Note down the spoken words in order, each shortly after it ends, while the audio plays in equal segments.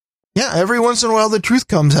Yeah, every once in a while the truth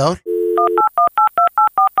comes out.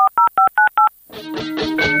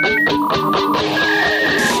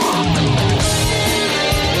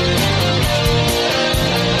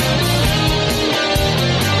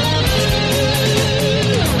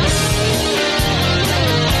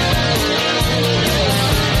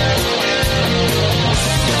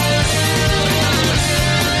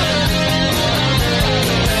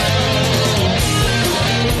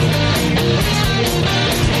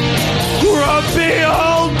 Grumpy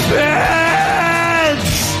old bitch!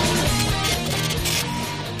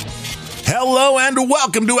 Hello and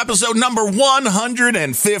welcome to episode number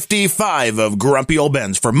 155 of Grumpy Old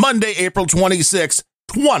Benz for Monday, April 26,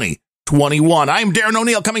 2021. I'm Darren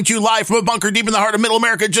O'Neill coming to you live from a bunker deep in the heart of Middle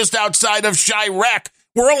America just outside of Chirac,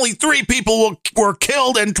 where only 3 people were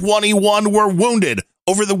killed and 21 were wounded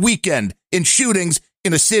over the weekend in shootings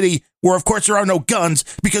in a city where, of course, there are no guns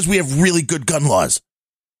because we have really good gun laws.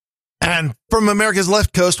 And from America's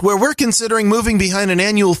left coast, where we're considering moving behind an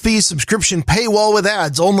annual fee subscription paywall with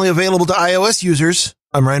ads only available to iOS users,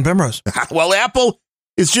 I'm Ryan Bemrose. Well, Apple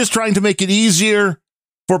is just trying to make it easier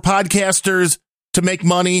for podcasters to make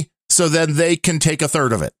money so then they can take a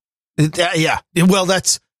third of it. Yeah. Well,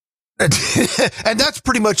 that's and that's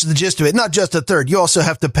pretty much the gist of it. Not just a third. You also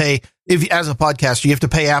have to pay, as a podcaster, you have to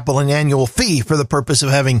pay Apple an annual fee for the purpose of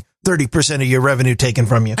having 30% of your revenue taken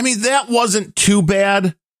from you. I mean, that wasn't too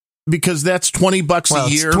bad, because that's $20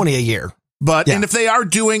 a year. It's $20 a year. But, yeah. And if they are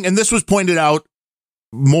doing, and this was pointed out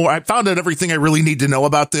more, I found out everything I really need to know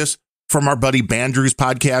about this from our buddy Bandrew's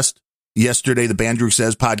podcast yesterday, the Bandrew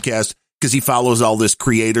Says podcast, because he follows all this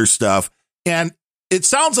creator stuff. And it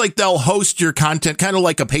sounds like they'll host your content kind of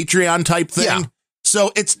like a Patreon type thing. Yeah.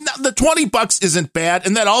 So it's not, the $20 isn't bad.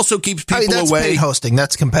 And that also keeps people that's away. Paid hosting.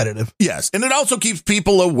 That's competitive. Yes. And it also keeps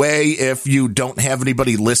people away if you don't have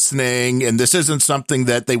anybody listening. And this isn't something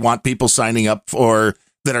that they want people signing up for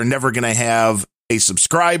that are never going to have a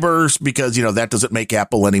subscribers, because, you know, that doesn't make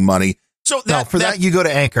Apple any money. So that you go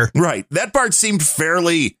to Anchor. Right. That part seemed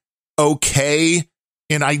fairly okay.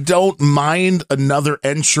 And I don't mind another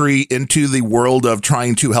entry into the world of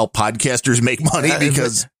trying to help podcasters make money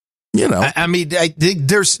because, you know, I mean, I think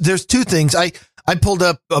there's 2 things. I pulled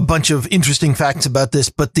up a bunch of interesting facts about this,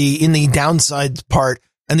 but in the downsides part,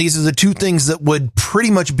 and these are the 2 things that would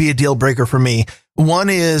pretty much be a deal breaker for me. One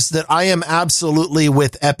is that I am absolutely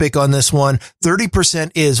with Epic on this one.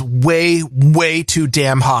 30% is way, way too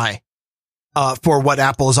damn high. For what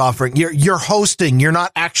Apple is offering. You're hosting. You're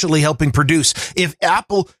not actually helping produce. If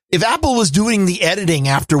Apple was doing the editing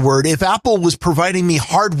afterward, if Apple was providing me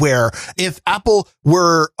hardware, if Apple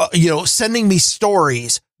were, sending me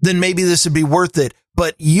stories, then maybe this would be worth it.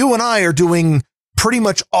 But you and I are doing pretty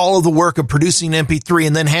much all of the work of producing an MP3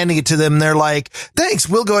 and then handing it to them. They're like, thanks.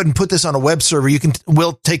 We'll go ahead and put this on a web server.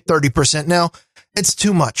 We'll take 30% now. It's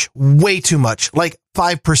too much, way too much. Like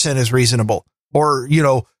 5% is reasonable, or,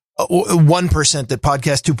 1% that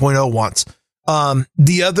Podcast 2.0 wants.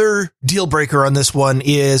 The other deal breaker on this one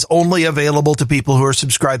is only available to people who are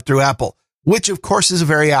subscribed through Apple, which of course is a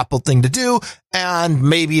very Apple thing to do. And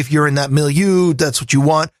maybe if you're in that milieu, that's what you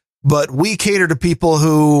want. But we cater to people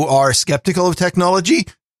who are skeptical of technology.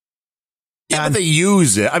 Yeah, but they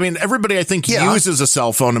use it. I mean, everybody, I think, uses a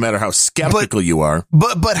cell phone, no matter how skeptical you are.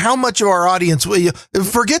 But how much of our audience,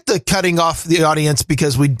 forget the cutting off the audience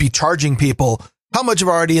because we'd be charging people. How much of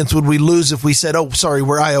our audience would we lose if we said, oh, sorry,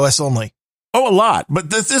 we're iOS only? Oh, a lot. But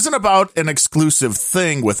this isn't about an exclusive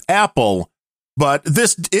thing with Apple, but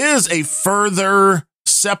this is a further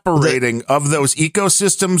separating of those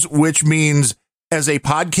ecosystems, which means as a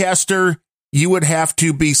podcaster, you would have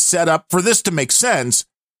to be set up for this to make sense.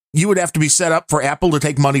 You would have to be set up for Apple to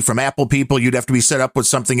take money from Apple people. You'd have to be set up with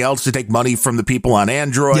something else to take money from the people on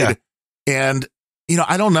Android. Yeah. And,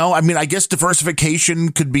 I don't know. I mean, I guess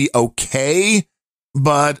diversification could be okay,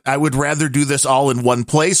 but I would rather do this all in one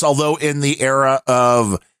place. Although in the era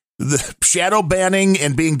of the shadow banning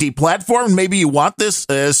and being deplatformed, maybe you want this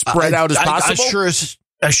as spread out as possible.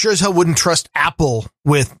 I sure as hell wouldn't trust Apple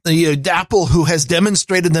with Apple, who has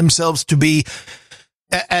demonstrated themselves to be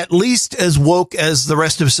at least as woke as the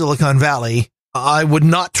rest of Silicon Valley. I would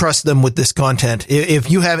not trust them with this content. If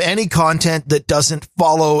you have any content that doesn't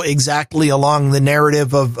follow exactly along the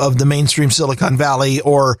narrative of the mainstream Silicon Valley,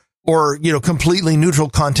 or completely neutral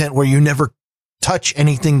content where you never touch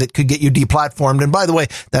anything that could get you deplatformed. And by the way,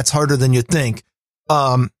 that's harder than you think.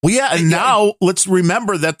 Now let's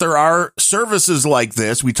remember that there are services like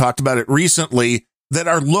this. We talked about it recently that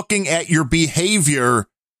are looking at your behavior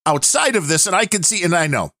outside of this. And I can see, and I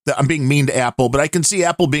know that I'm being mean to Apple, but I can see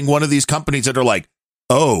Apple being one of these companies that are like,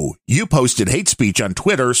 oh, you posted hate speech on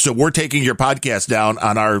Twitter, so we're taking your podcast down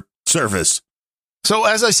on our service. So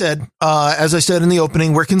as I said in the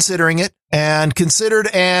opening, we're considering it and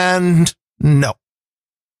no.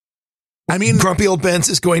 I mean, Grumpy Old Ben's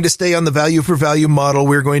is going to stay on the value for value model.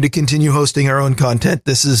 We're going to continue hosting our own content.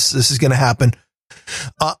 This is going to happen.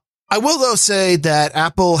 I will though say that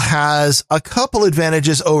Apple has a couple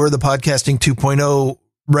advantages over the Podcasting 2.0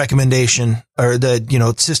 recommendation or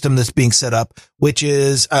the, system that's being set up, which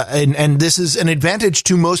is, and this is an advantage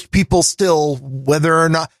to most people still, whether or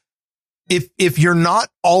not, if you're not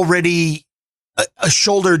already a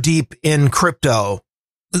shoulder deep in crypto,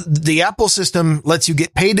 the Apple system lets you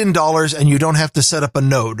get paid in dollars and you don't have to set up a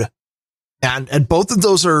node. And both of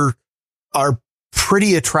those are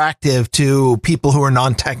pretty attractive to people who are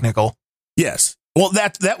non-technical. Yes. Well,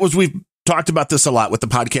 we've talked about this a lot with the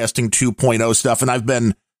Podcasting 2.0 stuff. And I've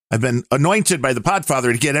been anointed by the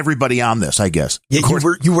Podfather to get everybody on this, I guess. Yeah,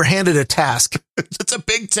 you were handed a task. It's a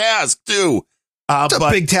big task too. It's a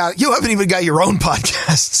big task. You haven't even got your own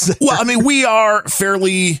podcasts. Well, I mean, we are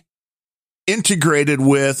fairly integrated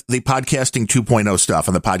with the Podcasting 2.0 stuff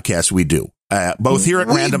and the podcasts we do, both here at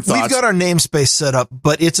Random Thoughts. We've got our namespace set up,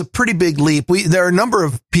 but it's a pretty big leap. There are a number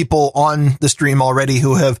of people on the stream already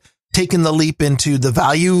who have taken the leap into the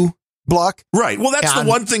value block. Right. Well, that's the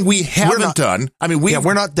one thing we haven't done. I mean,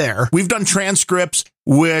 we're not there. We've done transcripts,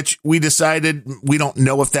 which we decided we don't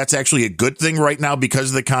know if that's actually a good thing right now because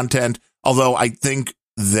of the content. Although I think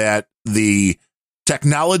that the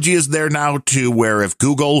technology is there now to where if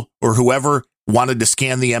Google or whoever wanted to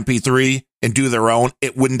scan the MP3 and do their own,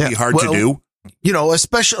 it wouldn't be hard to do.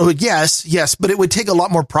 Especially, yes, but it would take a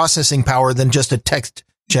lot more processing power than just a text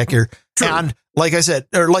checker. True. And like I said,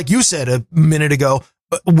 or like you said a minute ago,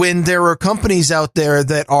 when there are companies out there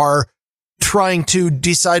that are trying to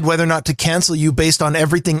decide whether or not to cancel you based on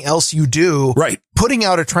everything else you do, right? Putting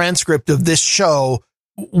out a transcript of this show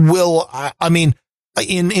will, I mean,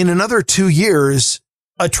 in another 2 years,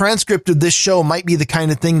 a transcript of this show might be the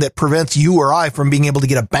kind of thing that prevents you or I from being able to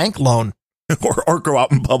get a bank loan or go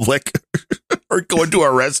out in public or go into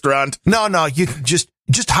a restaurant. No, you just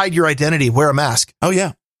hide your identity, wear a mask. Oh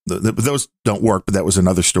yeah. Those don't work, but that was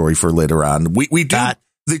another story for later on. We do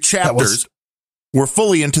the chapters. We're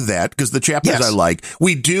fully into that because the chapters I like.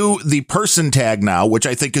 We do the person tag now, which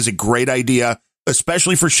I think is a great idea,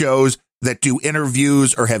 especially for shows that do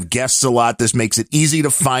interviews or have guests a lot. This makes it easy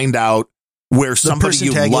to find out where somebody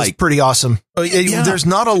you like. Is pretty awesome. There's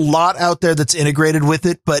not a lot out there that's integrated with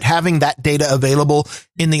it, but having that data available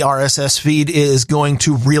in the RSS feed is going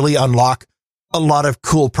to really unlock a lot of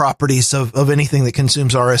cool properties of anything that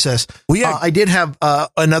consumes RSS. Well, I did have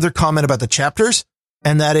another comment about the chapters,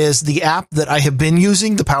 and that is the app that I have been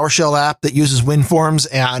using, the PowerShell app that uses WinForms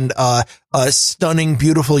and a stunning,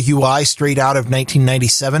 beautiful UI straight out of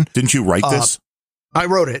 1997. Didn't you write this? I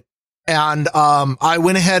wrote it, and I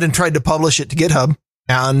went ahead and tried to publish it to GitHub,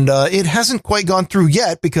 and it hasn't quite gone through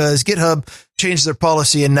yet because GitHub changed their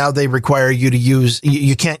policy, and now they require you to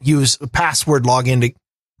you can't use a password login to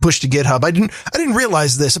push to GitHub. I didn't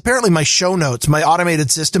realize this. Apparently my show notes, my automated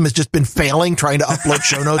system has just been failing trying to upload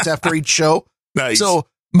show notes after each show. Nice. So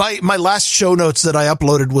my last show notes that I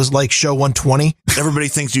uploaded was like show 120. Everybody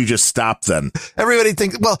thinks you just stopped then. Everybody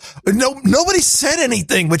thinks, well, nobody said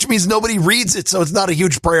anything, which means nobody reads it. So it's not a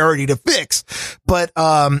huge priority to fix. But,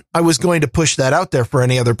 I was going to push that out there for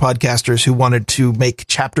any other podcasters who wanted to make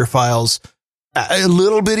chapter files a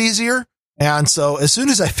little bit easier. And so as soon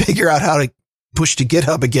as I figure out how to push to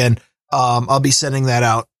GitHub again, I'll be sending that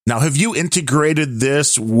out. Now, have you integrated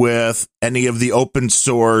this with any of the open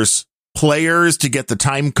source players to get the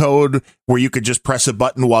time code where you could just press a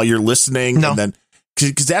button while you're listening? No. And then,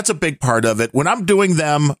 because that's a big part of it. When I'm doing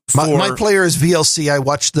them for my player is VLC. I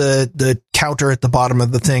watch the counter at the bottom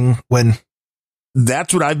of the thing when.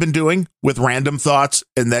 That's what I've been doing with Random Thoughts,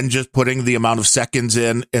 and then just putting the amount of seconds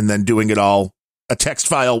in and then doing it all a text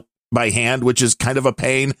file by hand, which is kind of a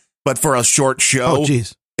pain. But for a short show,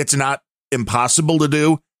 it's not impossible to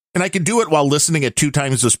do. And I can do it while listening at 2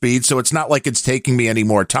 times the speed. So it's not like it's taking me any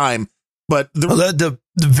more time. But the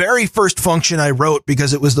very first function I wrote,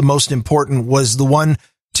 because it was the most important, was the one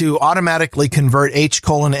to automatically convert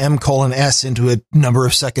H:(M:)S into a number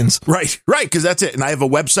of seconds. Right. Because that's it. And I have a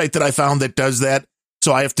website that I found that does that.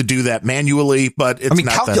 So I have to do that manually, but it's not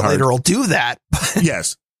that hard. Calculator will do that.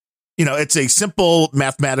 Yes. It's a simple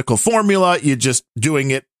mathematical formula. You're just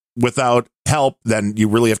doing it without help. Then you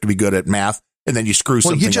really have to be good at math. And then you screw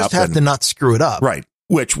something up. You just have to not screw it up. Right.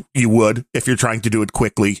 Which you would if you're trying to do it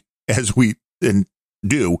quickly, as we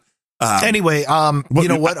do. Anyway, you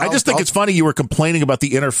know what? I just think it's funny you were complaining about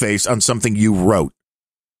the interface on something you wrote.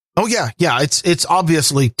 Oh, yeah. It's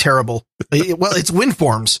obviously terrible. Well, it's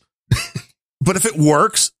WinForms. But if it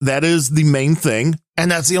works, that is the main thing.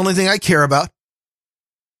 And that's the only thing I care about.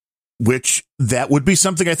 Which that would be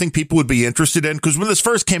something I think people would be interested in. Because when this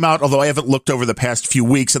first came out, although I haven't looked over the past few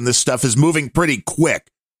weeks, and this stuff is moving pretty quick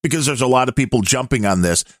because there's a lot of people jumping on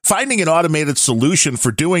this, finding an automated solution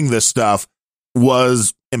for doing this stuff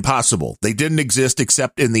was impossible. They didn't exist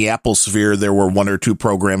except in the Apple sphere. There were 1 or 2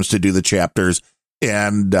 programs to do the chapters.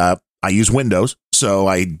 And I use Windows, so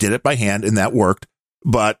I did it by hand, and that worked.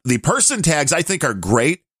 But the person tags, I think, are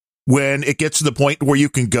great when it gets to the point where you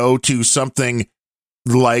can go to something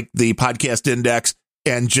like the Podcast Index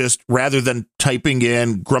and just, rather than typing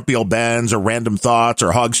in Grumpy Old Ben's or Random Thoughts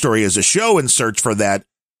or Hog Story as a show and search for that,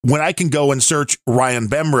 when I can go and search Ryan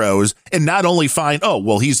Bemrose and not only find, oh,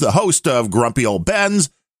 well, he's the host of Grumpy Old Ben's,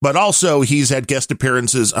 but also he's had guest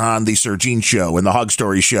appearances on the Sir Gene Show and the Hog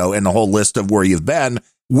Story Show and the whole list of where you've been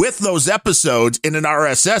with those episodes in an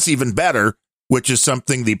RSS, even better, which is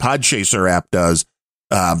something the Podchaser app does.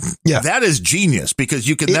 That is genius, because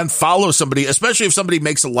you can then follow somebody, especially if somebody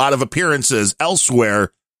makes a lot of appearances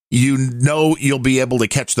elsewhere, you know, you'll be able to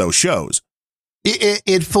catch those shows.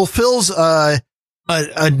 It fulfills a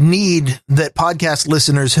need that podcast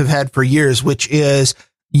listeners have had for years, which is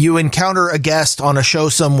you encounter a guest on a show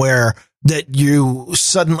somewhere that you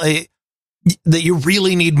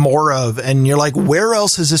really need more of. And you're like, where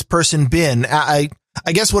else has this person been? I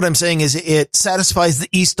guess what I'm saying is it satisfies the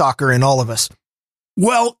e-stalker in all of us.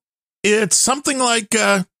 Well, it's something like,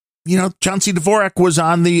 John C. Dvorak was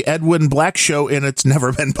on the Edwin Black show and it's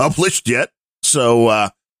never been published yet. So I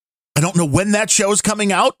don't know when that show is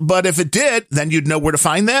coming out, but if it did, then you'd know where to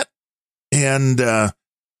find that. And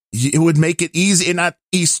it would make it easy, and not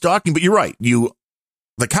e-stalking, but you're right.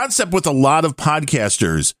 The concept with a lot of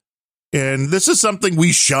podcasters, and this is something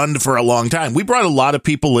we shunned for a long time. We brought a lot of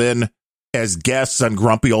people in as guests on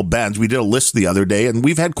Grumpy Old Ben's. We did a list the other day, and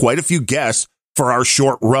we've had quite a few guests for our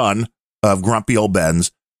short run of Grumpy Old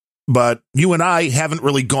Ben's. But you and I haven't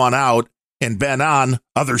really gone out and been on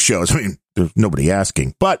other shows. I mean, there's nobody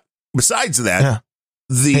asking. But besides that,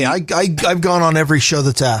 I've gone on every show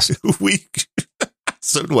that's asked.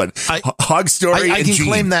 So what? Hog Story. I can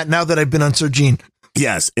claim that now that I've been on Sir Gene.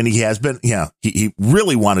 Yes, and he has been. Yeah, he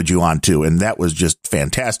really wanted you on too, and that was just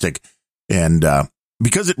fantastic. And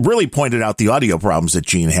because it really pointed out the audio problems that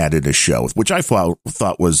Gene had in his show, which I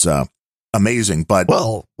thought was amazing. But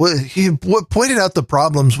what pointed out the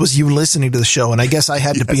problems was you listening to the show, and I guess I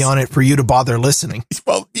had to be on it for you to bother listening.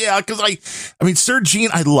 Well, yeah, because I mean, Sir Gene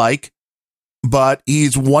I like, but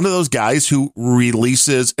he's one of those guys who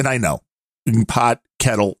releases, and I know, pot,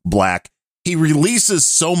 kettle, black, he releases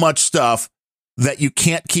so much stuff that you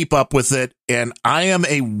can't keep up with it. And I am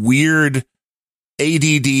a weird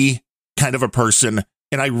ADD kind of a person.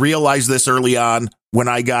 And I realized this early on when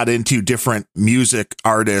I got into different music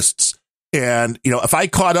artists. And, if I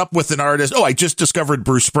caught up with an artist, I just discovered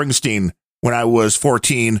Bruce Springsteen when I was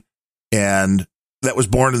 14, and that was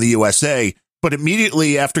Born in the USA. But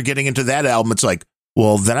immediately after getting into that album, it's like,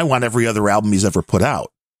 well, then I want every other album he's ever put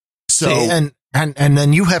out. So, and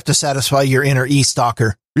then you have to satisfy your inner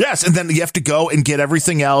e-stalker. Yes. And then you have to go and get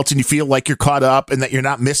everything else, and you feel like you're caught up and that you're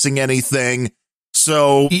not missing anything.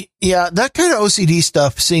 So yeah, that kind of OCD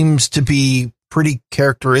stuff seems to be pretty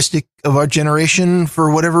characteristic of our generation for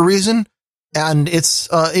whatever reason. And it's,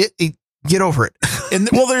 get over it. And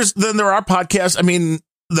well, there are podcasts. I mean,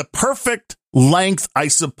 the perfect length, I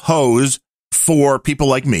suppose, for people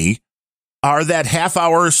like me are that half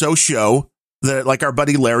hour or so show that like our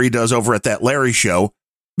buddy Larry does over at That Larry Show,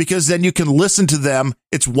 because then you can listen to them.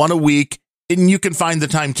 It's one a week and you can find the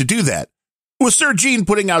time to do that. With Sir Gene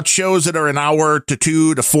putting out shows that are an hour to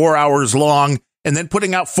 2 to 4 hours long, and then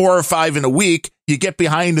putting out 4 or 5 in a week, you get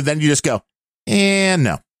behind and then you just go,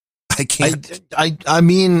 no, I can't. I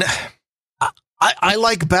mean, I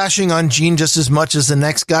like bashing on Gene just as much as the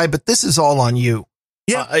next guy, but this is all on you.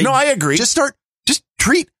 Yeah, I agree. Just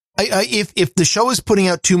treat. If the show is putting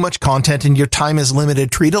out too much content and your time is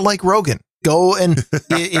limited, treat it like Rogan. Go and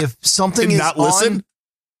if something is not listen.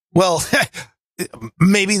 Well,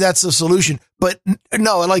 maybe that's the solution. But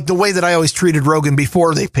no, like the way that I always treated Rogan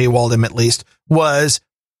before they paywalled him, at least, was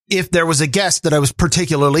if there was a guest that I was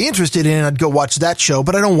particularly interested in, I'd go watch that show.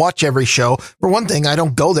 But I don't watch every show. For one thing, I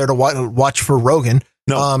don't go there to watch for Rogan.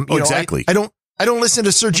 No, exactly. I don't listen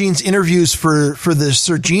to Sir Gene's interviews for the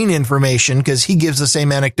Sir Gene information, because he gives the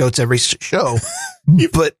same anecdotes every show.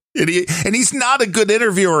 But and he's not a good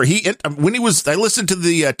interviewer. I listened to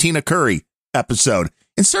the Tina Curry episode,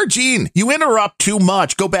 and Sir Gene, you interrupt too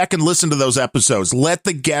much. Go back and listen to those episodes. Let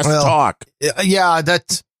the guest talk. Yeah,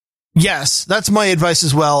 that's my advice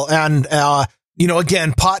as well. And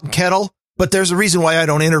again, pot and kettle. But there's a reason why I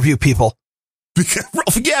don't interview people.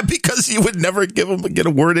 Because you would never get a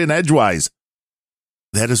word in edgewise.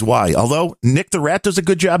 That is why. Although Nick the Rat does a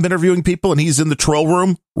good job interviewing people, and he's in the troll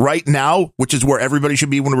room right now, which is where everybody should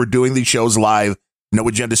be when we're doing these shows live.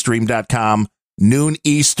 NoAgendaStream.com, noon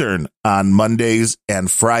Eastern on Mondays and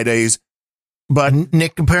Fridays. But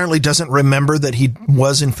Nick apparently doesn't remember that he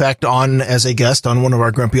was, in fact, on as a guest on one of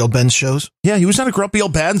our Grumpy Old Ben's shows. Yeah, he was on a Grumpy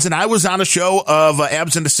Old Ben's, and I was on a show of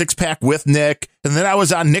Abs in a Six Pack with Nick, and then I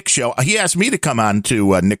was on Nick's show. He asked me to come on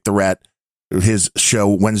to Nick the Rat, his show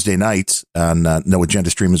Wednesday nights on No Agenda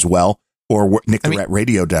Stream as well, or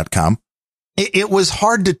NickTheRatRadio.com. It was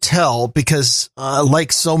hard to tell because,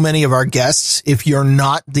 like so many of our guests, if you're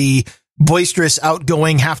not the boisterous,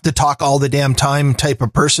 outgoing, have to talk all the damn time type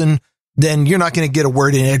of person, then you're not going to get a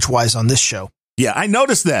word in edgewise on this show. Yeah, I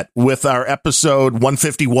noticed that with our episode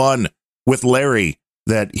 151 with Larry,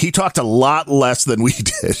 that he talked a lot less than we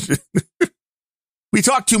did. We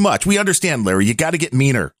talk too much. We understand, Larry. You got to get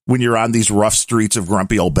meaner when you're on these rough streets of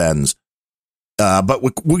Grumpy Old Ben's.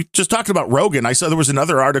 But we just talked about Rogan. I saw there was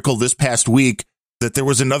another article this past week that there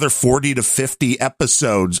was another 40 to 50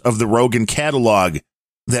 episodes of the Rogan catalog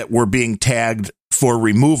that were being tagged for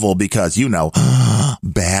removal because,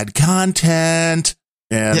 bad content.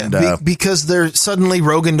 And because suddenly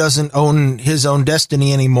Rogan doesn't own his own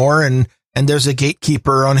destiny anymore. And there's a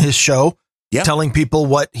gatekeeper on his show telling people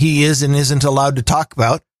what he is and isn't allowed to talk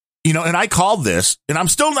about. And I called this, and I'm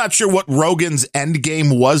still not sure what Rogan's end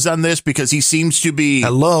game was on this because he seems to be.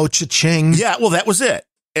 Hello, cha-ching. Yeah, well, that was it.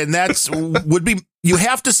 And that's you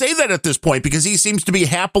have to say that at this point because he seems to be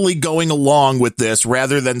happily going along with this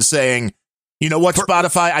rather than saying, you know what,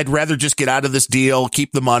 Spotify, I'd rather just get out of this deal,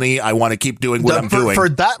 keep the money. I want to keep doing what I'm doing. For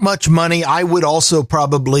that much money, I would also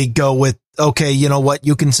probably go with, okay, you know what,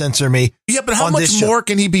 you can censor me. Yeah, but how much more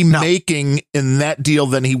can he be making in that deal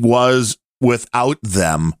than he was without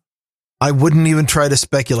them? I wouldn't even try to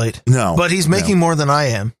speculate. No. But he's making more than I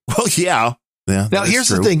am. Well, yeah. Now, here's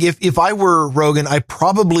the thing. If I were Rogan, I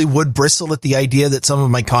probably would bristle at the idea that some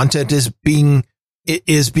of my content is being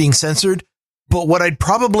censored. But what I'd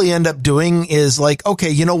probably end up doing is like, okay,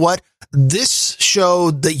 you know what? This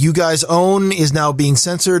show that you guys own is now being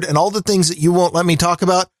censored, and all the things that you won't let me talk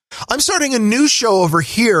about, I'm starting a new show over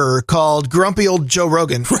here called Grumpy Old Joe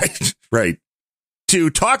Rogan. Right. To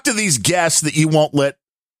talk to these guests that you won't let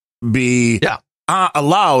be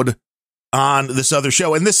allowed on this other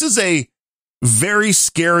show. And this is a very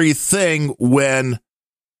scary thing when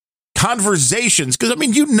conversations, because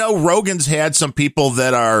Rogan's had some people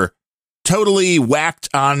that are totally whacked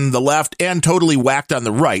on the left and totally whacked on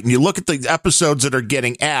the right. And you look at the episodes that are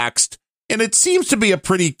getting axed, and it seems to be a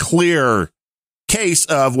pretty clear case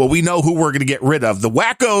of, well, we know who we're going to get rid of. The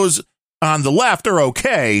wackos on the left are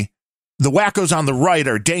okay. The wackos on the right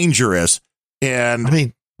are dangerous.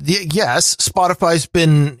 And yes, Spotify's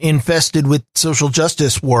been infested with social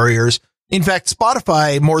justice warriors. In fact,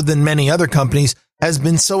 Spotify, more than many other companies, has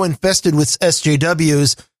been so infested with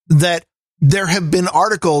SJWs that there have been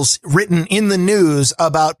articles written in the news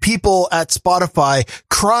about people at Spotify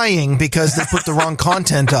crying because they put the wrong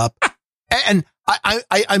content up. And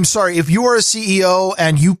I'm sorry, if you are a CEO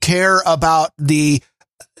and you care about the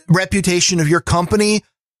reputation of your company,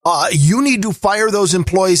 you need to fire those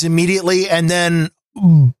employees immediately and then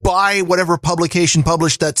buy whatever publication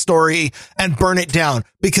published that story and burn it down,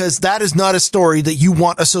 because that is not a story that you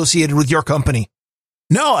want associated with your company.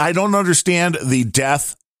 No, I don't understand the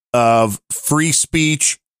death of free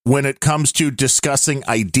speech when it comes to discussing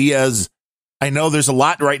ideas. I know there's a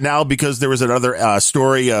lot right now because there was another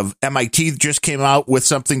story of MIT just came out with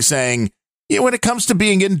something saying, when it comes to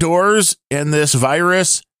being indoors in this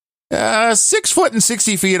virus, 6 foot and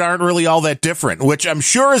 60 feet aren't really all that different, which I'm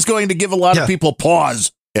sure is going to give a lot of people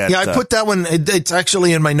pause. I put that one. It's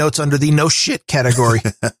actually in my notes under the no shit category.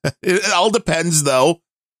 It all depends, though,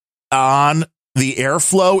 on the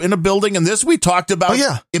airflow in a building. And this we talked about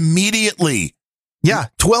immediately. Yeah,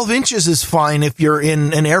 12 inches is fine if you're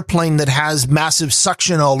in an airplane that has massive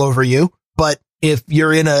suction all over you. But if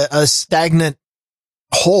you're in a stagnant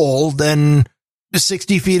hole, then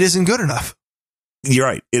 60 feet isn't good enough. You're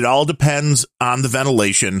right. It all depends on the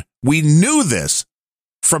ventilation. We knew this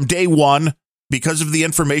from day one because of the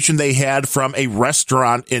information they had from a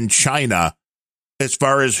restaurant in China as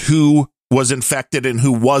far as who was infected and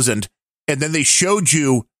who wasn't. And then they showed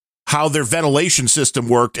you how their ventilation system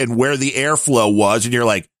worked and where the airflow was. And you're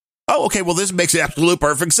like, oh, okay, well, this makes absolute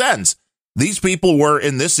perfect sense. These people were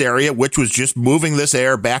in this area, which was just moving this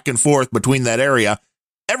air back and forth between that area.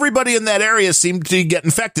 Everybody in that area seemed to get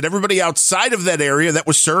infected. Everybody outside of that area that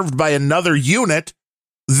was served by another unit,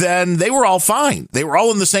 then they were all fine. They were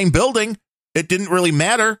all in the same building. It didn't really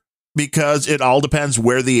matter. because it all depends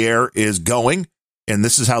where the air is going. And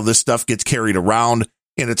this is how this stuff gets carried around.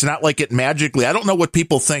 And it's not like it magically, I don't know what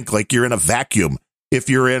people think, like you're in a vacuum. If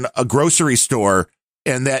you're in a grocery store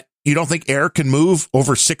and that you don't think air can move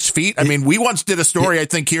over 6 feet. I mean, we once did a story, I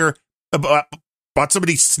think, here about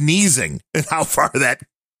somebody sneezing and how far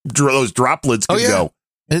those droplets can go.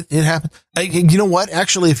 It happened. You know what?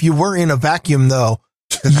 Actually, if you were in a vacuum, though,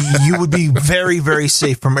 you would be very, very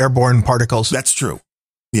safe from airborne particles. That's true.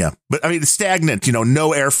 Yeah. But I mean, stagnant,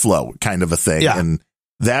 no airflow kind of a thing. Yeah. And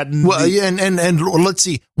that. Well, and let's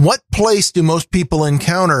see. What place do most people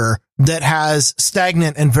encounter that has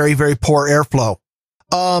stagnant and very, very poor airflow?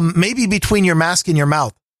 Maybe between your mask and your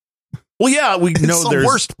mouth. Well, yeah, we know it's the there's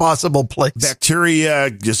worst possible place.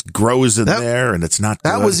 Bacteria just grows in there, and it's not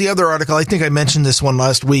good. That was the other article. I think I mentioned this one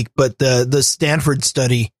last week, but the Stanford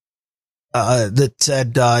study that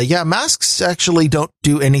said, masks actually don't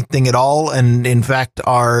do anything at all, and in fact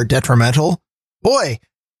are detrimental. Boy,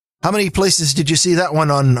 how many places did you see that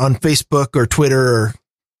one on Facebook or Twitter?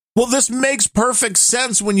 Well, this makes perfect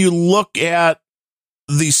sense when you look at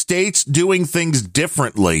the states doing things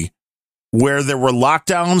differently, where there were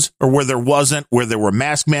lockdowns or where there wasn't, where there were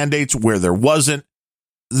mask mandates, where there wasn't.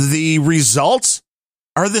 The results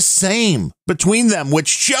are the same between them, which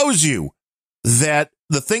shows you that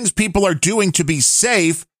the things people are doing to be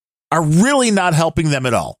safe are really not helping them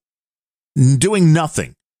at all, doing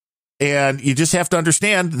nothing. And you just have to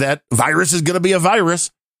understand that virus is going to be a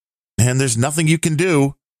virus, and there's nothing you can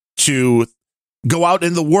do to go out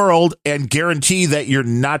in the world and guarantee that you're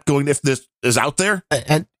not going, if this is out there.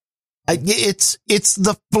 And it's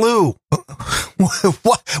the flu.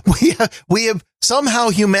 we have somehow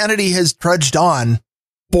humanity has trudged on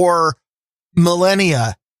for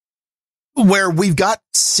millennia where we've got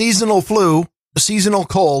seasonal flu, seasonal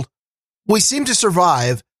cold. We seem to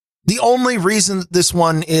survive. The only reason that this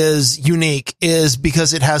one is unique is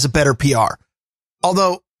because it has a better PR.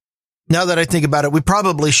 Although now that I think about it, we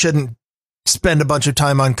probably shouldn't spend a bunch of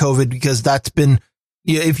time on COVID because that's been,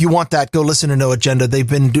 if you want that, go listen to No Agenda. They've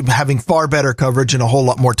been having far better coverage and a whole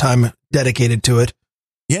lot more time dedicated to it.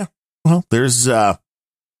 Yeah. Well, there's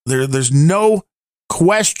no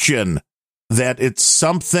question that it's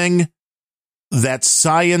something that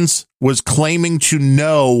science was claiming to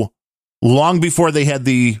know long before they had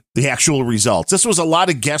the actual results. This was a lot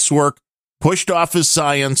of guesswork pushed off as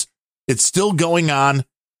science. It's still going on.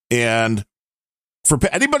 And for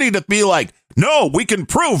anybody to be like, no, we can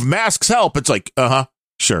prove masks help. It's like,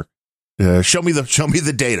 sure. Show me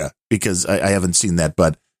the data, because I haven't seen that.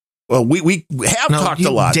 But well, we have talked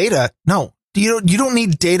a lot. Data. No, you don't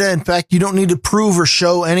need data. In fact, you don't need to prove or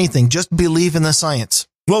show anything. Just believe in the science.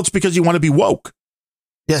 Well, it's because you want to be woke.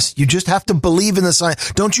 Yes, you just have to believe in the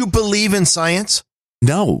science. Don't you believe in science?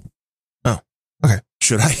 No. Oh, okay.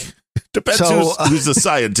 Should I? Depends who's the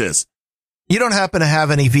scientist. You don't happen to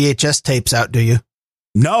have any VHS tapes out, do you?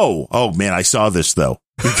 No. Oh, man, I saw this, though.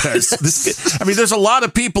 Because there's a lot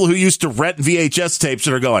of people who used to rent VHS tapes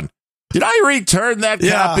that are going, did I return that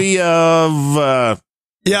copy of...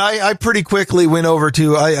 Yeah, I pretty quickly went over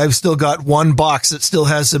to, I've still got one box that still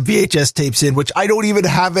has some VHS tapes in, which I don't even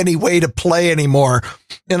have any way to play anymore.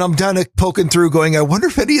 And I'm kind of poking through going, I wonder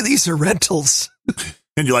if any of these are rentals.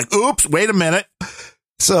 And you're like, oops, wait a minute.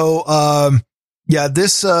 So,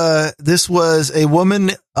 this was a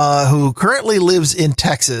woman who currently lives in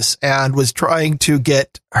Texas and was trying to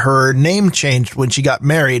get her name changed when she got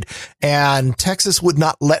married. And Texas would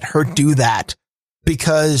not let her do that,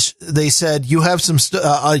 because they said, you have some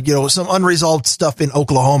unresolved stuff in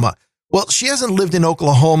Oklahoma. Well, she hasn't lived in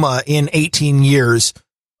Oklahoma in 18 years.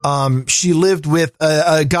 She lived with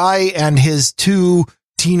a guy and his 2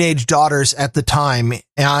 teenage daughters at the time.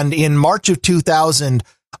 And in March of 2000,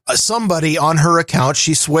 somebody on her account,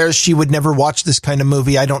 she swears she would never watch this kind of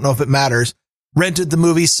movie, I don't know if it matters, rented the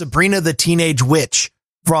movie Sabrina the Teenage Witch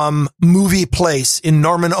from Movie Place in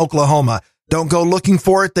Norman, Oklahoma. Don't go looking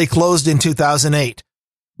for it. They closed in 2008.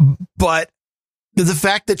 But the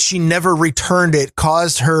fact that she never returned it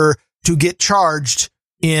caused her to get charged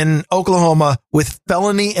in Oklahoma with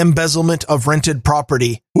felony embezzlement of rented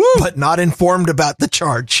property, but not informed about the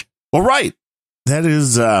charge. Well, right. That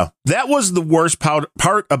is, that was the worst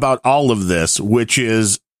part about all of this, which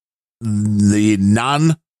is the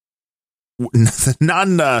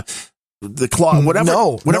the claw, whatever.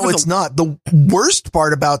 No, it's not. The worst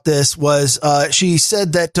part about this was, she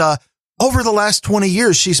said that, over the last 20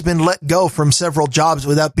 years, she's been let go from several jobs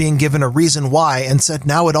without being given a reason why, and said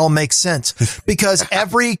now it all makes sense because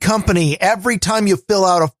every company, every time you fill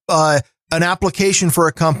out an application for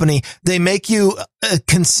a company, they make you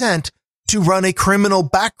consent to run a criminal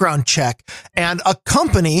background check. And a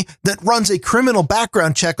company that runs a criminal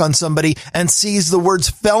background check on somebody and sees the words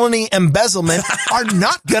felony embezzlement are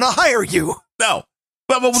not going to hire you. No.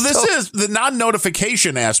 But this is the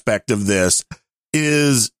non-notification aspect of this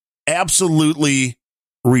is absolutely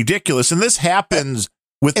ridiculous. And this happens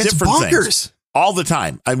with different things all the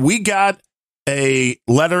time. And we got a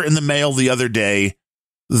letter in the mail the other day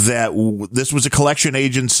that this was a collection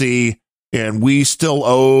agency and we still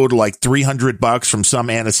owed like $300 from some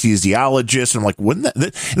anesthesiologist. And I'm like, wouldn't that?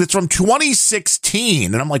 And it's from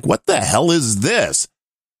 2016. And I'm like, what the hell is this?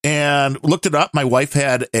 And looked it up. My wife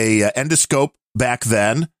had a endoscope back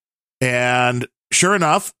then. And sure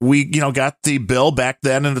enough, we, got the bill back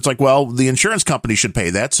then. And it's like, well, the insurance company should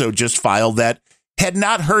pay that. So just filed that. Had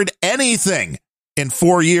not heard anything in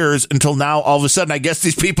 4 years until now. All of a sudden, I guess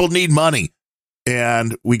these people need money.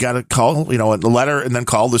 And we got a call, a letter, and then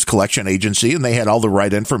call this collection agency, and they had all the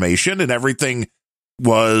right information and everything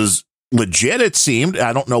was legit, it seemed.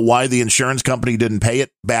 I don't know why the insurance company didn't pay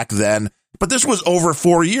it back then, but this was over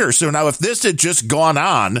 4 years. So now if this had just gone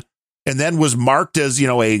on and then was marked as,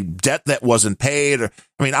 a debt that wasn't paid,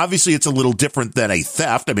 obviously it's a little different than a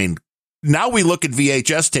theft. Now we look at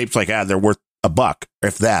VHS tapes like, they're worth $1,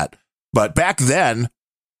 if that. But back then,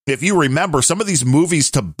 if you remember, some of these movies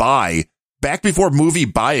to buy, back before movie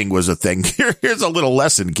buying was a thing, here's a little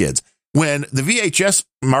lesson, kids. When the VHS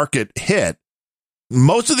market hit,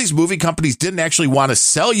 most of these movie companies didn't actually want to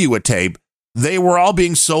sell you a tape. They were all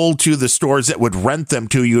being sold to the stores that would rent them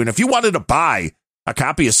to you. And if you wanted to buy a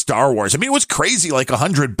copy of Star Wars, it was crazy, like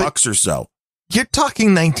 $100 or so. You're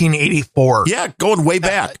talking 1984. Yeah, going way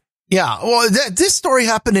back. Yeah, well, this story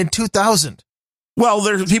happened in 2000.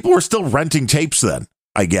 Well, people were still renting tapes then,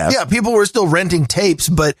 I guess. Yeah, people were still renting tapes,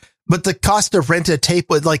 but the cost of rent a tape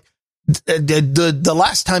was like the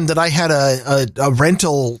last time that I had a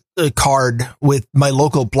rental card with my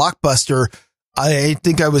local Blockbuster, I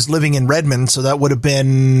think I was living in Redmond, so that would have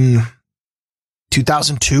been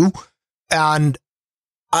 2002, and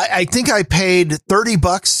I think I paid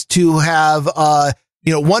 $30 to have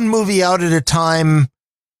one movie out at a time,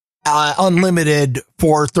 unlimited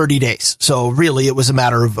for 30 days. So really, it was a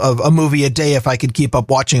matter of a movie a day if I could keep up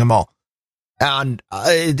watching them all. And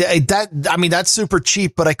that's super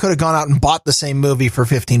cheap, but I could have gone out and bought the same movie for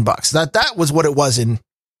 $15. That was what it was in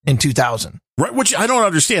 2000. Right, which I don't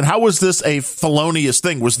understand. How was this a felonious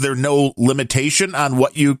thing? Was there no limitation on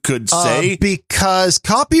what you could say? Because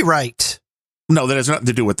copyright. No, that has nothing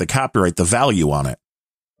to do with the copyright, the value on it.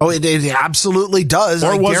 Oh, it absolutely does.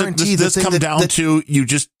 Or was it this come down to you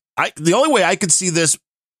just... the only way I could see this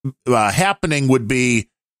happening would be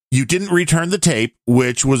you didn't return the tape,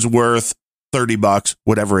 which was worth $30,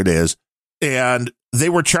 whatever it is, and they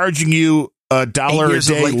were charging you $1 a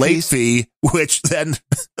day late fee, which then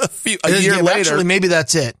a year later, actually, maybe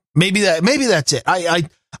that's it. Maybe that's it. I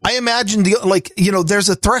imagine there's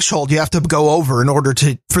a threshold you have to go over in order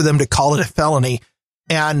for them to call it a felony,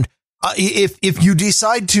 and if you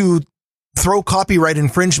decide to throw copyright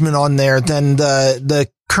infringement on there, then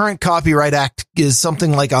the current Copyright Act is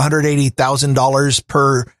something like $180,000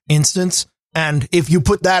 per instance. And if you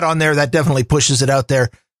put that on there, that definitely pushes it out there.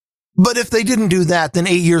 But if they didn't do that, then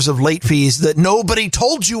 8 years of late fees that nobody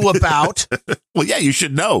told you about. Well, yeah, you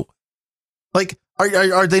should know. Like,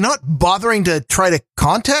 are they not bothering to try to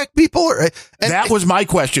contact people? That was my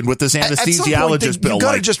question with this anesthesiologist bill. You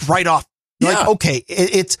got to just write off. Yeah. Like, okay,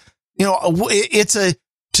 it's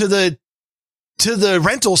to the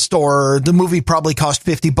rental store, the movie probably cost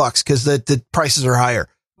 $50 because the prices are higher.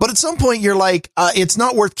 But at some point, you're like, it's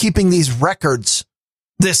not worth keeping these records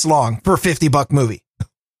this long for a $50 movie.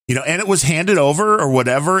 And it was handed over or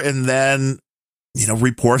whatever, and then,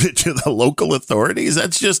 reported to the local authorities.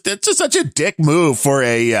 It's just such a dick move for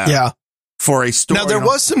a store. Now, there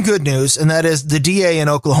was some good news, and that is the DA in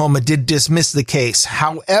Oklahoma did dismiss the case.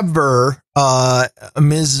 However,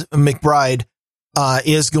 Ms. McBride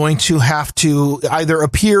is going to have to either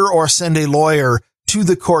appear or send a lawyer to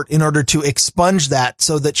the court in order to expunge that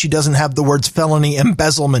so that she doesn't have the words felony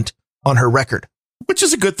embezzlement on her record. Which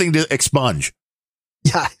is a good thing to expunge.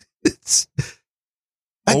 Yeah.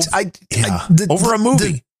 Over a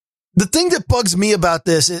movie. The thing that bugs me about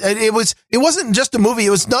this, it wasn't just a movie. It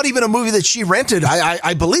was not even a movie that she rented.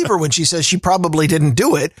 I believe her when she says she probably didn't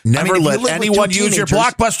do it. Never let anyone use your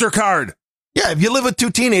Blockbuster card. Yeah, if you live with two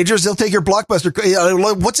teenagers, they'll take your Blockbuster.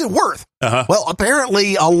 What's it worth? Uh-huh. Well,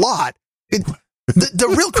 apparently a lot.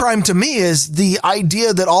 The real crime to me is the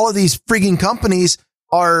idea that all of these freaking companies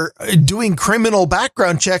are doing criminal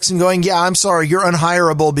background checks and going, yeah, I'm sorry, you're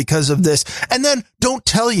unhireable because of this. And then don't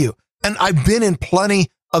tell you. And I've been in plenty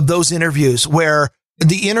of those interviews where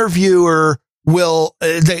the interviewer will,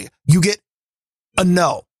 you get a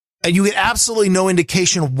no. And you get absolutely no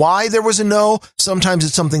indication why there was a no. Sometimes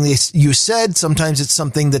it's something you said. Sometimes it's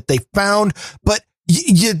something that they found. But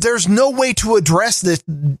there's no way to address this.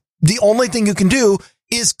 The only thing you can do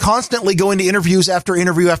is constantly go into interviews after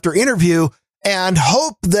interview after interview and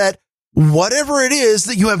hope that whatever it is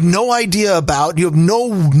that you have no idea about, you have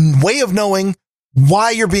no way of knowing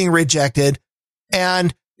why you're being rejected.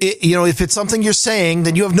 And if it's something you're saying,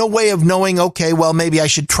 then you have no way of knowing, okay, well, maybe I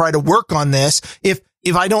should try to work on this. If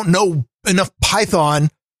I don't know enough Python,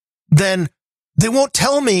 then they won't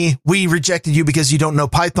tell me we rejected you because you don't know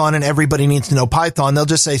Python and everybody needs to know Python. They'll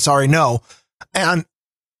just say, sorry, no. And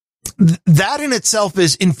that in itself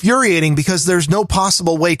is infuriating because there's no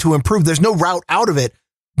possible way to improve. There's no route out of it.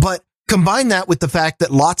 But combine that with the fact that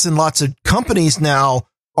lots and lots of companies now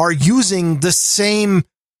are using the same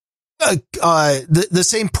the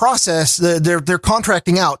same process. They're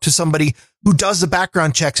contracting out to somebody who does the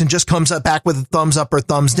background checks and just comes back with a thumbs up or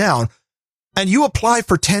thumbs down. And you apply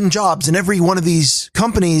for 10 jobs and every one of these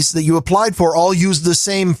companies that you applied for all use the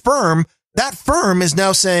same firm. That firm is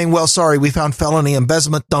now saying, well, sorry, we found felony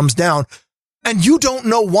embezzlement, thumbs down. And you don't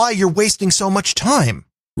know why you're wasting so much time.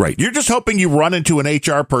 Right. You're just hoping you run into an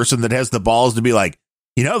HR person that has the balls to be like,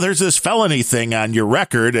 there's this felony thing on your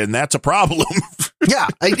record and that's a problem. Yeah.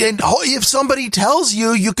 And if somebody tells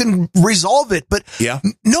you, you can resolve it. But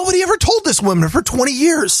nobody ever told this woman for 20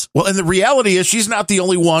 years. Well, and the reality is she's not the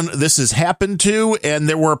only one this has happened to. And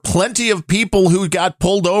there were plenty of people who got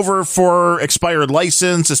pulled over for expired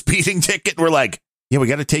license, a speeding ticket. We're like, yeah, we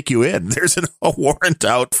got to take you in. There's a warrant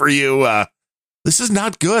out for you. This is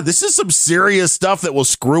not good. This is some serious stuff that will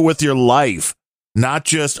screw with your life. Not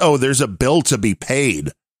just, there's a bill to be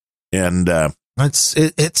paid. And it's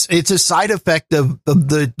a side effect of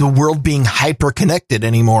the world being hyper connected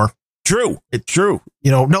anymore. True. It's true.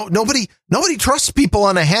 Nobody trusts people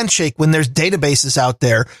on a handshake when there's databases out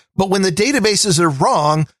there. But when the databases are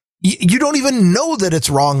wrong, you don't even know that it's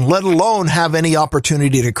wrong, let alone have any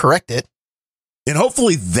opportunity to correct it. And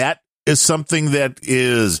hopefully that is something that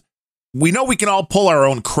we know we can all pull our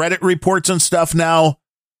own credit reports and stuff now.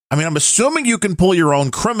 I mean, I'm assuming you can pull your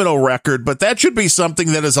own criminal record, but that should be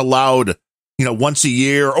something that is allowed, once a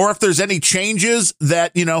year. Or if there's any changes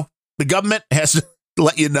that, the government has to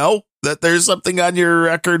let you know that there's something on your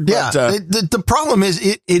record. Yeah. But, the problem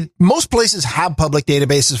is most places have public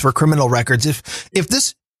databases for criminal records.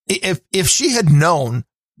 If she had known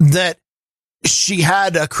that she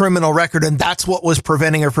had a criminal record and that's what was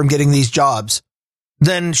preventing her from getting these jobs,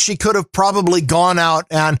 then she could have probably gone out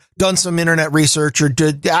and done some internet research or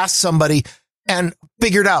asked somebody and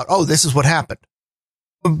figured out, this is what happened.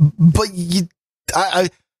 But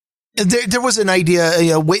there was an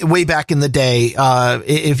idea, way back in the day.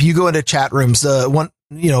 If you go into chat rooms,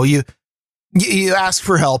 you ask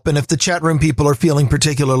for help. And if the chat room people are feeling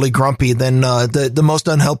particularly grumpy, then the most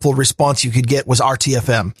unhelpful response you could get was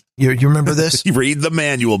RTFM. You remember this? Read the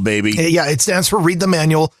manual, baby. Yeah, it stands for read the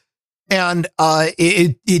manual. And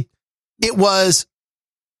it was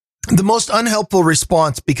the most unhelpful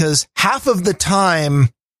response because half of the time,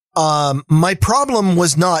 my problem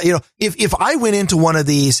was not, if I went into one of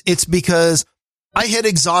these, it's because I had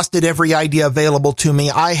exhausted every idea available to me.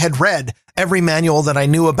 I had read every manual that I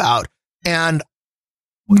knew about. And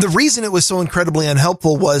the reason it was so incredibly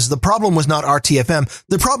unhelpful was the problem was not RTFM.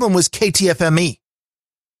 The problem was KTFME,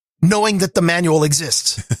 knowing that the manual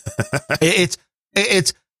exists. It's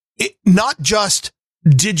not just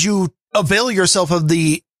did you avail yourself of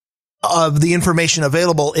the information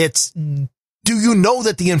available. It's do you know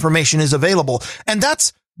that the information is available? And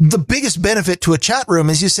that's the biggest benefit to a chat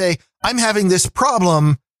room is you say, I'm having this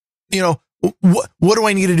problem. What do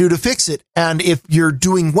I need to do to fix it? And if you're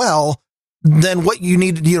doing well, then what you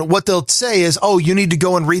need to, what they'll say is, you need to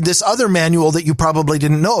go and read this other manual that you probably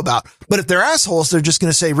didn't know about. But if they're assholes, they're just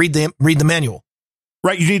going to say, read the manual.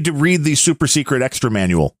 Right. You need to read the super secret extra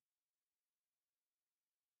manual.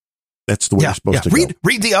 That's the way you're supposed to go.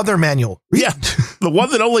 Read the other manual. The one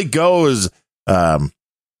that only goes,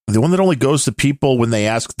 to people when they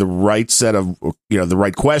ask the right set of, the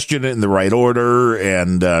right question in the right order.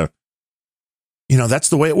 And, that's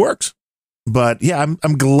the way it works. But yeah,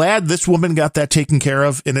 I'm glad this woman got that taken care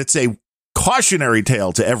of. And it's a cautionary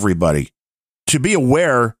tale to everybody to be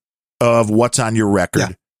aware of what's on your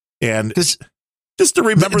record. Yeah. And just to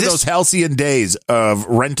remember those halcyon days of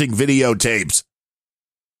renting videotapes.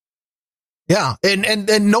 Yeah.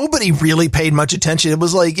 And nobody really paid much attention. It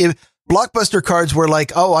was like if Blockbuster cards were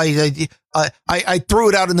like, I threw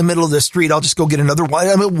it out in the middle of the street. I'll just go get another one.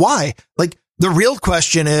 I mean, why? Like the real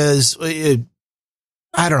question is,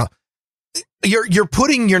 I don't know. you're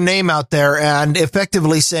putting your name out there and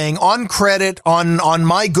effectively saying on credit, on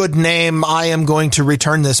my good name, I am going to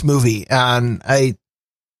return this movie. And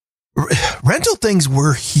rental things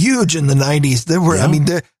were huge in the 90s. There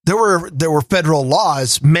were, there were federal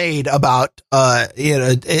laws made about,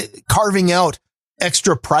 carving out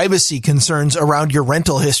extra privacy concerns around your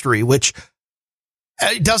rental history, which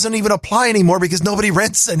doesn't even apply anymore because nobody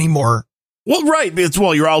rents anymore. Well, right.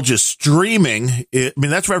 You're all just streaming.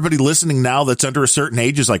 That's for everybody listening now that's under a certain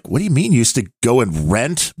age is like, what do you mean you used to go and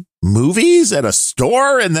rent movies at a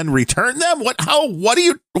store and then return them?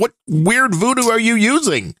 What weird voodoo are you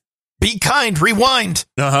using? Be kind, rewind.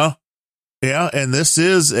 Yeah. And this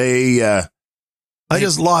is I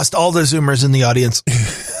just lost all the Zoomers in the audience.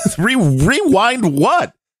 Rewind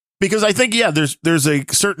what? Because I think, there's a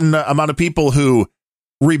certain amount of people who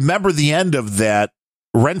remember the end of that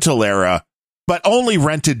rental era, but only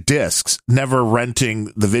rented discs, never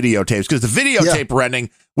renting the videotapes, because the videotape renting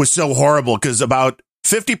was so horrible because about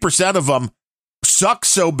 50% of them suck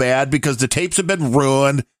so bad because the tapes have been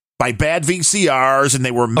ruined by bad VCRs and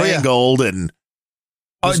they were mangled. And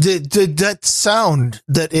that sound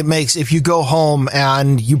that it makes if you go home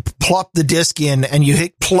and you plop the disc in and you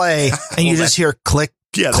hit play and you just hear click,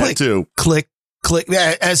 click, that too. Click, click,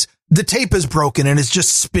 as the tape is broken and it's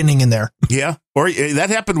just spinning in there. Yeah. Or that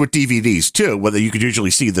happened with DVDs too, whether you could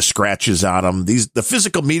usually see the scratches on them. The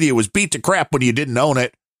physical media was beat to crap when you didn't own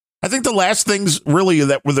it. I think the last things really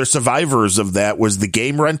that were the survivors of that was the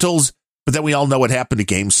game rentals, but then we all know what happened to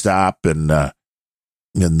GameStop and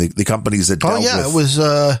the companies that dealt with. It was,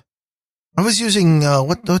 I was using,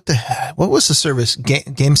 what was the service?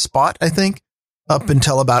 GameSpot, I think, up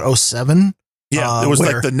until about 2007. Yeah, it was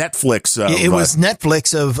like the Netflix. It was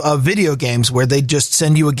Netflix of video games where they just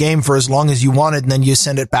send you a game for as long as you wanted, and then you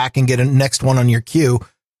send it back and get a next one on your queue.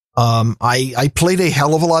 I played a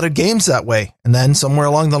hell of a lot of games that way. And then somewhere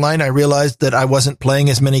along the line, I realized that I wasn't playing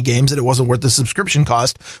as many games, that it wasn't worth the subscription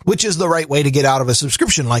cost, which is the right way to get out of a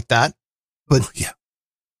subscription like that. But yeah.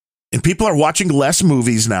 And people are watching less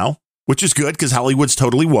movies now, which is good because Hollywood's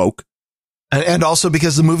totally woke. And also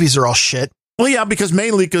because the movies are all shit. Well, yeah,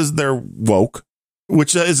 mainly because they're woke,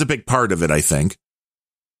 which is a big part of it, I think.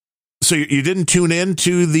 So you didn't tune in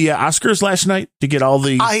to the Oscars last night to get all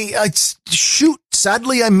the...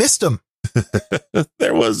 Sadly, I missed them.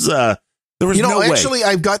 There was no way. Actually,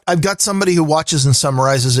 I've got somebody who watches and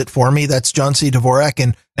summarizes it for me. That's John C. Dvorak,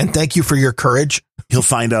 and thank you for your courage. He'll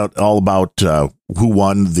find out all about who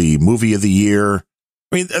won the movie of the year.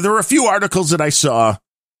 I mean, there were a few articles that I saw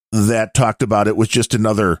that talked about it was just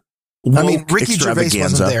another Ricky Gervais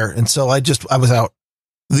wasn't there, and so I was out.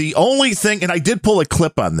 The only thing, and I did pull a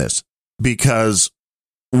clip on this because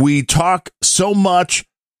we talk so much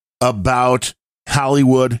about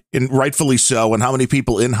Hollywood, and rightfully so, and how many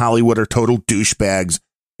people in Hollywood are total douchebags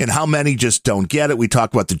and how many just don't get it. We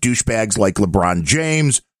talk about the douchebags like LeBron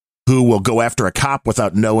James, who will go after a cop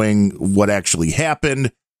without knowing what actually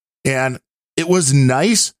happened. And it was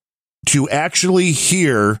nice to actually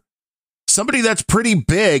hear somebody that's pretty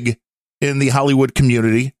big in the Hollywood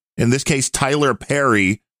community, in this case, Tyler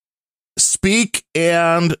Perry, speak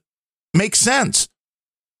and make sense.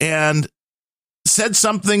 And said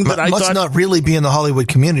something that I thought must not really be in the Hollywood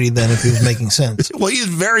community then if he was making sense. Well, he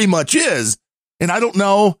very much is. And I don't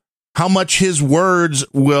know how much his words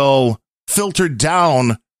will filter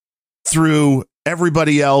down through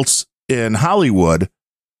everybody else in Hollywood.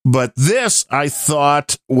 But this, I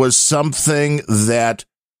thought, was something that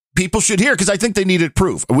people should hear because I think they needed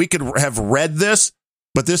proof. We could have read this,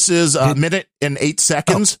 but this is a minute and 8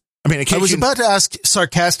 seconds. I was about to ask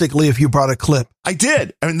sarcastically if you brought a clip. I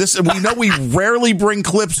did. We know we rarely bring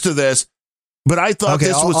clips to this, but I thought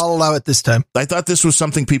I'll allow it this time. I thought this was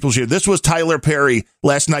something people should. This was Tyler Perry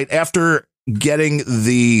last night after getting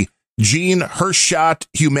the Gene Herschot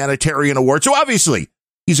Humanitarian Award. So obviously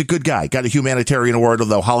he's a good guy, got a humanitarian award,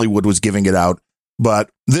 although Hollywood was giving it out.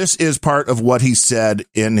 But this is part of what he said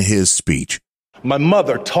in his speech. My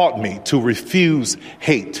mother taught me to refuse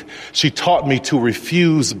hate. She taught me to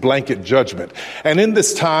refuse blanket judgment. And in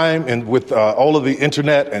this time, and with all of the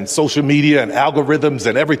internet and social media and algorithms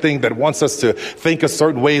and everything that wants us to think a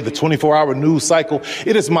certain way, the 24-hour news cycle,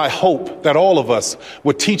 it is my hope that all of us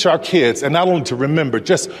would teach our kids, and not only to remember,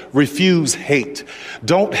 just refuse hate.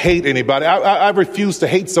 Don't hate anybody. I refuse to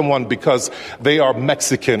hate someone because they are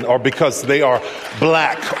Mexican or because they are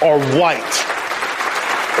black or white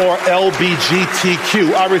or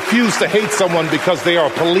LGBTQ. I refuse to hate someone because they are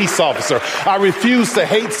a police officer. I refuse to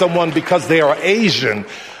hate someone because they are Asian.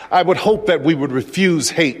 I would hope that we would refuse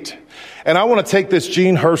hate. And I want to take this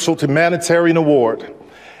Gene Herschel Humanitarian Award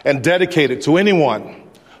and dedicate it to anyone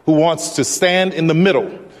who wants to stand in the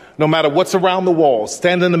middle. No matter what's around the walls,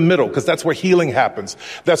 stand in the middle, because that's where healing happens.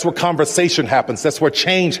 That's where conversation happens. That's where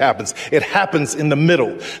change happens. It happens in the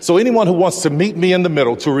middle. So anyone who wants to meet me in the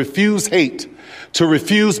middle, to refuse hate, to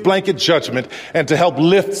refuse blanket judgment, and to help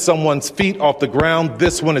lift someone's feet off the ground,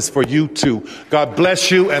 this one is for you too. God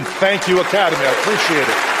bless you, and thank you, Academy. I appreciate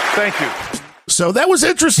it. Thank you. So that was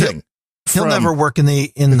interesting. He'll never work in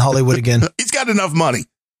Hollywood again. He's got enough money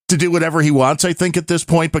to do whatever he wants, I think, at this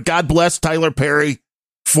point. But God bless Tyler Perry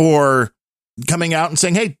for coming out and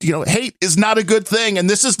saying, hey, hate is not a good thing. And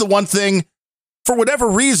this is the one thing, for whatever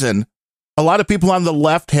reason, a lot of people on the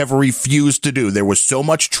left have refused to do. There was so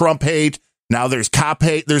much Trump hate. Now there's cop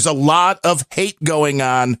hate. There's a lot of hate going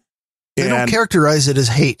on. They don't characterize it as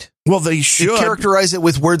hate. Well, they should. They characterize it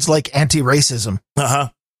with words like anti-racism.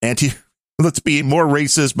 Let's be more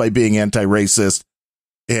racist by being anti-racist.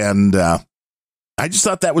 And I just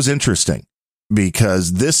thought that was interesting,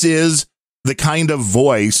 because this is the kind of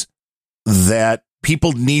voice that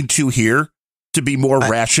people need to hear to be more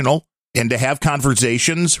rational and to have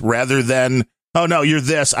conversations rather than, oh, no, you're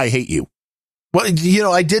this, I hate you. Well,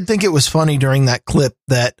 I did think it was funny during that clip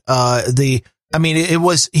that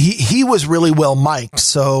he was really well mic'd,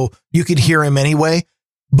 so you could hear him anyway.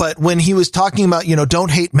 But when he was talking about, don't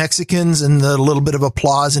hate Mexicans and the little bit of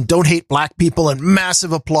applause, and don't hate black people and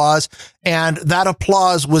massive applause, and that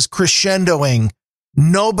applause was crescendoing.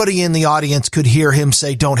 Nobody in the audience could hear him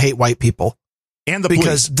say, don't hate white people. And the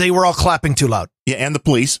because police. They were all clapping too loud. Yeah, and the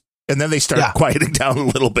police. And then they started quieting down a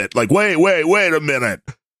little bit. Like, wait a minute.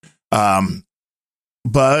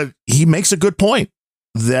 But he makes a good point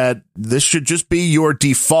that this should just be your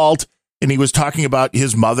default. And he was talking about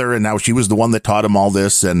his mother, and now she was the one that taught him all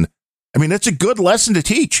this. And I mean, it's a good lesson to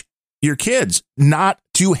teach your kids not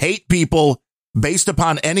to hate people based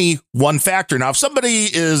upon any one factor. Now, if somebody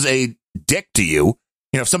is a dick to you,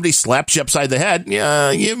 if somebody slaps you upside the head,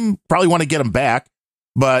 you probably want to get them back.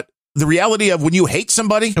 But the reality of when you hate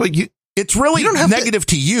somebody, it's really negative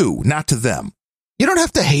to you, not to them. You don't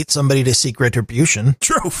have to hate somebody to seek retribution.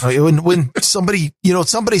 True. When somebody,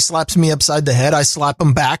 somebody slaps me upside the head, I slap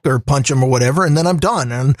them back or punch them or whatever, and then I'm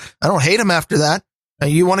done. And I don't hate them after that.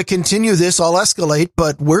 You want to continue this, I'll escalate,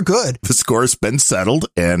 but we're good. The score's been settled.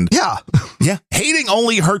 And yeah. Hating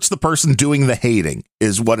only hurts the person doing the hating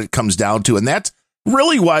is what it comes down to. And that's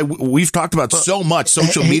really why we've talked about so much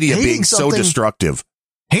social media being so destructive.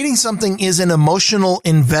 Hating something is an emotional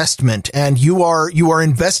investment, and you are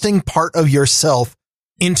investing part of yourself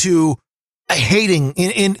into hating.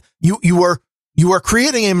 You are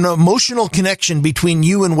creating an emotional connection between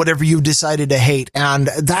you and whatever you've decided to hate, and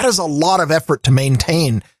that is a lot of effort to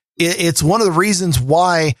maintain. It's one of the reasons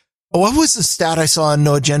why. What was the stat I saw on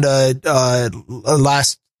No Agenda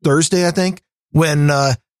last Thursday? I think when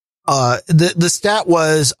the stat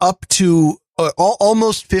was up to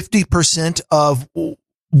almost 50% of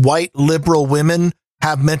white liberal women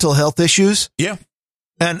have mental health issues. Yeah.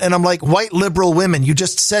 And I'm like, white liberal women, you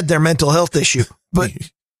just said their mental health issue, but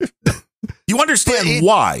you understand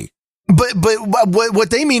why. But what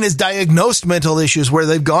they mean is diagnosed mental issues, where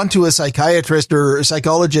they've gone to a psychiatrist or a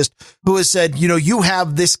psychologist who has said, you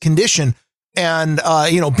have this condition, and,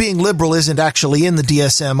 being liberal isn't actually in the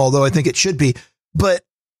DSM, although I think it should be. But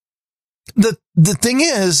the thing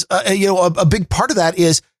is, a big part of that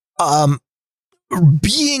is,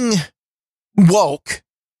 being woke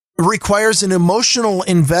requires an emotional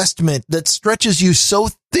investment that stretches you so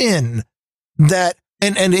thin that,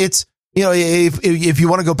 and it's, if you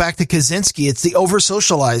want to go back to Kaczynski, it's the over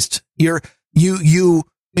socialized. Being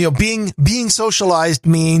socialized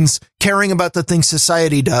means caring about the things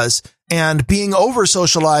society does, and being over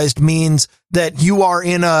socialized means that you are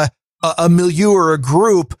in a milieu or a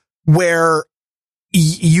group where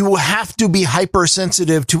you have to be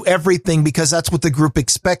hypersensitive to everything because that's what the group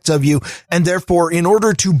expects of you. And therefore, in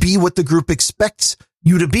order to be what the group expects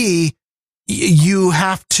you to be, you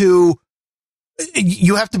have to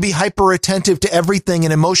be hyper attentive to everything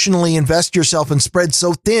and emotionally invest yourself and spread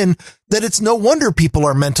so thin that it's no wonder people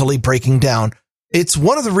are mentally breaking down. It's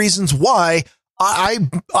one of the reasons why I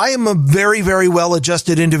am a very, very well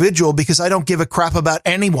adjusted individual, because I don't give a crap about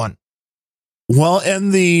anyone. Well,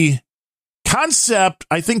 and the concept,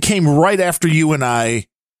 I think, came right after you and I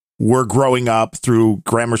were growing up through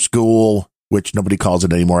grammar school, which nobody calls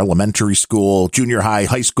it anymore, elementary school, junior high,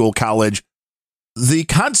 high school, college. The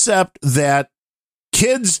concept that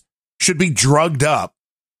kids should be drugged up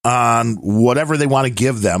on whatever they want to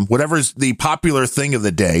give them, whatever's the popular thing of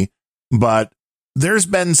the day. But there's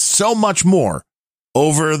been so much more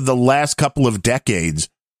over the last couple of decades.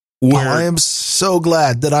 I am so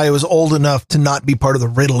glad that I was old enough to not be part of the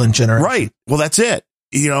Ritalin generation. Right. Well, that's it.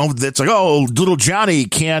 that's like, oh, little Johnny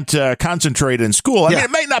can't concentrate in school. I mean,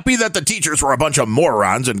 it may not be that the teachers were a bunch of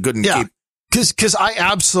morons and couldn't keep. Because I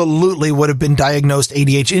absolutely would have been diagnosed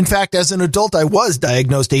ADHD. In fact, as an adult, I was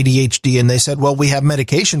diagnosed ADHD, and they said, well, we have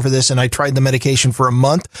medication for this. And I tried the medication for a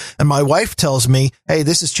month, and my wife tells me, hey,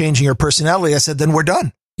 this is changing your personality. I said, then we're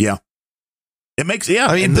done. Yeah. It makes,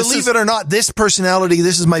 I mean, believe it or not, this personality,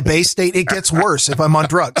 this is my base state. It gets worse if I'm on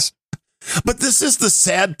drugs. But this is the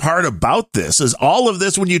sad part about this, is all of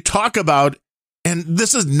this when you talk about, and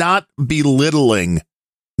this is not belittling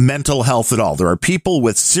mental health at all. There are people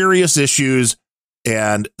with serious issues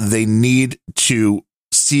and they need to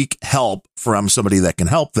seek help from somebody that can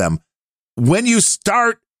help them. When you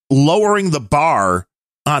start lowering the bar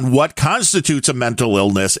on what constitutes a mental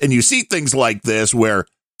illness, and you see things like this where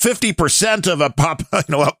 50% of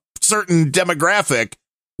a certain demographic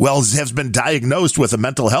has been diagnosed with a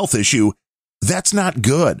mental health issue, that's not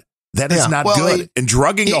good. That is not good. And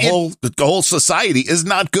drugging the whole society is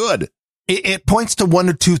not good. It points to one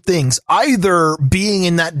of two things. Either being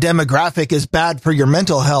in that demographic is bad for your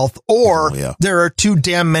mental health, or there are too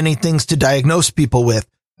damn many things to diagnose people with.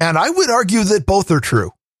 And I would argue that both are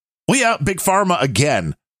true. Well, yeah, Big Pharma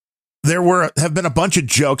again. There have been a bunch of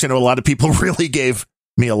jokes. I know a lot of people really gave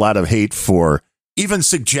me a lot of hate for even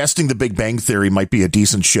suggesting The Big Bang Theory might be a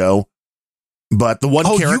decent show. But the one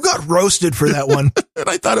you got roasted for that one. And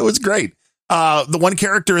I thought it was great. The one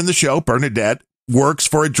character in the show, Bernadette, works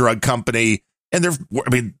for a drug company. And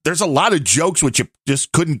there's a lot of jokes which you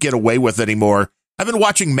just couldn't get away with anymore. I've been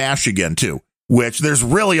watching MASH again, too, which there's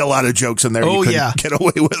really a lot of jokes in there you couldn't get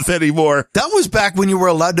away with anymore. That was back when you were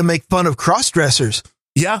allowed to make fun of cross-dressers.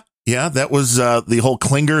 Yeah, that was the whole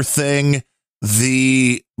Klinger thing.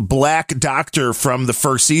 The black doctor from the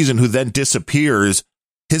first season who then disappears,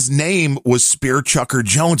 his name was Spear Chucker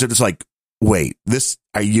Jones. And it's like, wait,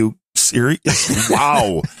 are you serious?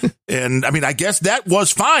 Wow. And I mean, I guess that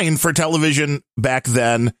was fine for television back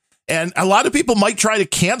then. And a lot of people might try to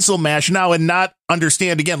cancel MASH now and not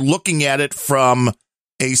understand, again, looking at it from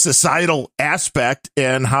a societal aspect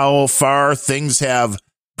and how far things have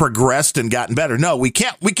progressed and gotten better. No, we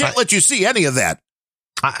can't let you see any of that.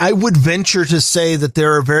 I would venture to say that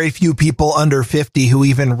there are very few people under 50 who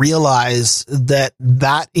even realize that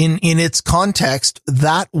in its context,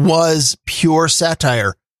 that was pure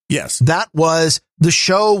satire. Yes. The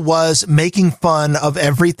show was making fun of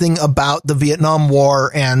everything about the Vietnam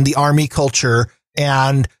War and the army culture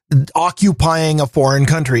and occupying a foreign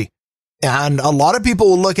country. And a lot of people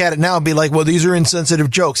will look at it now and be like, well, these are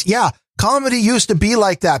insensitive jokes. Yeah. Comedy used to be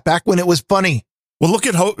like that back when it was funny. Well, look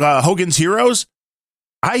at Hogan's Heroes.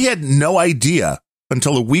 I had no idea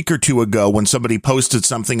until a week or two ago when somebody posted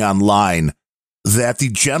something online that the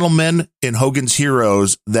gentleman in Hogan's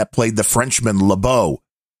Heroes that played the Frenchman LeBeau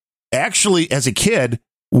actually, as a kid,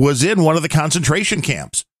 was in one of the concentration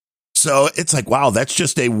camps. So it's like, wow, that's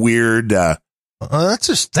just a weird. That's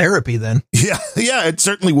just therapy then. Yeah, it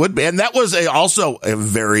certainly would be. And that was also a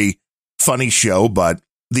very funny show. But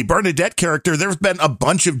the Bernadette character, there's been a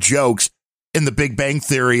bunch of jokes in The Big Bang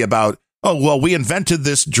Theory about, oh, well, we invented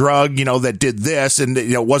this drug, that did this and,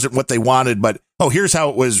 it wasn't what they wanted. But, oh, here's how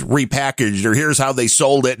it was repackaged, or here's how they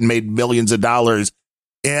sold it and made millions of dollars.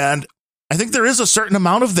 And I think there is a certain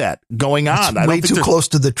amount of that going on. It's way too close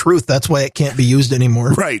to the truth. That's why it can't be used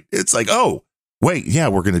anymore. Right. It's like, oh, wait, yeah,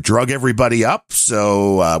 we're going to drug everybody up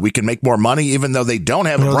so we can make more money, even though they don't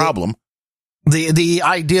have a problem. The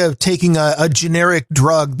idea of taking a generic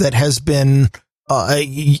drug that has been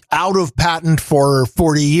out of patent for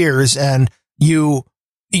 40 years, and you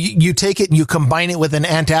take it and you combine it with an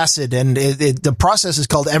antacid, and the process is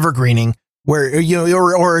called evergreening, where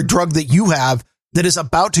or a drug that you have that is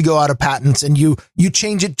about to go out of patents, and you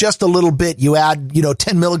change it just a little bit. You add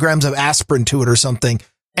 10 milligrams of aspirin to it or something,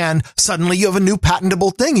 and suddenly you have a new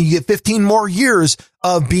patentable thing, and you get 15 more years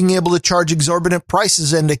of being able to charge exorbitant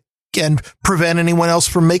prices and prevent anyone else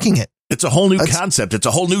from making it. It's a whole new concept. It's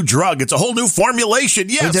a whole new drug. It's a whole new formulation.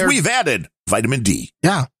 Yes, we've added vitamin D.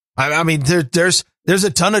 Yeah. I mean, there's a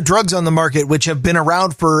ton of drugs on the market which have been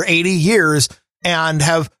around for 80 years and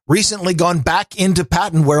have recently gone back into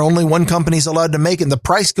patent where only one company's allowed to make it. And the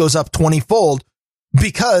price goes up 20-fold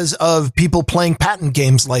because of people playing patent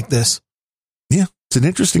games like this. Yeah, it's an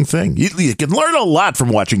interesting thing. You can learn a lot from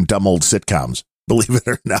watching dumb old sitcoms, believe it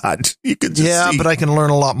or not. You can just see. But I can learn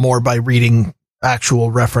a lot more by reading actual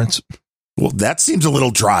reference. Well, that seems a little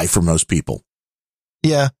dry for most people.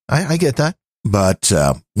 Yeah, I get that. But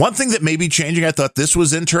one thing that may be changing, I thought this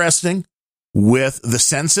was interesting with the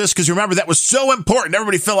census, because remember, that was so important.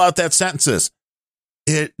 Everybody fill out that census.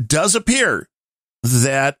 It does appear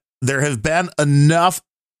that there have been enough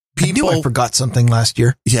I knew I forgot something last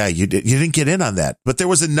year. Yeah, you did. You didn't get in on that. But there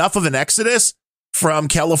was enough of an exodus from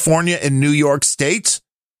California and New York states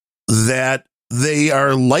that they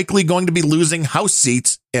are likely going to be losing House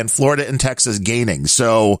seats and Florida and Texas gaining.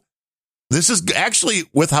 So this is actually,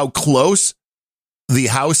 with how close the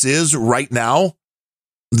House is right now,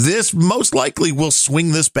 this most likely will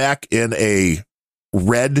swing this back in a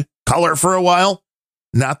red color for a while.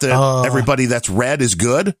 Not that everybody that's red is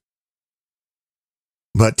good,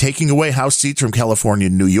 but taking away House seats from California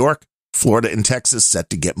and New York, Florida and Texas set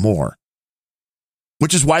to get more,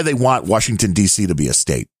 which is why they want Washington, D.C. to be a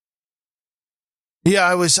state. Yeah,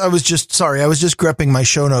 I was just grepping my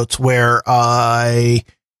show notes where I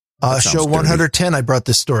show 110. I brought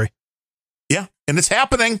this story. Yeah, and it's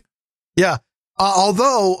happening. Yeah.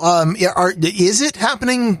 Although, is it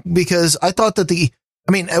happening? Because I thought that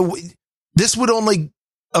this would only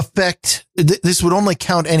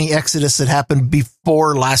count any exodus that happened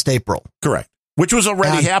before last April. Correct. Which was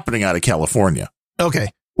already happening out of California. Okay.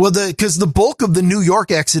 Well, because the bulk of the New York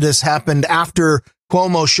exodus happened after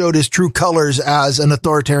Cuomo showed his true colors as an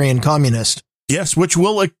authoritarian communist. Yes, which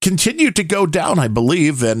will continue to go down, I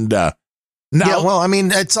believe. And now, yeah, well, I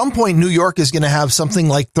mean, at some point, New York is going to have something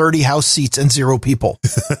like 30 House seats and 0 people.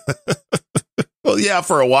 Well, yeah,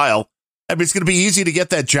 for a while. I mean, it's going to be easy to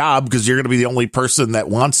get that job because you're going to be the only person that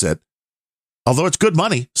wants it. Although it's good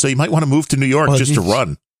money, so you might want to move to New York just to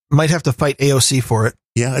run. Might have to fight AOC for it.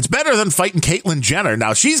 Yeah, it's better than fighting Caitlyn Jenner.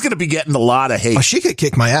 Now, she's going to be getting a lot of hate. Oh, she could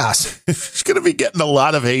kick my ass. She's going to be getting a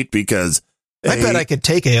lot of hate because... I bet I could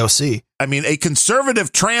take AOC. I mean, a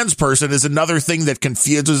conservative trans person is another thing that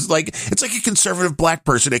confuses, it's like a conservative black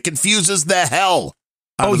person. It confuses the hell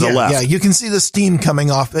out of the left. Yeah, you can see the steam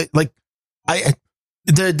coming off. They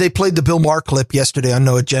played the Bill Maher clip yesterday on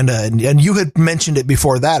No Agenda, and you had mentioned it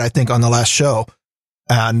before that, I think, on the last show.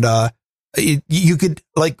 And you could,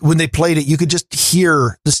 when they played it, you could just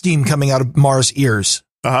hear the steam coming out of Maher's ears.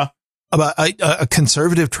 Uh-huh. About a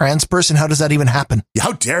conservative trans person. How does that even happen?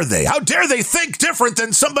 How dare they? How dare they think different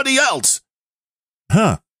than somebody else?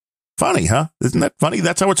 Huh. Funny, huh? Isn't that funny?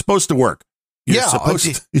 That's how it's supposed to work. You're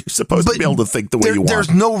supposed to be able to think the way you want.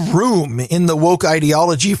 There's no room in the woke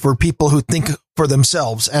ideology for people who think for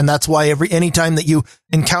themselves. And that's why anytime that you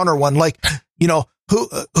encounter one,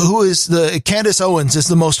 who is Candace Owens is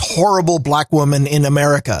the most horrible black woman in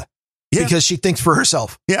America because she thinks for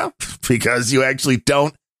herself. Yeah. Because you actually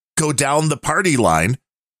don't go down the party line,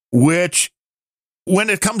 which,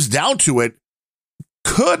 when it comes down to it,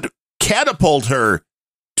 could catapult her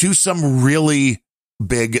to some really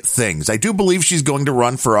big things. I do believe she's going to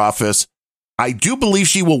run for office. I do believe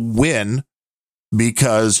she will win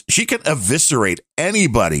because she can eviscerate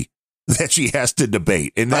anybody that she has to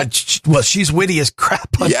debate. And she's witty as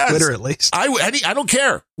crap on Twitter, at least. I don't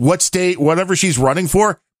care what state, whatever she's running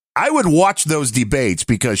for. I would watch those debates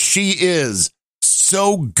because she is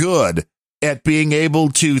so good at being able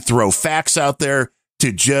to throw facts out there,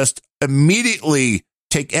 to just immediately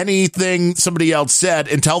take anything somebody else said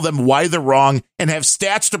and tell them why they're wrong and have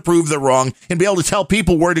stats to prove they're wrong and be able to tell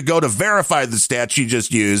people where to go to verify the stats she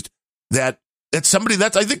just used. That's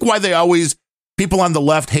I think why people on the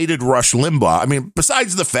left hated Rush Limbaugh. I mean,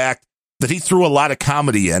 besides the fact that he threw a lot of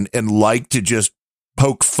comedy in and liked to just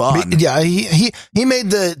poke fun. Yeah, he made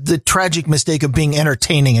the tragic mistake of being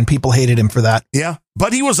entertaining, and people hated him for that. Yeah,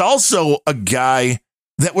 but he was also a guy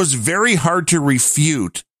that was very hard to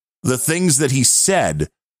refute the things that he said,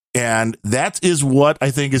 and that is what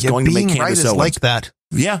I think is going to make Candace Owens like that.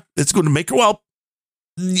 Yeah, it's going to make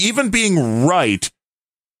even being right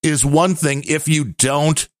is one thing if you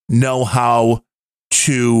don't know how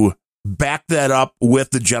to back that up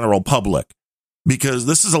with the general public. Because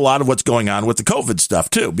this is a lot of what's going on with the COVID stuff,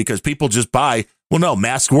 too, because people just buy, well, no,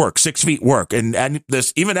 masks work, 6 feet work. And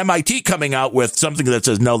this, even MIT coming out with something that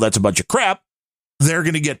says, no, that's a bunch of crap. They're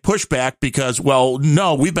going to get pushback because, well,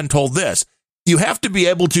 no, we've been told this. You have to be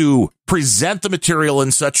able to present the material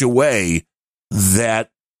in such a way that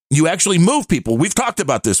you actually move people. We've talked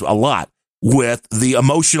about this a lot with the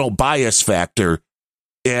emotional bias factor.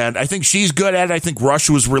 And I think she's good at it. I think Rush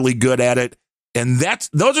was really good at it. And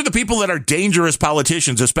those are the people that are dangerous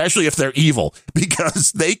politicians, especially if they're evil,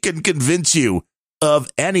 because they can convince you of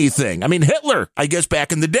anything. I mean, Hitler, I guess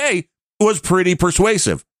back in the day, was pretty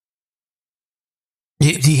persuasive.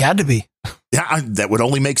 He had to be. Yeah, that would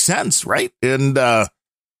only make sense, right? And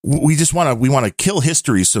we want to kill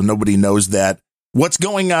history so nobody knows that. What's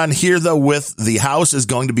going on here, though, with the House is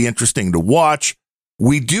going to be interesting to watch.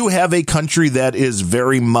 We do have a country that is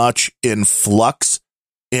very much in flux,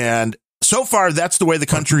 and so far, that's the way the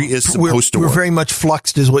country is supposed to work. We're very much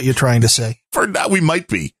fluxed is what you're trying to say. For now, we might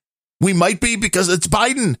be. We might be because it's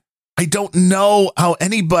Biden. I don't know how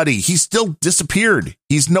he's still disappeared.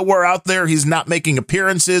 He's nowhere out there. He's not making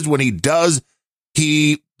appearances. When he does,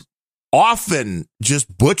 he often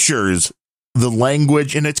just butchers the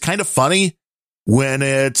language. And it's kind of funny when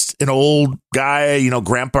it's an old guy,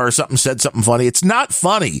 grandpa or something said something funny. It's not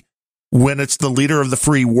funny when it's the leader of the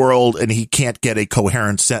free world and he can't get a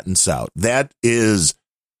coherent sentence out. That's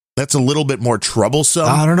a little bit more troublesome.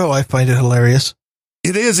 I don't know. I find it hilarious.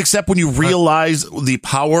 It is, except when you realize the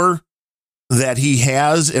power that he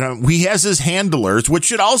has, and he has his handlers, which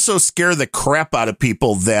should also scare the crap out of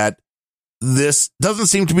people, that this doesn't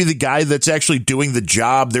seem to be the guy that's actually doing the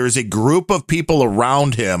job. There's a group of people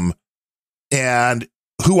around him. And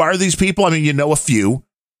who are these people? I mean, a few,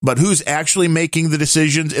 but who's actually making the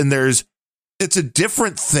decisions? And it's a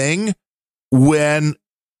different thing when,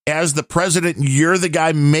 as the president, you're the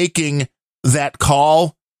guy making that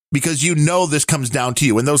call, because this comes down to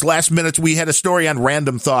you. In those last minutes, we had a story on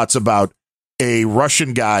Random Thoughts about a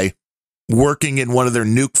Russian guy working in one of their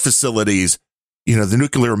nuke facilities, the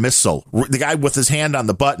nuclear missile, the guy with his hand on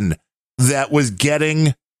the button that was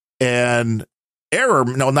getting an error.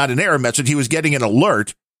 No, not an error message. He was getting an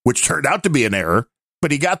alert, which turned out to be an error,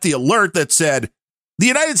 but he got the alert that said, the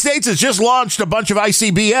United States has just launched a bunch of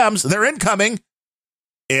ICBMs. They're incoming.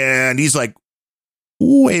 And he's like,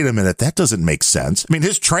 wait a minute, that doesn't make sense. I mean,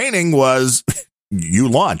 his training was you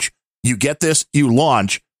launch, you get this, you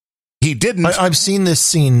launch. He didn't. I've seen this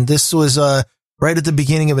scene. This was right at the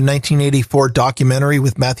beginning of a 1984 documentary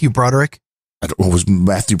with Matthew Broderick. I don't know, it was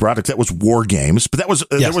Matthew Broderick. That was War Games, but that was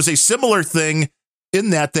there was a similar thing in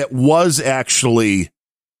that was actually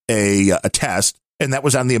a test, and that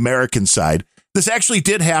was on the American side. This actually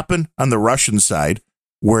did happen on the Russian side,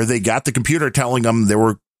 where they got the computer telling them there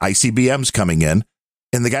were ICBMs coming in.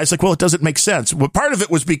 And the guy's like, well, it doesn't make sense. Well, part of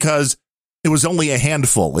it was because it was only a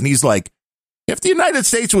handful. And he's like, if the United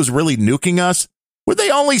States was really nuking us, would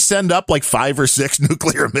they only send up like 5 or 6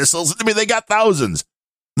 nuclear missiles? I mean, they got thousands.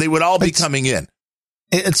 They would all be coming in.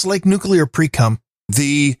 It's like nuclear pre-cum.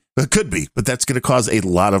 It could be, but that's going to cause a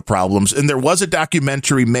lot of problems. And there was a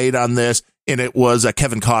documentary made on this, and it was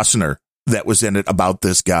Kevin Costner that was in it about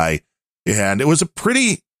this guy. And it was a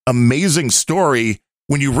pretty amazing story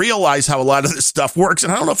when you realize how a lot of this stuff works.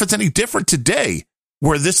 And I don't know if it's any different today,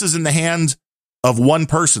 where this is in the hands of one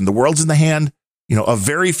person. The world's in the hand, of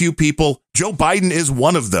very few people. Joe Biden is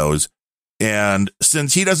one of those. And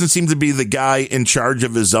since he doesn't seem to be the guy in charge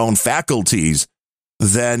of his own faculties,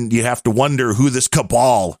 then you have to wonder who this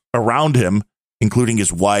cabal around him, including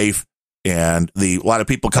his wife and a lot of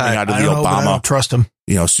people coming out of the Obama. I don't trust him.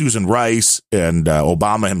 Susan Rice and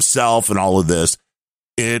Obama himself and all of this.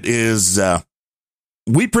 It is,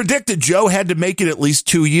 we predicted Joe had to make it at least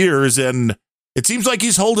 2 years, and it seems like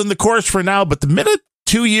he's holding the course for now. But the minute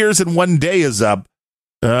 2 years and 1 day is up,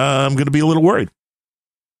 I'm going to be a little worried.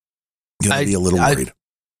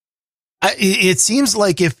 It seems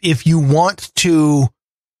like if you want to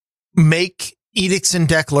make edicts and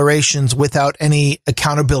declarations without any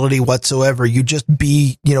accountability whatsoever, you just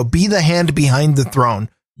be the hand behind the throne.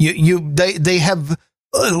 They have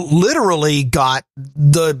literally got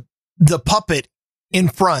the puppet in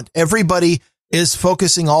front. Everybody is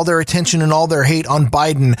focusing all their attention and all their hate on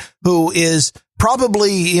Biden, who is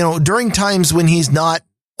probably, during times when he's not,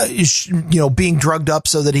 being drugged up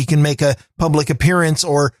so that he can make a public appearance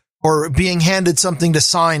or being handed something to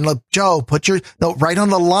sign. Look, Joe, right on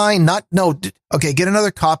the line. Okay, get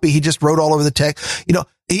another copy. He just wrote all over the text.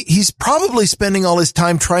 He's probably spending all his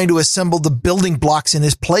time trying to assemble the building blocks in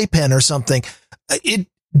his playpen or something. It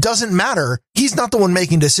doesn't matter. He's not the one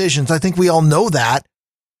making decisions. I think we all know that.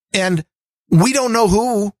 And we don't know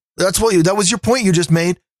who. That was your point you just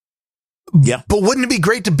made. Yeah. But wouldn't it be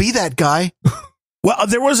great to be that guy? Well,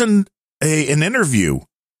 there was an interview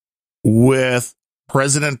with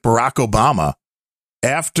President Barack Obama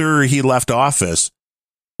after he left office,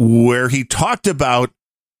 where he talked about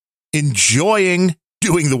enjoying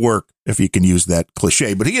doing the work, if you can use that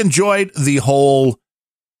cliche, but he enjoyed the whole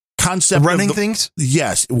concept running things.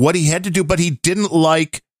 Yes, what he had to do, but he didn't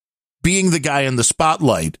like being the guy in the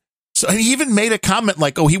spotlight. So he even made a comment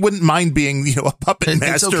like, "Oh, he wouldn't mind being, a puppet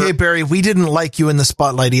master." It's okay, Barry. We didn't like you in the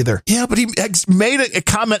spotlight either. Yeah, but he made a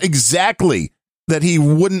comment exactly that he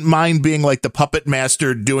wouldn't mind being like the puppet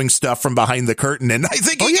master doing stuff from behind the curtain. And I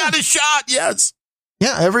think he got a shot. Yes.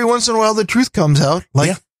 Yeah. Every once in a while, the truth comes out.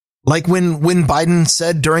 Like when Biden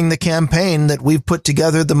said during the campaign that we've put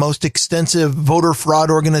together the most extensive voter fraud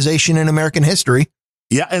organization in American history.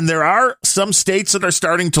 Yeah. And there are some states that are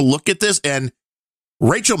starting to look at this. And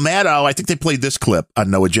Rachel Maddow, I think they played this clip on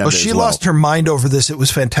No Agenda. Oh, she lost her mind over this. It was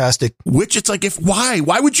fantastic. Which it's like, why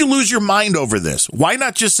would you lose your mind over this? Why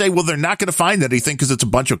not just say, well, they're not going to find anything because it's a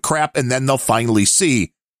bunch of crap and then they'll finally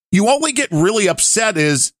see. You only get really upset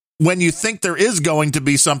is when you think there is going to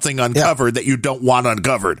be something uncovered that you don't want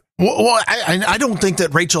uncovered. Well, I don't think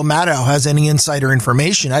that Rachel Maddow has any insider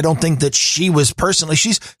information. I don't think that she was personally,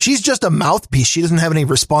 she's just a mouthpiece. She doesn't have any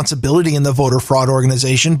responsibility in the voter fraud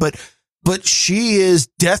organization, but she is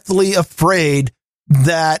deathly afraid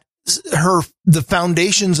that the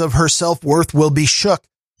foundations of her self-worth will be shook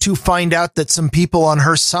to find out that some people on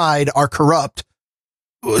her side are corrupt.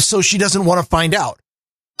 So she doesn't want to find out.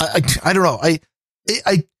 I don't know.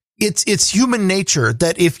 It's human nature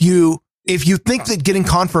that if you think that getting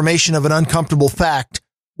confirmation of an uncomfortable fact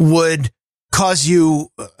would cause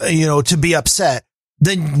you to be upset,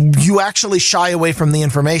 then you actually shy away from the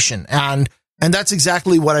information. And that's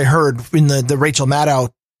exactly what I heard in the Rachel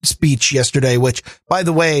Maddow speech yesterday, which, by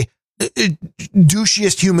the way,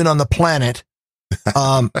 douchiest human on the planet.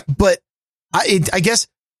 But I guess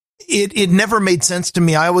it never made sense to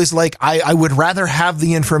me. I always I would rather have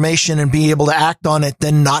the information and be able to act on it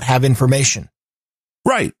than not have information.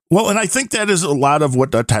 Right. Well, and I think that is a lot of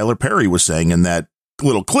what Tyler Perry was saying in that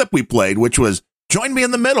little clip we played, which was, join me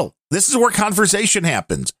in the middle. This is where conversation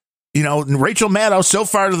happens. Rachel Maddow, so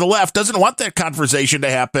far to the left, doesn't want that conversation to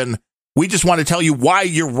happen. We just want to tell you why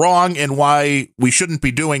you're wrong and why we shouldn't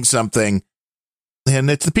be doing something. And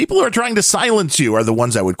it's the people who are trying to silence you are the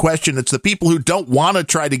ones I would question. It's the people who don't want to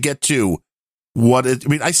try to get to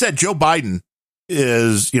I said Joe Biden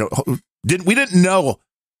is, we didn't know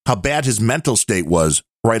how bad his mental state was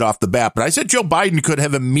right off the bat. But I said Joe Biden could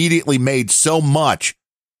have immediately made so much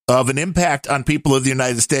of an impact on people of the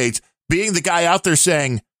United States, being the guy out there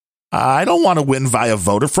saying, I don't want to win via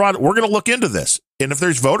voter fraud. We're going to look into this. And if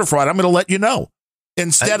there's voter fraud, I'm going to let you know.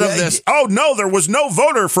 Instead of this, oh, no, there was no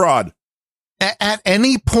voter fraud. At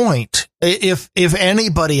any point, if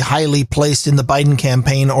anybody highly placed in the Biden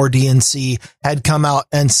campaign or DNC had come out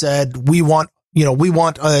and said, we want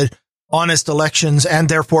honest elections and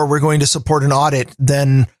therefore we're going to support an audit,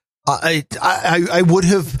 then I would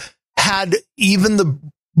have had even the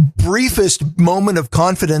briefest moment of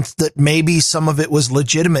confidence that maybe some of it was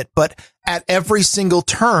legitimate. But at every single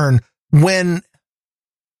turn, when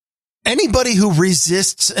anybody who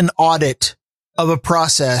resists an audit of a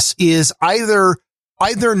process is either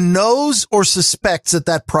knows or suspects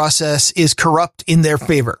that process is corrupt in their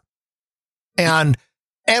favor. And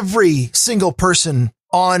every single person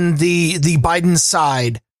on the Biden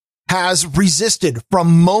side has resisted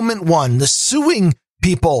from moment one, the suing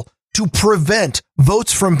people to prevent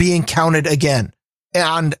votes from being counted again.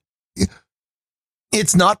 And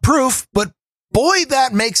it's not proof, but boy,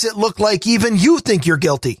 that makes it look like even you think you're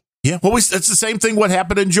guilty. Yeah, well, it's the same thing what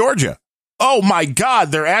happened in Georgia. Oh, my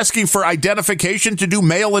God, they're asking for identification to do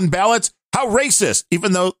mail-in ballots. How racist,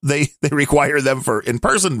 even though they require them for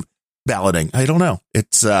in-person balloting. I don't know.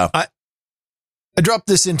 It's I dropped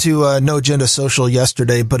this into No Agenda Social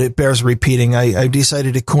yesterday, but it bears repeating. I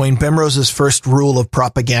decided to coin Bemrose's first rule of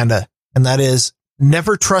propaganda, and that is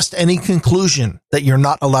never trust any conclusion that you're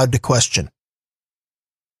not allowed to question.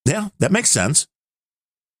 Yeah, that makes sense.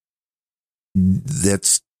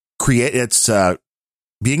 It's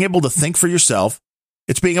being able to think for yourself.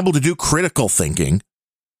 It's being able to do critical thinking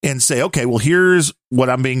and say, okay, well, here's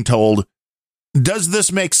what I'm being told. Does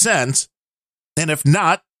this make sense? And if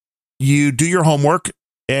not, you do your homework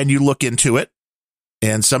and you look into it.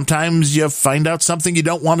 And sometimes you find out something you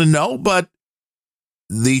don't want to know, but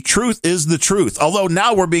the truth is the truth. Although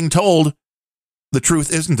now we're being told the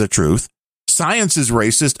truth isn't the truth. Science is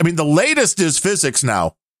racist. I mean, the latest is physics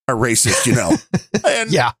now are racist,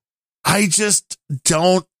 And yeah. I just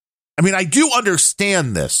don't. I mean, I do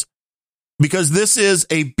understand this because this is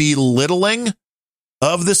a belittling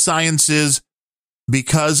of the sciences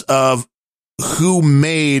because of who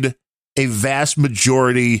made a vast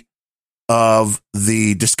majority of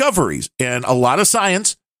the discoveries. And a lot of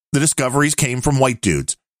science, the discoveries came from white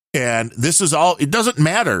dudes. And this is all, it doesn't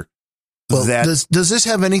matter. Well, does this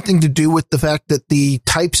have anything to do with the fact that the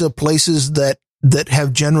types of places that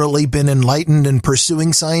have generally been enlightened and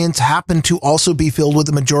pursuing science happen to also be filled with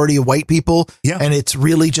a majority of white people? Yeah. And it's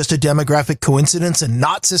really just a demographic coincidence and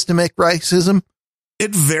not systemic racism?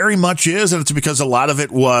 It very much is. And it's because a lot of it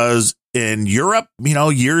was in Europe,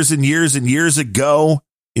 years and years and years ago.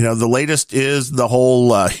 The latest is the whole,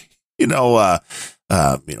 when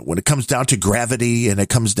it comes down to gravity and it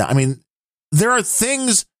comes down, I mean, there are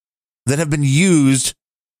things that have been used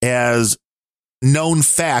as known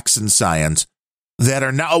facts in science that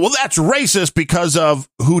are now, well, that's racist because of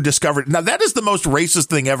who discovered. Now, that is the most racist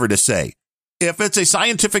thing ever to say. If it's a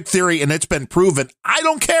scientific theory and it's been proven, I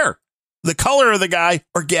don't care the color of the guy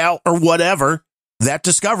or gal or whatever that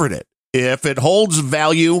discovered it. If it holds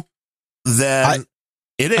value, then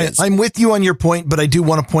it is. I'm with you on your point, but I do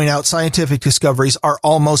want to point out scientific discoveries are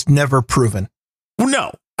almost never proven. Well,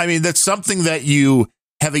 no, I mean, that's something that you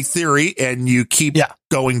have a theory and you keep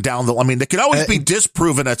going down the, I mean, it could always be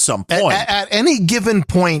disproven at some point. At any given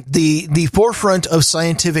point, the forefront of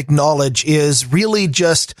scientific knowledge is really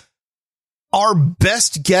just our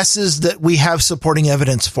best guesses that we have supporting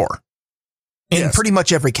evidence for in pretty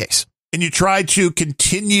much every case. And you try to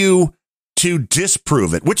continue to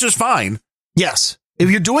disprove it, which is fine. Yes.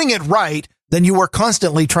 If you're doing it right, then you are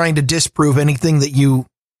constantly trying to disprove anything that you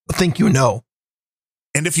think you know.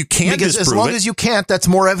 And if you can't because disprove as long as you can't, that's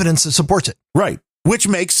more evidence that supports it. Right. Which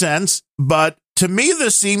makes sense. But to me,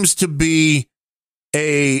 this seems to be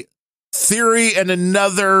a theory and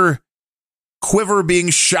another quiver being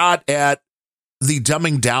shot at the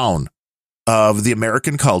dumbing down of the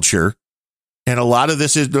American culture. And a lot of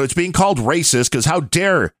this is, it's being called racist because how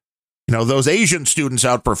dare, those Asian students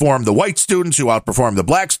outperform the white students who outperform the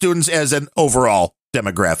black students as an overall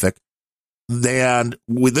demographic. And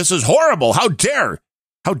this is horrible. How dare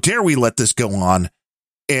we let this go on?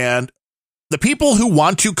 And the people who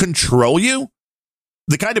want to control you,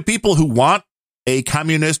 the kind of people who want a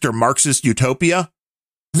communist or Marxist utopia,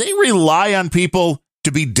 they rely on people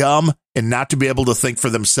to be dumb and not to be able to think for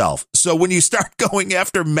themselves. So when you start going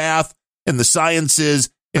after math and the sciences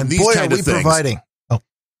and these kind of things, providing.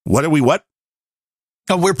 What are we? What?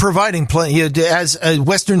 We're providing plenty as a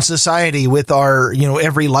Western society with our,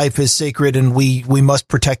 every life is sacred and we must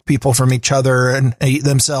protect people from each other and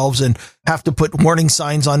themselves and have to put warning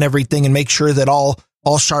signs on everything and make sure that all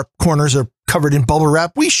sharp corners are covered in bubble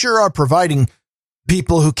wrap. We sure are providing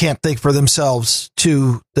people who can't think for themselves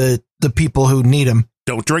to the people who need them.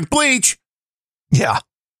 Don't drink bleach. Yeah.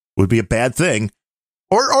 Would be a bad thing.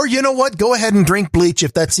 Or you know what? Go ahead and drink bleach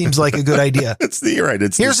if that seems like a good idea. You're right.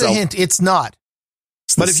 Here's a hint. It's not.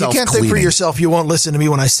 But if you can't think for yourself, you won't listen to me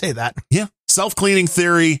when I say that. Yeah. Self-cleaning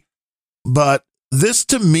theory. But this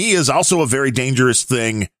to me is also a very dangerous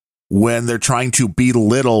thing when they're trying to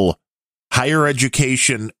belittle higher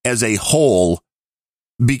education as a whole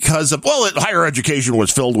because of, higher education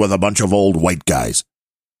was filled with a bunch of old white guys.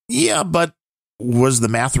 Yeah, but was the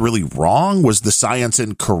math really wrong? Was the science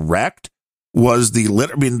incorrect? Was the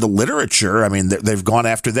literature? They've gone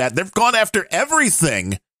after that. They've gone after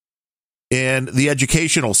everything in the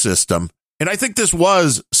educational system. And I think this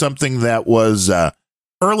was something that was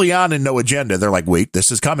early on in No Agenda. They're like, wait,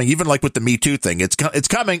 this is coming. Even like with the Me Too thing, it's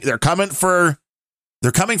coming. They're coming for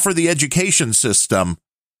the education system.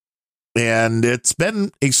 And it's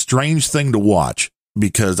been a strange thing to watch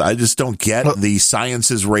because I just don't get the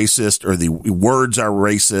science is racist or the words are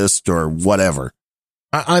racist or whatever.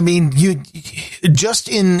 You just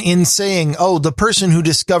in saying, the person who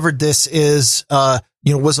discovered this is,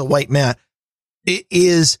 was a white man, it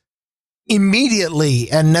is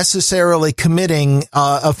immediately and necessarily committing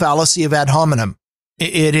a fallacy of ad hominem.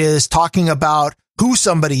 It is talking about who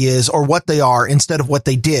somebody is or what they are instead of what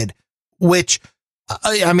they did, which,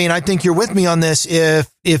 I think you're with me on this.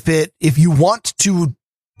 If you want to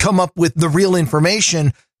come up with the real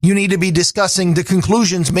information, you need to be discussing the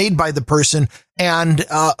conclusions made by the person, and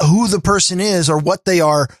who the person is or what they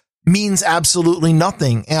are means absolutely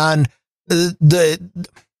nothing. And the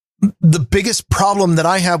biggest problem that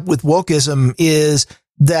I have with wokeism is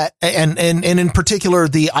that, and in particular,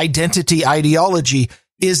 the identity ideology,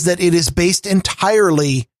 is that it is based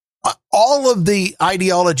entirely, all of the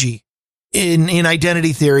ideology in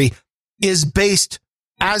identity theory is based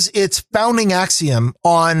as its founding axiom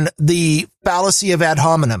on the fallacy of ad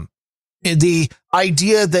hominem, the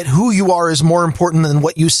idea that who you are is more important than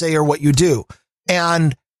what you say or what you do.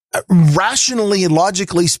 And rationally and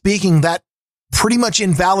logically speaking, that pretty much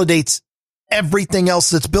invalidates everything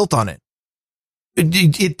else that's built on it.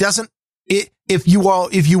 It doesn't, if you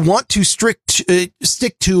want to stick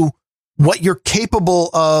to what you're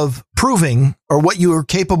capable of proving or what you are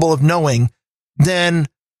capable of knowing, then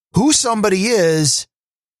who somebody is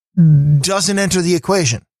doesn't enter the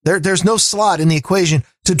equation. There's no slot in the equation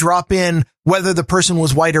to drop in whether the person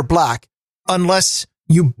was white or black, unless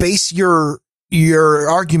you base your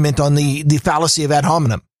argument on the fallacy of ad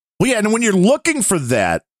hominem. Well, yeah, and when you're looking for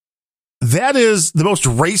that is the most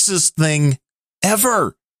racist thing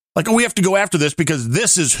ever. Like, we have to go after this because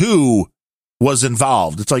this is who was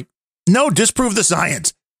involved. It's like, no, disprove the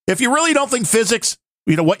science. If you really don't think physics,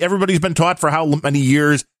 what everybody's been taught for how many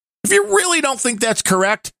years, if you really don't think that's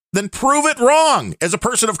correct, then prove it wrong as a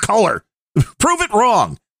person of color. Prove it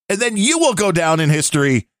wrong. And then you will go down in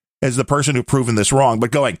history as the person who proven this wrong.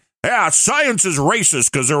 But going, yeah, science is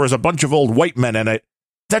racist because there was a bunch of old white men in it.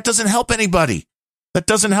 That doesn't help anybody. That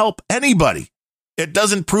doesn't help anybody. It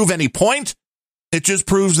doesn't prove any point. It just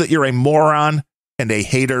proves that you're a moron and a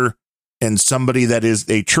hater and somebody that is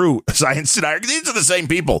a true science denier. These are the same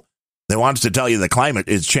people that wants to tell you the climate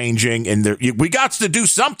is changing and we got to do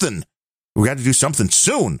something. We got to do something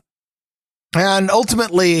soon. And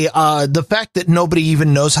ultimately, the fact that nobody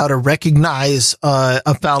even knows how to recognize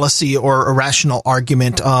a fallacy or a rational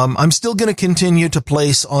argument, I'm still going to continue to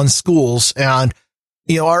place on schools. And,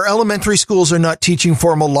 you know, our elementary schools are not teaching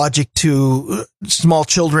formal logic to small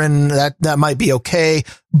children. That might be okay.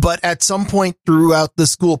 But at some point throughout the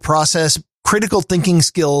school process, critical thinking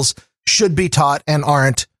skills should be taught and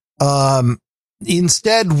aren't.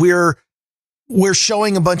 Instead, we're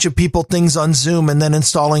showing a bunch of people things on Zoom and then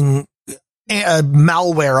installing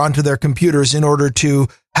malware onto their computers in order to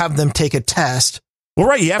have them take a test. Well,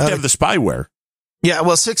 right. You have to have the spyware. Yeah.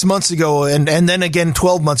 Well, 6 months ago and then again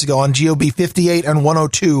 12 months ago on GOB 58 and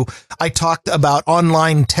 102, I talked about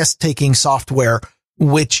online test taking software,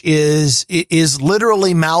 which is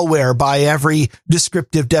literally malware by every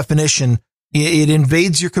descriptive definition. It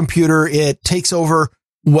invades your computer. It takes over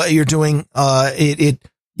what you're doing. It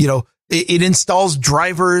installs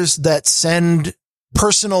drivers that send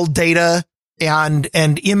personal data and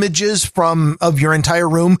images of your entire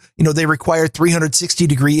room. You know, they require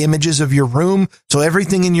 360-degree images of your room. So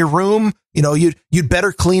everything in your room, you know, you'd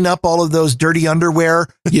better clean up all of those dirty underwear.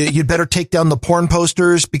 You'd better take down the porn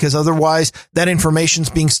posters because otherwise that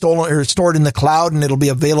information's being stolen or stored in the cloud and it'll be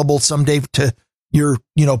available someday to your,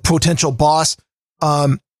 you know, potential boss.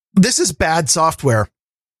 This is bad software.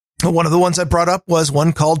 One of the ones I brought up was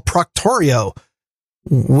one called Proctorio,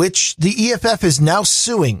 which the EFF is now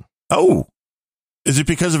suing. Oh, is it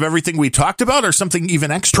because of everything we talked about or something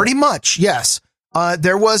even extra? Pretty much, yes.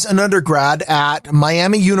 There was an undergrad at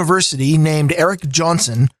Miami University named Eric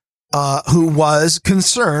Johnson, who was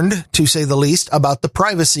concerned, to say the least, about the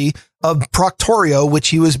privacy of Proctorio, which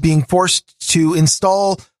he was being forced to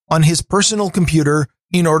install on his personal computer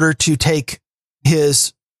in order to take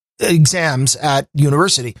his exams at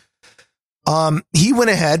university. He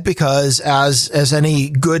went ahead because as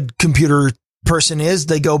any good computer person is,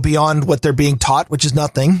 they go beyond what they're being taught, which is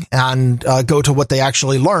nothing, and go to what they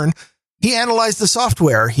actually learn. He analyzed the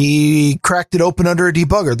software. He cracked it open under a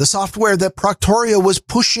debugger, the software that Proctorio was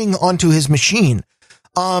pushing onto his machine.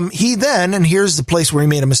 He then, and here's the place where he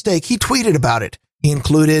made a mistake, he tweeted about it. He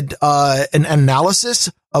included an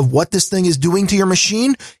analysis of what this thing is doing to your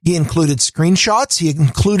machine. He included screenshots. He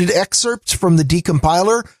included excerpts from the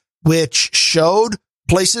decompiler, which showed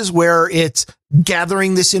places where it's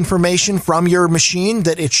gathering this information from your machine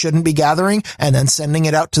that it shouldn't be gathering and then sending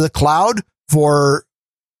it out to the cloud for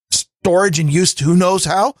storage and use to who knows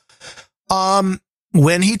how.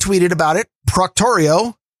 When he tweeted about it,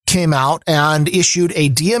 Proctorio came out and issued a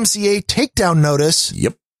DMCA takedown notice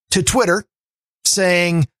to Twitter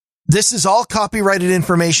saying, this is all copyrighted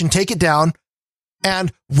information. Take it down.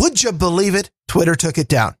 And would you believe it? Twitter took it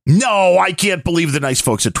down. No, I can't believe the nice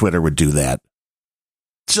folks at Twitter would do that.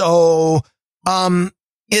 So, in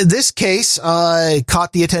this case,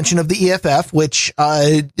 caught the attention of the EFF, which,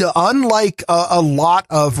 unlike a lot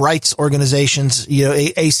of rights organizations, you know,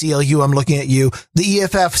 ACLU, I'm looking at you, the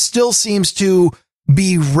EFF still seems to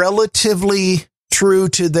be relatively true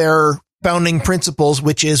to their founding principles,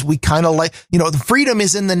 which is we kind of like, you know, the freedom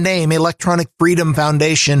is in the name, Electronic Freedom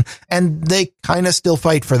Foundation, and they kind of still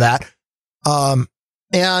fight for that.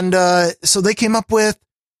 So they came up with,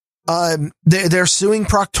 they're suing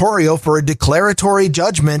Proctorio for a declaratory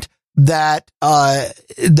judgment that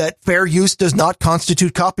fair use does not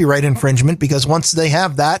constitute copyright infringement, because once they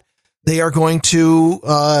have that, they are going to,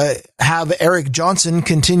 have Eric Johnson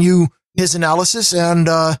continue his analysis. And,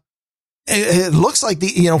 it looks like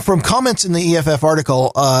from comments in the EFF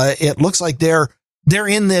article, it looks like they're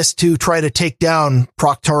in this to try to take down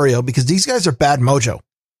Proctorio because these guys are bad mojo.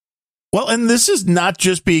 Well, and this is not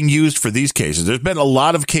just being used for these cases. There's been a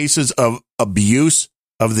lot of cases of abuse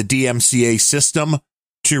of the DMCA system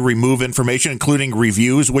to remove information, including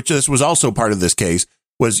reviews, which this was also part of this case.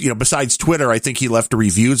 Was, you know, besides Twitter, I think he left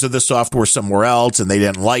reviews of the software somewhere else and they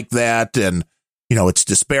didn't like that. And, you know, it's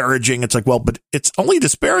disparaging. It's like, well, but it's only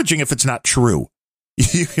disparaging if it's not true.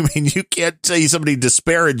 I mean, you can't say somebody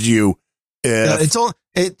disparage you. Truth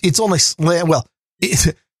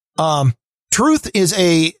is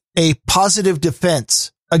a positive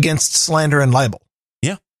defense against slander and libel.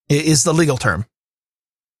 Yeah. Is the legal term.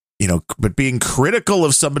 You know, but being critical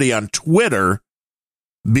of somebody on Twitter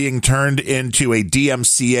being turned into a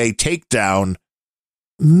DMCA takedown,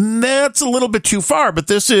 that's a little bit too far. But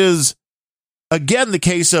this is, again, the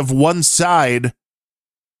case of one side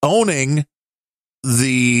owning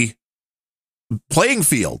the playing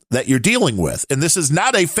field that you're dealing with. And this is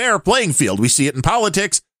not a fair playing field. We see it in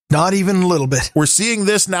politics. Not even a little bit. We're seeing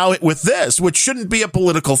this now with this, which shouldn't be a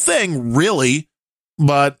political thing, really.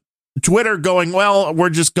 But Twitter going, well, we're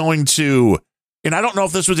just going to, and I don't know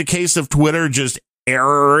if this was a case of Twitter just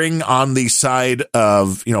erring on the side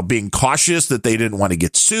of, being cautious that they didn't want to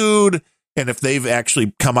get sued. And if they've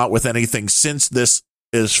actually come out with anything since this,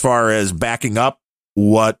 as far as backing up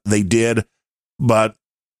what they did. But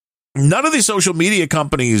none of these social media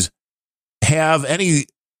companies have anything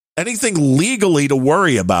legally to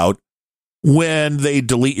worry about when they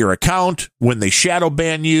delete your account, when they shadow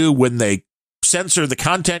ban you, when they censor the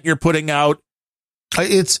content you're putting out.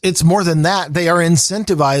 It's more than that. They are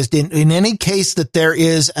incentivized in any case that there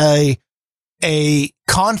is a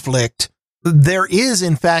conflict. There is,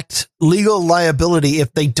 in fact, legal liability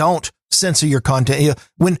if they don't censor your content.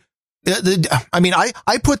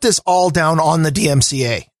 I put this all down on the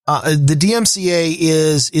DMCA. The DMCA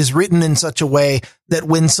is written in such a way that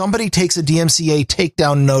when somebody takes a DMCA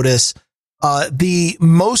takedown notice, the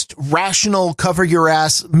most rational cover your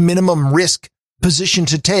ass minimum risk position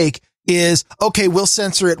to take is, okay, we'll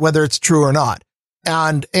censor it whether it's true or not.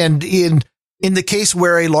 And in the case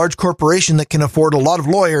where a large corporation that can afford a lot of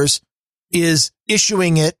lawyers is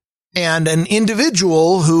issuing it, and an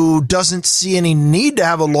individual who doesn't see any need to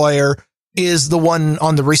have a lawyer is the one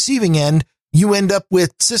on the receiving end, you end up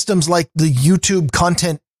with systems like the YouTube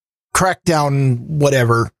content crackdown,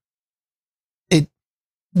 whatever.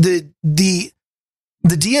 The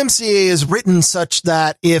DMCA is written such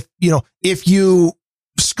that if you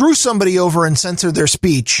screw somebody over and censor their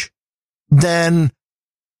speech, then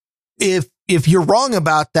if you're wrong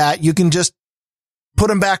about that, you can just put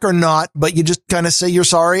them back or not, but you just kind of say you're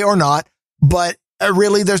sorry or not, but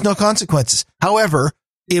really there's no consequences. However,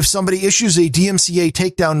 if somebody issues a DMCA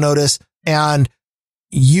takedown notice and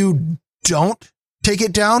you don't take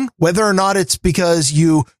it down, whether or not it's because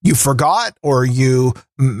you forgot or you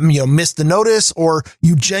missed the notice or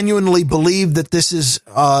you genuinely believe that this is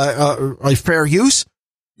a fair use,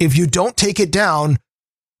 if you don't take it down,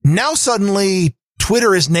 now suddenly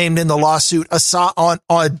Twitter is named in the lawsuit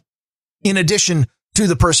in addition to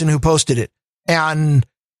the person who posted it. And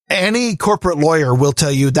any corporate lawyer will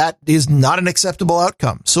tell you that is not an acceptable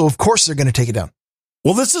outcome. So of course they're going to take it down.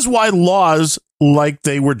 Well, this is why laws like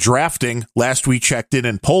they were drafting last we checked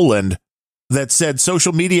in Poland that said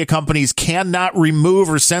social media companies cannot remove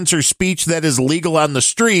or censor speech that is legal on the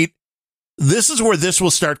street. This is where this will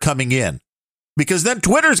start coming in, because then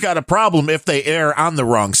Twitter's got a problem if they err on the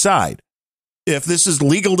wrong side. If this is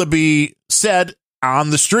legal to be said on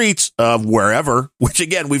the streets of wherever, which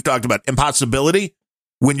again, we've talked about impossibility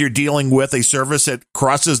when you're dealing with a service that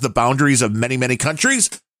crosses the boundaries of many, many countries.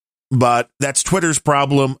 But that's Twitter's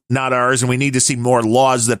problem, not ours. And we need to see more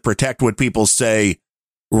laws that protect what people say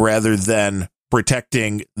rather than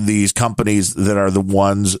protecting these companies that are the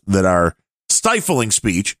ones that are stifling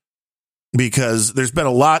speech. Because there's been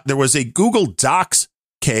a lot. There was a Google Docs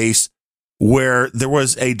case where there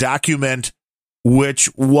was a document which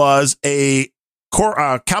was a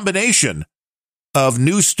combination of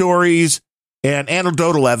news stories and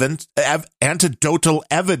anecdotal evidence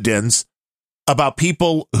about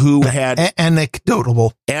people who had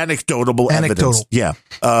anecdotal evidence. Yeah.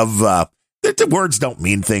 Of the words don't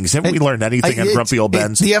mean things. Haven't we learned anything on Grumpy Old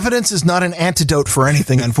Bens? The evidence is not an antidote for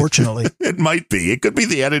anything, unfortunately. It might be. It could be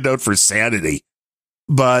the antidote for sanity.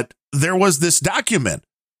 But there was this document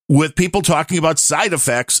with people talking about side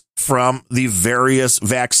effects from the various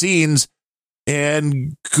vaccines,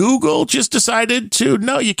 and Google just decided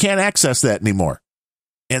no, you can't access that anymore.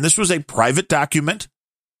 And this was a private document,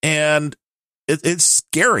 and it's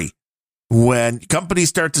scary when companies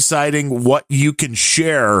start deciding what you can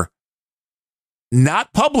share,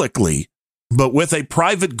 not publicly, but with a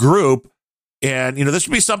private group. And, this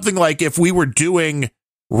would be something like if we were doing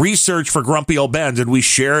research for Grumpy Old Bens and we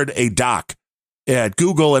shared a doc at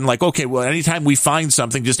Google and okay, well, anytime we find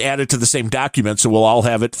something, just add it to the same document. So we'll all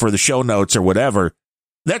have it for the show notes or whatever.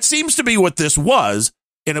 That seems to be what this was.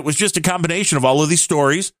 And it was just a combination of all of these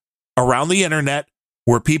stories around the internet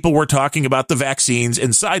where people were talking about the vaccines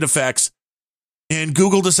and side effects. And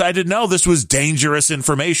Google decided, no, this was dangerous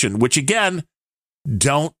information, which again,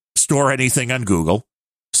 don't store anything on Google.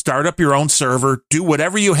 Start up your own server. Do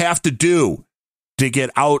whatever you have to do to get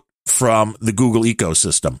out from the Google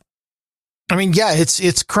ecosystem. I mean, yeah,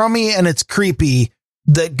 it's crummy and it's creepy,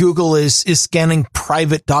 that Google is scanning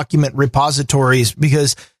private document repositories,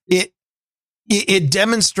 because it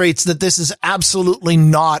demonstrates that this is absolutely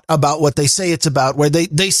not about what they say it's about, where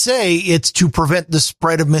they say it's to prevent the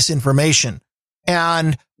spread of misinformation.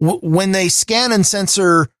 And when they scan and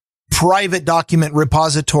censor private document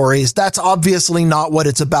repositories, that's obviously not what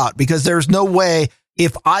it's about, because there's no way,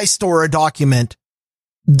 if I store a document,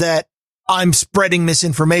 that I'm spreading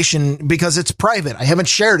misinformation because it's private. I haven't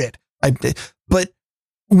shared it. But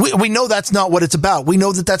we know that's not what it's about. We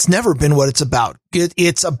know that that's never been what it's about.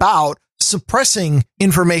 It's about suppressing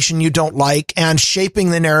information you don't like and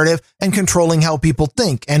shaping the narrative and controlling how people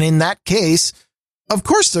think. And in that case, of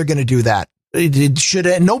course, they're going to do that.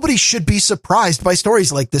 Nobody should be surprised by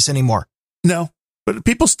stories like this anymore. No, but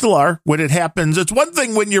people still are when it happens. It's one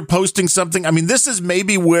thing when you're posting something. I mean, this is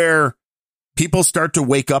maybe where people start to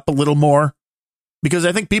wake up a little more, because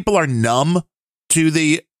I think people are numb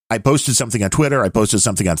to I posted something on Twitter, I posted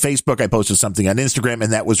something on Facebook, I posted something on Instagram,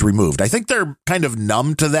 and that was removed. I think they're kind of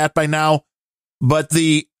numb to that by now. But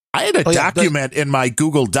I had a document in my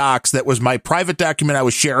Google Docs that was my private document I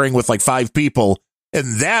was sharing with like 5 people,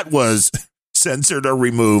 and that was censored or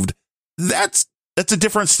removed. That's a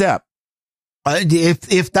different step.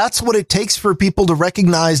 If that's what it takes for people to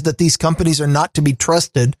recognize that these companies are not to be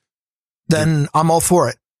trusted, then I'm all for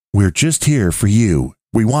it. We're just here for you.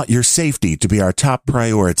 We want your safety to be our top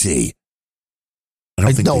priority. I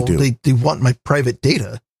don't think they do. They want my private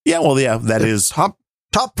data. Yeah, well, yeah, that is top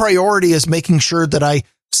priority is making sure that I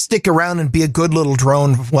stick around and be a good little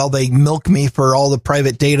drone while they milk me for all the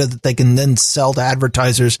private data that they can then sell to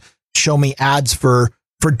advertisers, show me ads for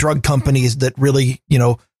drug companies that really,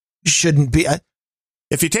 shouldn't be.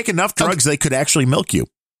 If you take enough drugs, they could actually milk you.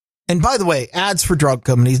 And by the way, ads for drug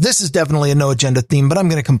companies, this is definitely a no agenda theme, but I'm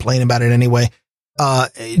going to complain about it anyway.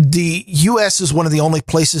 The U.S. is one of the only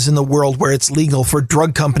places in the world where it's legal for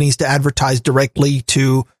drug companies to advertise directly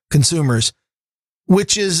to consumers,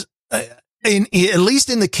 which is, at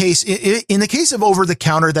least in the case of over the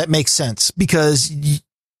counter, that makes sense, because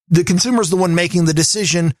the consumer is the one making the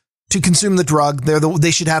decision to consume the drug.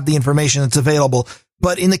 They should have the information that's available.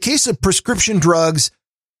 But in the case of prescription drugs,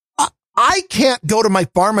 I can't go to my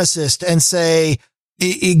pharmacist and say,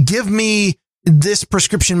 give me this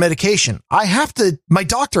prescription medication. My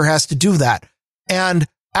doctor has to do that. And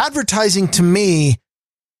advertising to me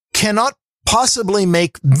cannot possibly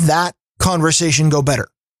make that conversation go better.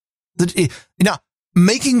 Now,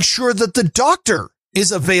 making sure that the doctor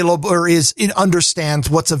is available or understands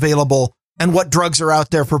what's available and what drugs are out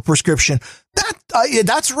there for prescription,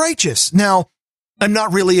 that's righteous. Now, I'm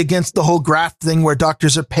not really against the whole graft thing where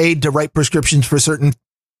doctors are paid to write prescriptions for certain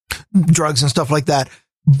drugs and stuff like that.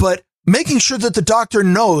 But making sure that the doctor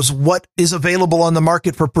knows what is available on the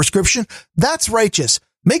market for prescription, that's righteous.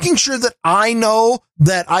 Making sure that I know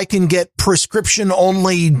that I can get prescription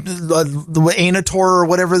only, the Anator or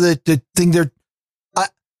whatever the thing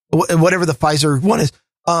whatever the Pfizer one is,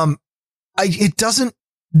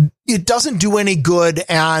 it doesn't do any good,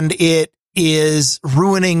 and it is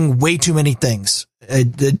ruining way too many things.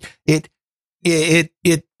 It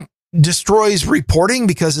destroys reporting,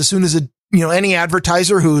 because as soon as any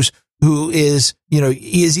advertiser who is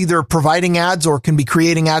either providing ads or can be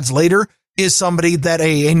creating ads later is somebody that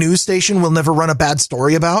a news station will never run a bad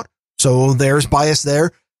story about. So there's bias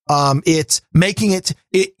there. It's making it,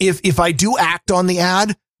 if I do act on the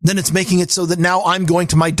ad, then it's making it so that now I'm going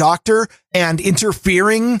to my doctor and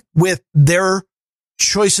interfering with their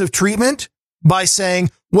choice of treatment by saying,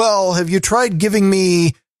 well, have you tried giving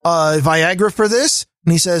me Viagra for this?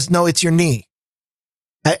 And he says, no, it's your knee.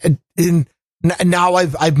 Now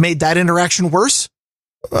I've made that interaction worse,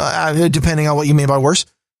 depending on what you mean by worse.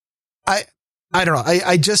 I don't know.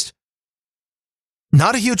 I just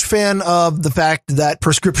not a huge fan of the fact that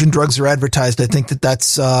prescription drugs are advertised. I think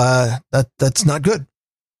that's not good.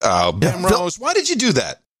 Oh, Rose, why did you do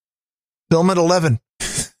that? Film at 11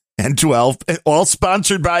 and 12, all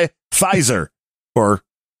sponsored by Pfizer or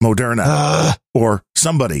Moderna or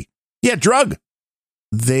somebody. Yeah, drug.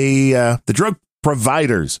 The drug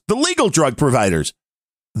providers, the legal drug providers,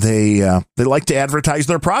 they like to advertise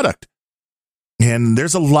their product. And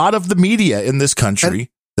there's a lot of the media in this country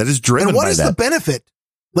that is driven by that. And what is the benefit?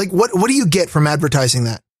 Like, what do you get from advertising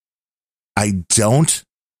that? I don't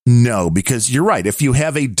know, because you're right. If you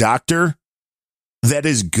have a doctor that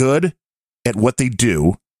is good at what they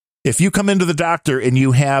do, if you come into the doctor and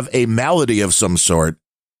you have a malady of some sort,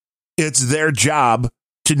 it's their job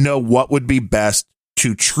to know what would be best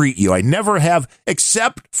to treat you. I never have,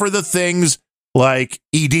 except for the things like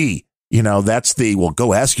ED. that's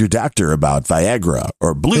go ask your doctor about Viagra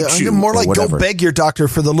or Blue Chew. More or like whatever. go beg your doctor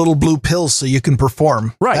for the little blue pills so you can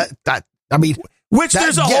perform. Right.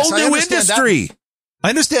 There's a whole new industry. I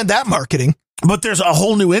understand that marketing. But there's a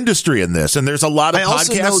whole new industry in this, and there's a lot of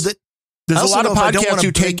podcasts. There's a lot of podcasts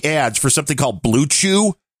who take ads for something called Blue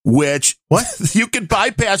Chew, which you can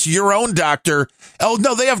bypass your own doctor. Oh,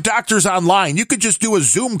 no, they have doctors online. You could just do a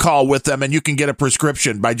Zoom call with them, and you can get a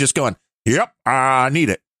prescription by just going, yep, I need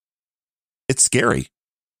it. It's scary.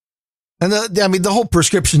 And the whole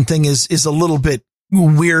prescription thing is a little bit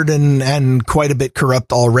weird and quite a bit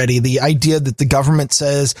corrupt already. The idea that the government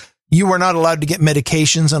says you are not allowed to get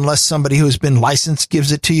medications unless somebody who's been licensed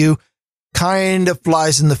gives it to you kind of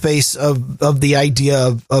flies in the face of the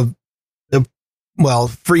idea of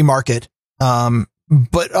free market.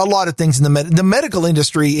 But a lot of things in the medical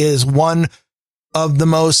industry is one of the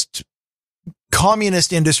most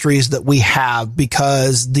communist industries that we have,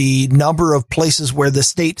 because the number of places where the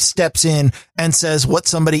state steps in and says what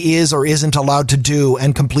somebody is or isn't allowed to do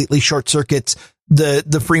and completely short circuits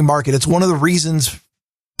the free market. It's one of the reasons,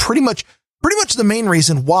 pretty much the main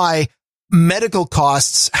reason why medical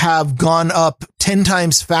costs have gone up 10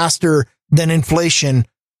 times faster than inflation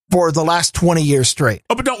for the last 20 years straight.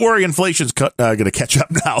 Oh, but don't worry, inflation's going to catch up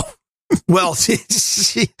now. Well,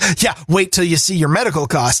 yeah, wait till you see your medical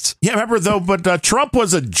costs. Yeah, remember though, but Trump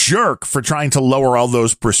was a jerk for trying to lower all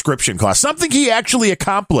those prescription costs, something he actually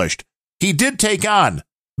accomplished. He did take on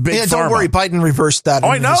big pharma. Don't worry, Biden reversed that.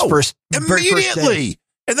 I know. Immediately.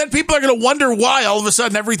 And then people are going to wonder why all of a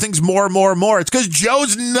sudden everything's more and more and more. It's because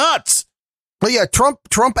Joe's nuts. Well, yeah,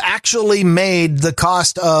 Trump actually made the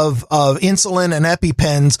cost of insulin and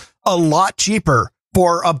EpiPens a lot cheaper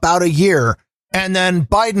for about a year. And then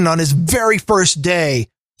Biden, on his very first day,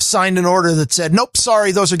 signed an order that said, nope,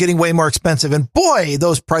 sorry, those are getting way more expensive. And boy,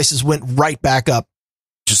 those prices went right back up.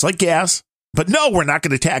 Just like gas. But no, we're not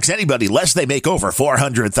going to tax anybody lest they make over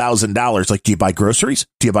 $400,000. Like, do you buy groceries?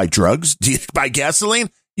 Do you buy drugs? Do you buy gasoline?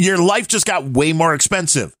 Your life just got way more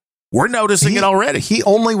expensive. We're noticing it already. He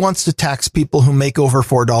only wants to tax people who make over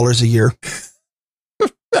 $4 a year.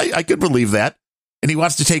 I could believe that. And he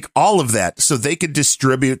wants to take all of that so they could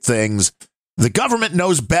distribute things. The government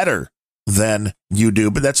knows better than you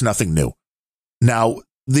do, but that's nothing new. Now,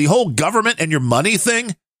 the whole government and your money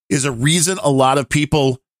thing is a reason a lot of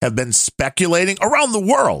people have been speculating around the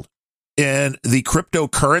world in the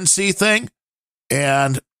cryptocurrency thing.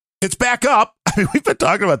 And it's back up. I mean, we've been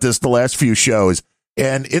talking about this the last few shows,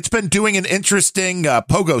 and it's been doing an interesting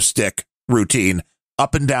pogo stick routine,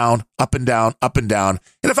 up and down, up and down, up and down.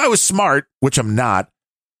 And if I was smart, which I'm not,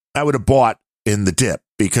 I would have bought in the dip,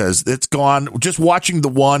 because it's gone. Just watching the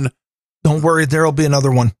one. Don't worry, there'll be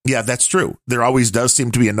another one. Yeah, that's true. There always does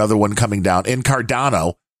seem to be another one coming down. In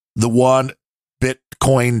Cardano, the one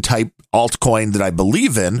Bitcoin type altcoin that I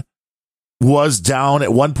believe in, was down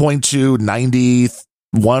at one point to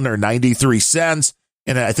 91 or 93 cents.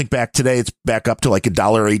 And I think back today, it's back up to like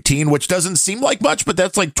 $1.18, which doesn't seem like much, but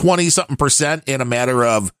that's like 20-something% in a matter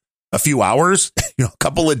of a few hours, a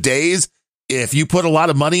couple of days. If you put a lot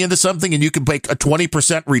of money into something and you can make a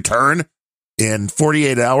 20% return in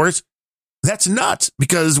 48 hours, that's nuts,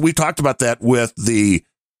 because we talked about that with the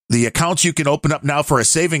accounts you can open up now for a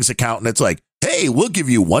savings account. And it's like, hey, we'll give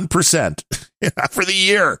you 1% for the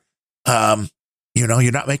year.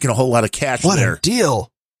 You're not making a whole lot of cash there. What a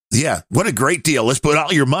deal. Yeah, what a great deal. Let's put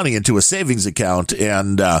all your money into a savings account.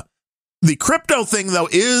 And the crypto thing, though,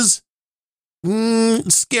 is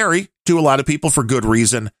scary to a lot of people for good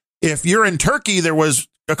reason. If you're in Turkey, there was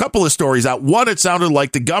a couple of stories out. One, it sounded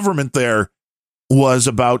like the government there was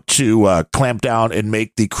about to clamp down and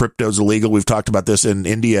make the cryptos illegal. We've talked about this in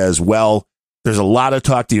India as well. There's a lot of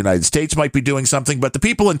talk the United States might be doing something, but the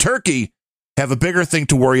people in Turkey have a bigger thing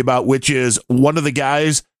to worry about, which is one of the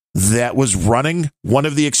guys that was running one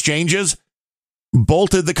of the exchanges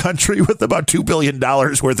bolted the country with about $2 billion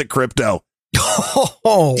worth of crypto.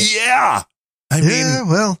 Oh, yeah. I mean,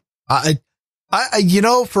 well, I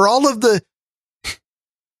for all of the,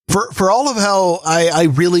 for all of how I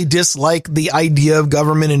really dislike the idea of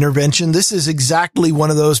government intervention, this is exactly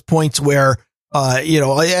one of those points where,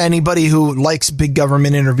 anybody who likes big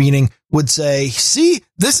government intervening would say, see,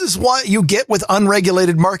 this is what you get with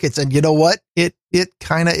unregulated markets. And you know what? It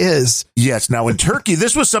kind of is. Yes. Now in Turkey,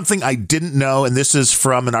 this was something I didn't know. And this is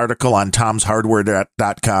from an article on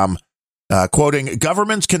tomshardware.com. Quoting,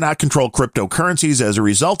 governments cannot control cryptocurrencies. As a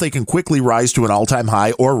result, they can quickly rise to an all-time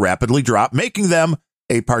high or rapidly drop, making them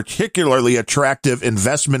a particularly attractive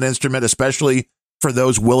investment instrument, especially for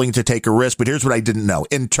those willing to take a risk. But here's what I didn't know.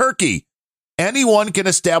 In Turkey, anyone can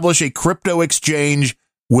establish a crypto exchange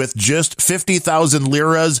with just 50,000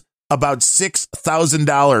 liras about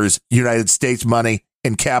 $6,000 United States money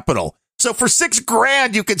in capital. So for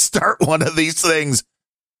 $6,000, you could start one of these things.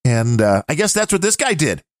 And I guess that's what this guy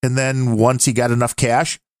did. And then once he got enough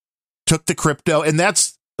cash, took the crypto. And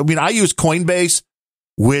I use Coinbase,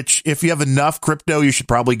 which if you have enough crypto, you should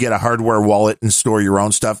probably get a hardware wallet and store your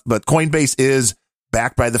own stuff. But Coinbase is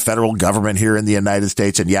backed by the federal government here in the United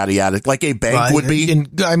States and yada, yada, like a bank would be.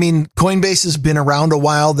 Coinbase has been around a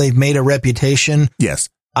while. They've made a reputation. Yes.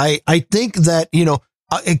 I think that,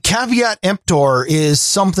 a caveat emptor is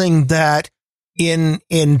something that in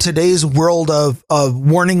today's world of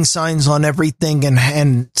warning signs on everything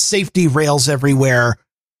and safety rails everywhere,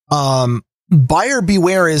 buyer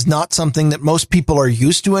beware is not something that most people are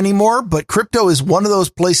used to anymore, but crypto is one of those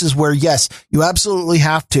places where, yes, you absolutely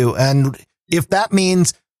have to. And if that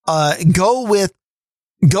means, go with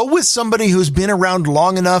somebody who's been around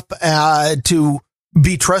long enough, to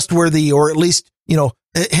be trustworthy, or at least,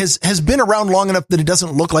 has been around long enough that it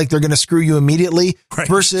doesn't look like they're going to screw you immediately, right,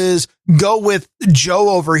 versus go with Joe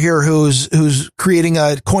over here who's creating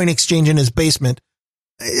a coin exchange in his basement.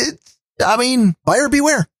 Buyer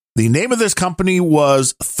beware. The name of this company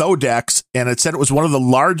was Thodex, and it said it was one of the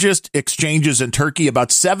largest exchanges in Turkey,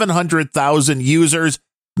 about 700,000 users.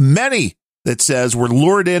 Many, that says, were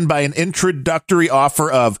lured in by an introductory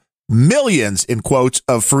offer of millions, in quotes,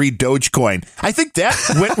 of free Dogecoin. I think that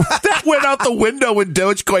went out the window when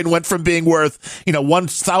Dogecoin went from being worth,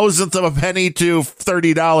 1/1000th of a penny to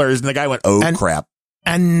 $30. And the guy went, crap.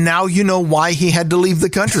 And now you know why he had to leave the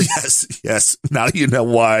country. Yes. Now you know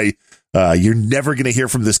why. You're never going to hear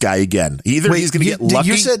from this guy again. Either he's going to get lucky.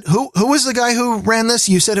 You said, who was the guy who ran this?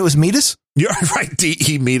 You said it was Midas? You're right.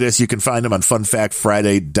 D.E. Midas. You can find him on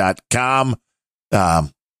funfactfriday.com.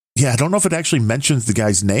 I don't know if it actually mentions the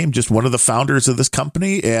guy's name, just one of the founders of this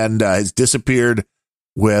company, and has disappeared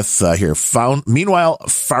with Meanwhile,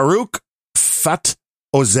 Farouk Fat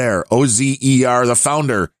Ozer, O-Z-E-R, the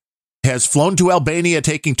founder, has flown to Albania,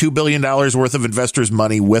 taking $2 billion worth of investors'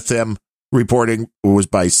 money with him. Reporting was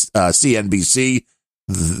by CNBC.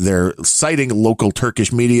 They're citing local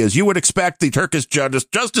Turkish media. As you would expect, the Turkish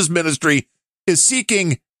Justice Ministry is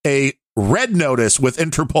seeking a red notice with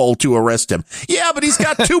Interpol to arrest him. Yeah, but he's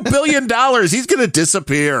got $2 billion. He's going to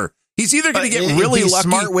disappear. He's either going to get really lucky.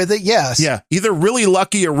 Smart with it, yes. Yeah, either really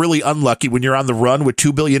lucky or really unlucky. When you're on the run with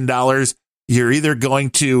 $2 billion, you're either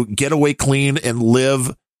going to get away clean and live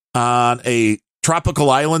on a tropical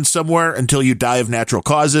island somewhere until you die of natural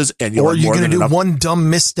causes, and or you're going to do one dumb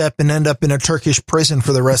misstep and end up in a Turkish prison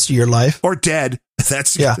for the rest of your life, or dead.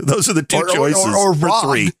 Those are the two choices. Or robbed.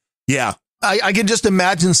 Three. Yeah. I can just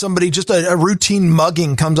imagine somebody, just a routine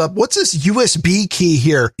mugging comes up. What's this USB key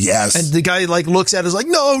here? Yes. And the guy looks at it, is like,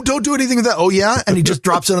 no, don't do anything with that. Oh yeah. And he just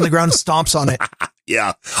drops it on the ground and stomps on it.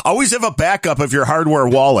 Yeah. Always have a backup of your hardware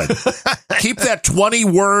wallet. Keep that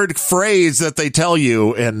 20-word phrase that they tell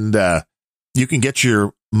you, and you can get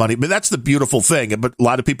your money. But that's the beautiful thing. But a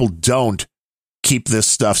lot of people don't keep this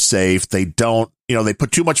stuff safe. They don't, they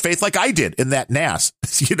put too much faith, like I did in that NAS.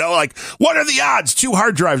 What are the odds? 2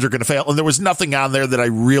 hard drives are going to fail. And there was nothing on there that I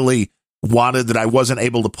really wanted that I wasn't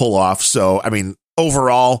able to pull off. So,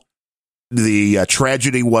 overall, the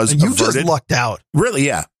tragedy was averted. You just lucked out. Really,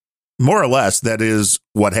 yeah. More or less, that is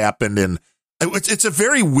what happened. And it's a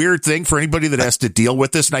very weird thing for anybody that has to deal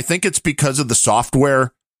with this. And I think it's because of the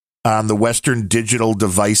software on the Western Digital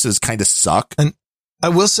devices kind of suck. And I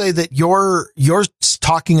will say that your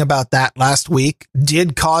talking about that last week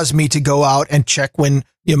did cause me to go out and check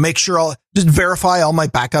make sure I'll just verify all my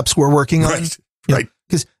backups we're working on. Right.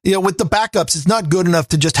 Because, with the backups, it's not good enough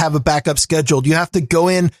to just have a backup scheduled. You have to go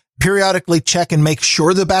in, periodically check and make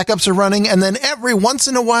sure the backups are running. And then every once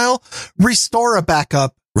in a while, restore a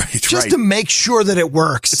backup. Just to make sure that it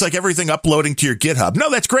works. It's like everything uploading to your GitHub. No,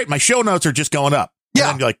 that's great. My show notes are just going up. Yeah.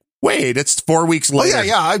 And you're like, wait, it's 4 weeks later. Oh,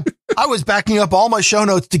 yeah. I was backing up all my show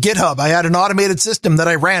notes to GitHub. I had an automated system that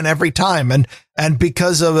I ran every time. And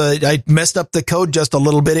because of I messed up the code just a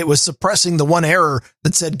little bit, it was suppressing the one error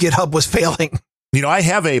that said GitHub was failing. I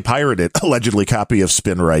have a pirated, allegedly, copy of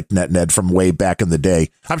SpinRite NetNed from way back in the day.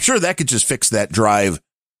 I'm sure that could just fix that drive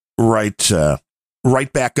right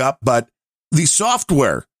back up. But the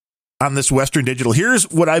software on this Western Digital, here's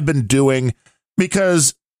what I've been doing,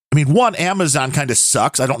 because one, Amazon kind of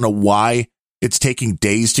sucks. I don't know why it's taking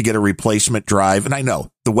days to get a replacement drive. And I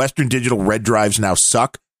know the Western Digital red drives now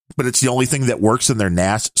suck, but it's the only thing that works in their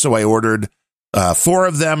NAS. So I ordered 4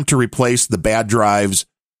 of them to replace the bad drives.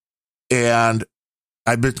 And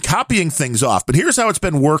I've been copying things off. But here's how it's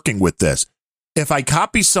been working with this. If I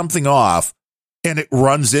copy something off and it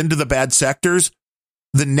runs into the bad sectors,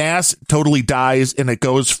 the NAS totally dies and it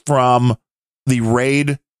goes from the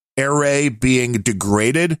RAID array being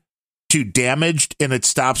degraded to damaged and it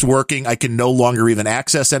stops working. I can no longer even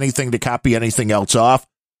access anything to copy anything else off.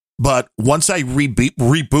 But once I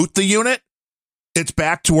reboot the unit, it's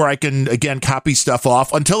back to where I can, again, copy stuff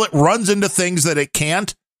off until it runs into things that it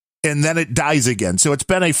can't, and then it dies again. So it's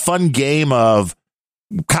been a fun game of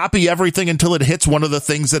copy everything until it hits one of the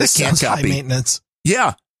things that it can't copy. High maintenance.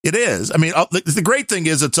 Yeah, it is. I mean, the great thing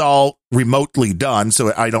is it's all remotely done,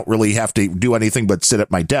 so I don't really have to do anything but sit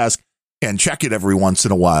at my desk and check it every once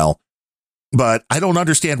in a while. But I don't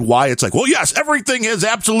understand why it's like, well, yes, everything has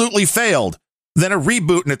absolutely failed. Then a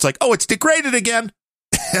reboot and it's like, oh, it's degraded again.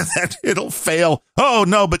 And then it'll fail. Oh,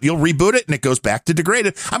 no, but you'll reboot it and it goes back to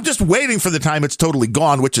degraded. I'm just waiting for the time it's totally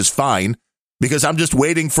gone, which is fine because I'm just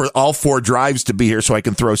waiting for all 4 drives to be here so I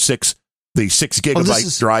can throw the 6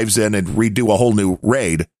 gigabyte drives in and redo a whole new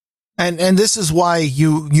RAID. And this is why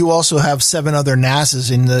you also have 7 other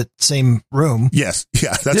NASs in the same room. Yes.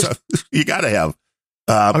 Yeah. You got to have.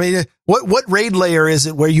 I mean, what RAID layer is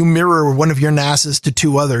it where you mirror one of your NASs to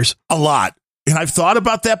 2 others? A lot. And I've thought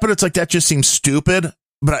about that, but it's like, that just seems stupid.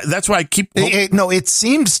 But that's why I keep. No, it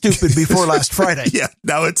seemed stupid before last Friday. Yeah.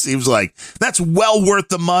 Now it seems like that's well worth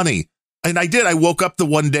the money. And I woke up the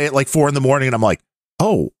one day at like 4 a.m. and I'm like,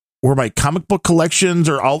 oh, were my comic book collections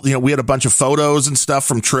or all, we had a bunch of photos and stuff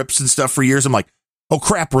from trips and stuff for years. I'm like, oh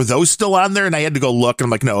crap, were those still on there? And I had to go look and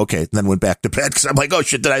I'm like, no, okay. And then went back to bed because I'm like, oh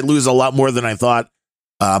shit, did I lose a lot more than I thought?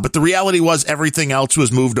 But the reality was everything else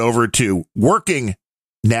was moved over to working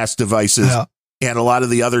NAS devices. Yeah. And a lot of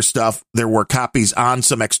the other stuff, there were copies on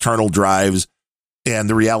some external drives. And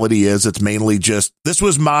the reality is it's mainly just, this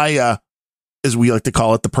was my, as we like to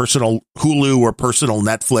call it, the personal Hulu or personal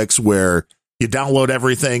Netflix, where you download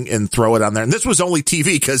everything and throw it on there. And this was only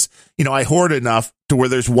TV because, I hoard enough to where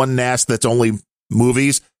there's one NAS that's only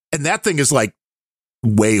movies. And that thing is like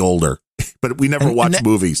way older, but we never watch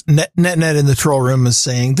movies. Net in the troll room is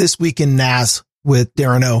saying This Week in NAS with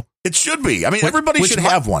Darren O. It should be. I mean, everybody should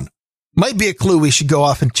have one. Might be a clue we should go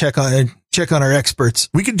off and check on our experts.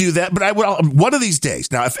 We could do that, but I will one of these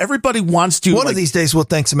days. Now, if everybody wants to, one of these days, we'll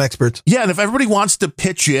thank some experts. Yeah, and if everybody wants to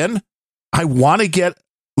pitch in, I want to get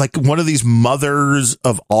like one of these mothers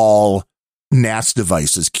of all NAS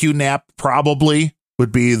devices. QNAP probably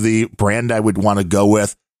would be the brand I would want to go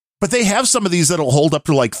with, but they have some of these that'll hold up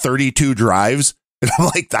to like 32 drives, and I'm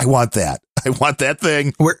like, I want that. I want that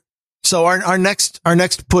thing. So our next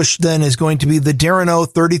push then is going to be the Darren O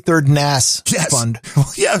 33rd NAS fund.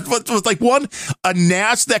 Yeah, with like a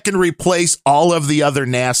NAS that can replace all of the other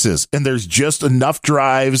NASs, and there's just enough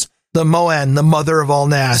drives. The MOAN, the mother of all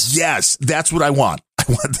NAS. Yes, that's what I want. I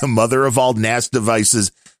want the mother of all NAS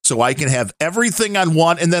devices so I can have everything on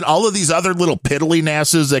one, and then all of these other little piddly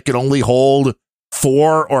NASs that can only hold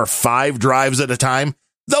 4 or 5 drives at a time.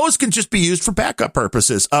 Those can just be used for backup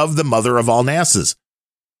purposes of the mother of all NASs.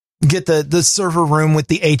 Get the server room with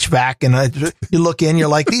the HVAC and you look in, you're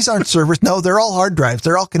like, these aren't servers. No, they're all hard drives.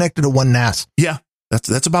 They're all connected to one NAS. Yeah,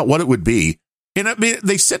 that's about what it would be. And I mean,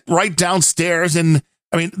 they sit right downstairs. And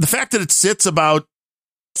I mean, the fact that it sits about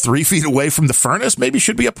 3 feet away from the furnace maybe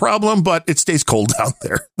should be a problem, but it stays cold down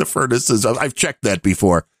there. The furnace is, I've checked that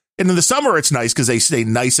before. And in the summer, it's nice because they stay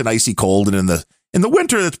nice and icy cold. And in the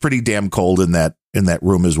winter, it's pretty damn cold in that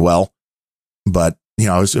room as well. But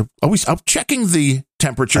I was always out checking the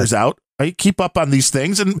temperatures out. I keep up on these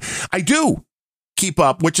things, and I do keep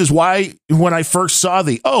up, which is why when I first saw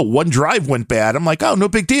one drive went bad, I'm like, oh, no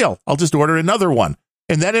big deal. I'll just order another one.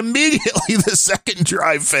 And then immediately the second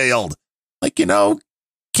drive failed. Like, can't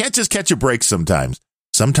just catch a break sometimes.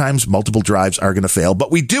 Sometimes multiple drives are going to fail, but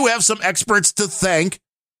we do have some experts to thank.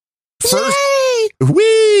 First,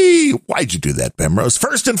 why'd you do that, Bemrose?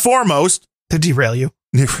 First and foremost, to derail you.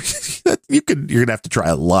 You're going to have to try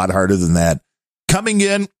a lot harder than that. Coming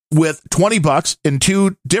in with $20 and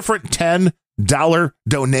 2 different $10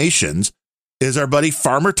 donations is our buddy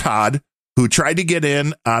Farmer Todd, who tried to get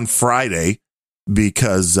in on Friday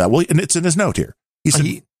because, and it's in his note here. He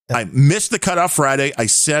said, I missed the cutoff Friday. I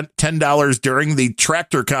sent $10 during the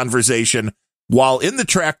tractor conversation while in the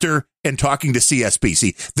tractor and talking to CSP.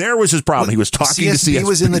 See, there was his problem. He was talking to CSP.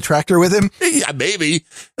 Was in the tractor with him? Yeah, maybe.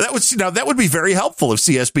 That would be very helpful if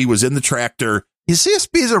CSP was in the tractor. Yeah,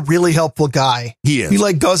 CSP is a really helpful guy. He is.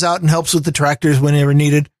 He goes out and helps with the tractors whenever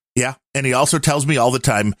needed. Yeah, and he also tells me all the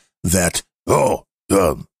time that,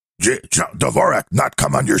 Dvorak not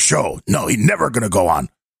come on your show. No, he's never going to go on.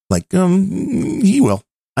 Like, he will.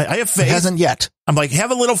 I have faith. He hasn't yet. I'm like, have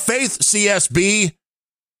a little faith, CSB.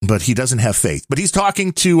 But he doesn't have faith. But he's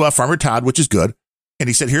talking to Farmer Todd, which is good. And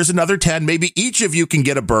he said, here's another 10. Maybe each of you can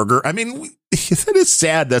get a burger. I mean, that is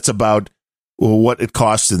sad. That's about what it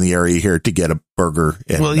costs in the area here to get a burger.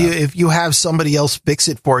 And, well, if you have somebody else fix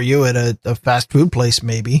it for you at a fast food place,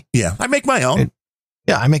 maybe. Yeah, I make my own.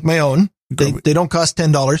 I make my own. They don't cost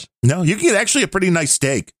 $10. No, you can get actually a pretty nice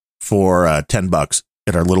steak for $10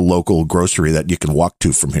 at our little local grocery that you can walk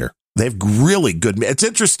to from here. They have really good. It's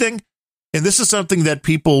interesting, and this is something that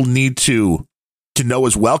people need to know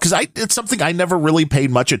as well, because it's something I never really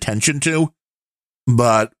paid much attention to.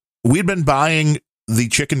 But we'd been buying the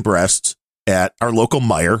chicken breasts at our local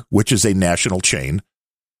Meijer, which is a national chain,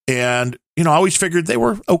 and I always figured they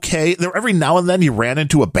were okay. Every now and then you ran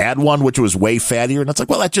into a bad one, which was way fattier, and it's like,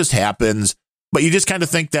 well, that just happens. But you just kind of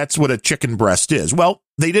think that's what a chicken breast is. Well,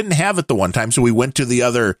 they didn't have it the one time, so we went to the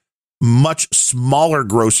other much smaller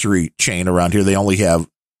grocery chain around here. They only have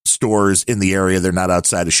stores in the area. They're not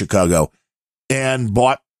outside of Chicago. And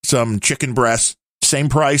bought some chicken breasts, same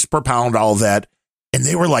price per pound, all of that. And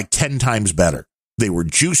they were like 10 times better. They were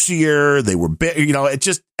juicier. They were big, it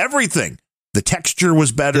just everything. The texture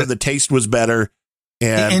was better. The taste was better.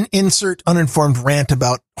 And insert uninformed rant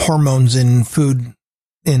about hormones in food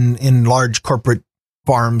in large corporate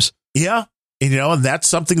farms. Yeah. And that's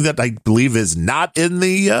something that I believe is not in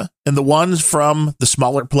the ones from the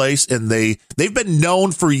smaller place. And they've been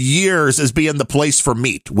known for years as being the place for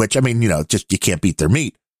meat, which, just you can't beat their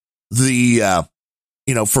meat.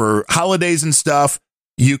 For holidays and stuff,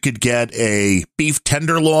 you could get a beef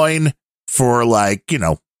tenderloin for like,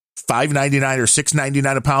 $5.99 or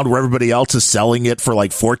 $6.99 a pound, where everybody else is selling it for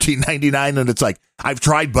like $14.99. And it's like, I've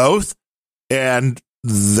tried both and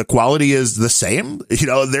the quality is the same.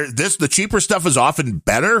 The cheaper stuff is often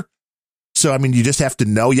better. So, you just have to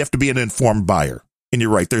know. You have to be an informed buyer. And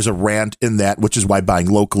you're right. There's a rant in that, which is why buying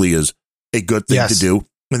locally is a good thing to do.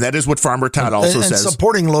 And that is what Farmer Todd also says. And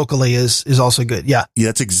supporting locally is also good. Yeah. Yeah,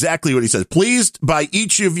 that's exactly what he says. Pleased by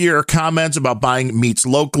each of your comments about buying meats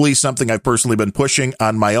locally, something I've personally been pushing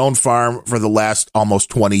on my own farm for the last almost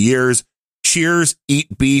 20 years. Cheers,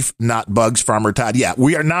 eat beef, not bugs, Farmer Todd. Yeah,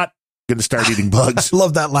 we are not going to start eating bugs. I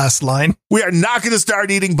love that last line. We are not going to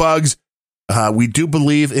start eating bugs. We do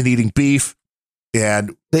believe in eating beef.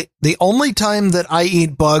 And the only time that I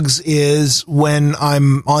eat bugs is when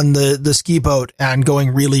I'm on the ski boat and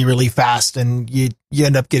going really, really fast, and you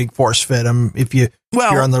end up getting force fed them if you're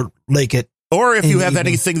on the lake or if you have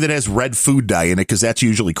anything that has red food dye in it, because that's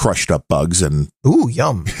usually crushed up bugs. And ooh,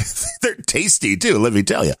 yum. They're tasty too, let me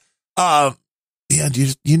tell you.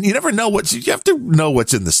 You never know you have to know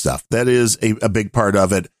what's in the stuff. That is a big part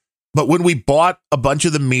of it. But when we bought a bunch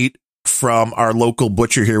of the meat from our local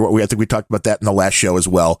butcher here, I think we talked about that in the last show as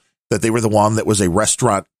well, that they were the one that was a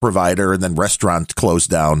restaurant provider and then restaurant closed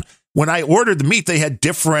down. When I ordered the meat, they had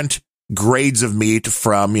different grades of meat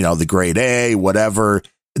from, the grade A, whatever.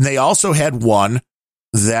 And they also had one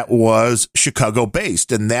that was Chicago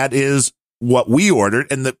based. And that is what we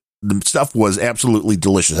ordered. And the stuff was absolutely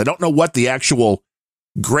delicious. I don't know what the actual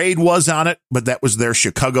grade was on it, but that was their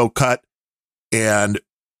Chicago cut. And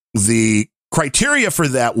the criteria for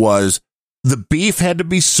that was the beef had to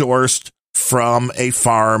be sourced from a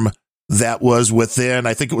farm that was within,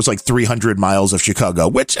 I think it was like 300 miles of Chicago,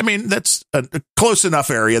 which, that's a close enough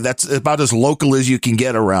area. That's about as local as you can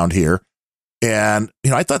get around here. And,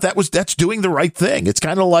 I thought that's doing the right thing. It's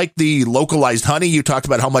kind of like the localized honey. You talked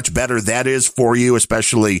about how much better that is for you,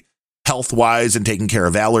 especially health wise and taking care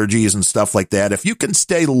of allergies and stuff like that. If you can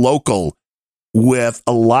stay local with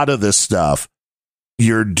a lot of this stuff,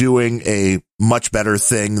 you're doing a much better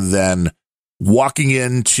thing than walking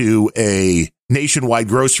into a nationwide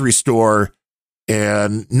grocery store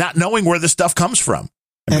and not knowing where the stuff comes from.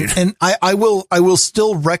 I will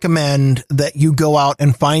still recommend that you go out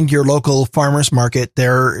and find your local farmers market.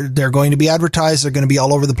 They're going to be advertised. They're going to be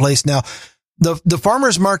all over the place now. The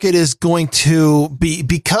farmers market is going to be,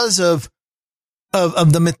 because of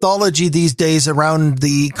the mythology these days around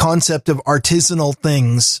the concept of artisanal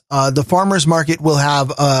things. The farmers market will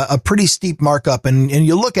have a pretty steep markup, and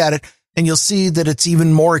you look at it and you'll see that it's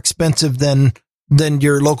even more expensive than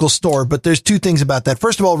your local store. But there's two things about that.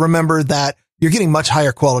 First of all, remember that you're getting much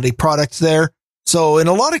higher quality products there. So in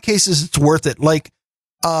a lot of cases, it's worth it. Like,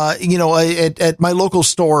 at my local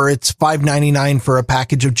store, it's $5.99 for a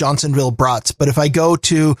package of Johnsonville brats. But if I go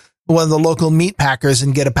to one of the local meat packers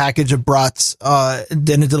and get a package of brats,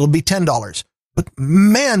 then it'll be $10. But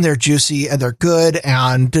man, they're juicy and they're good,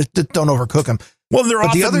 and just don't overcook them. Well, they're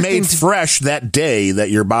often made fresh that day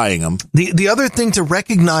that you're buying them. The other thing to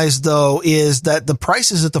recognize, though, is that the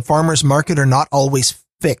prices at the farmer's market are not always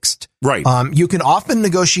fixed. Right. You can often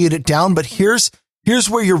negotiate it down, but here's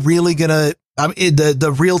where you're really gonna,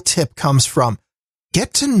 the real tip comes from.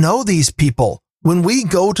 Get to know these people. when we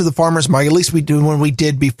go to the farmer's market, at least we do when we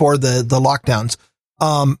did before the lockdowns,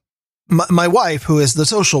 my wife, who is the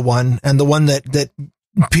social one and the one that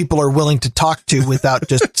people are willing to talk to without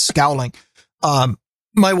just scowling,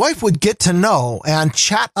 my wife would get to know and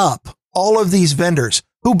chat up all of these vendors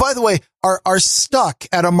who, by the way, are stuck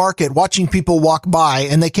at a market watching people walk by,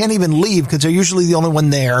 and they can't even leave because they're usually the only one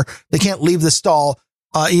there. They can't leave the stall,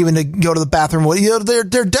 even to go to the bathroom. Well,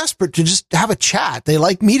 they're desperate to just have a chat. They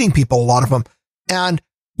like meeting people, a lot of them. And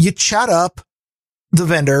you chat up the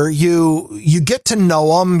vendor, you get to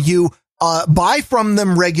know them, you buy from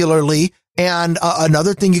them regularly. And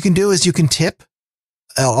another thing you can do is you can tip.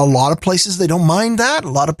 A lot of places, they don't mind that.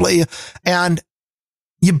 And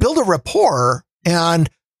you build a rapport. And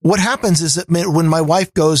what happens is that when my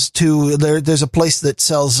wife goes to there's a place that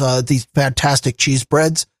sells these fantastic cheese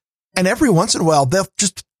breads, and every once in a while they'll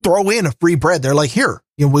just throw in a free bread. They're like, here,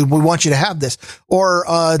 we want you to have this. Or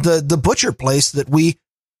the butcher place that we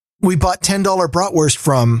bought $10 bratwurst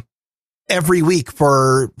from every week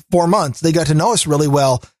for 4 months. They got to know us really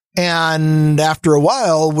well. And after a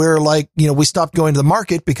while, we're like, we stopped going to the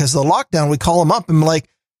market because of the lockdown. We call them up and like,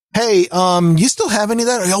 hey, you still have any of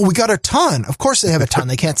that? Oh, we got a ton. Of course they have a ton.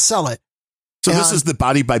 They can't sell it. So this is the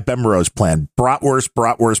Body by Bemrose plan.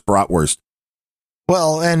 Bratwurst.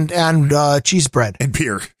 Well, and cheese bread. And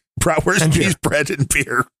beer. Bratwurst, and cheese bread, and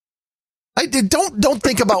beer. I did. Don't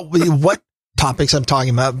think about what topics I'm talking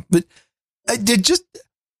about, but I did just...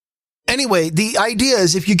 Anyway, the idea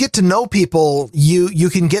is if you get to know people, you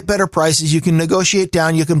can get better prices, you can negotiate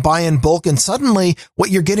down, you can buy in bulk, and suddenly what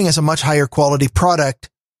you're getting is a much higher quality product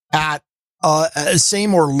at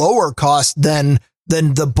same or lower cost than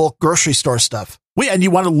the bulk grocery store stuff. Well, and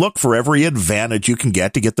you want to look for every advantage you can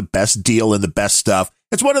get to get the best deal and the best stuff.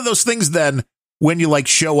 It's one of those things then when you like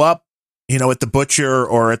show up, at the butcher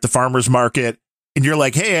or at the farmer's market, and you're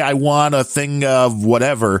like, hey, I want a thing of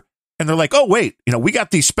whatever. And they're like, oh, wait, we got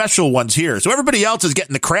these special ones here. So everybody else is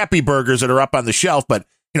getting the crappy burgers that are up on the shelf. But,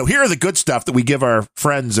 here are the good stuff that we give our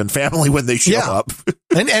friends and family when they show up.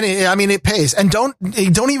 and it pays. And don't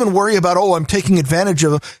even worry about, I'm taking advantage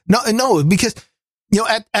of them. No, because,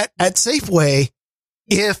 at Safeway,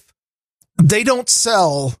 if they don't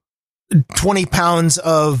sell 20 pounds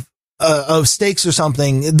of steaks or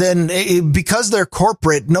something, then because they're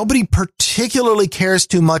corporate, nobody particularly cares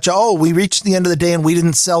too much. Oh, we reached the end of the day and we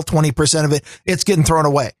didn't sell 20% of it. It's getting thrown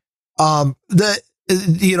away.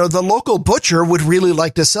 The local butcher would really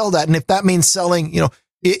like to sell that. And if that means selling,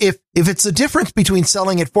 if it's the difference between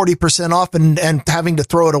selling it 40% off and having to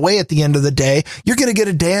throw it away at the end of the day, you're going to get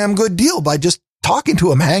a damn good deal by just talking to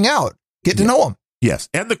them, hang out, get to know them. Yes.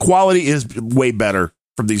 And the quality is way better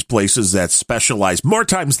from these places that specialize more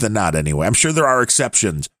times than not. Anyway, I'm sure there are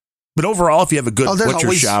exceptions, but overall, if you have a good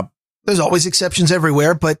butcher shop, there's always exceptions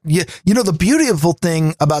everywhere. But the beautiful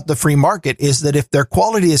thing about the free market is that if their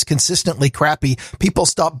quality is consistently crappy, people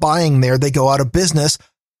stop buying there. They go out of business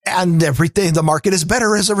and everything. The market is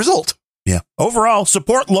better as a result. Yeah. Overall,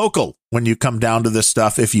 support local when you come down to this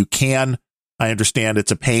stuff. If you can, I understand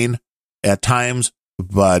it's a pain at times,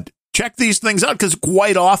 but check these things out because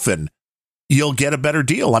quite often you'll get a better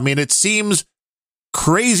deal. I mean, it seems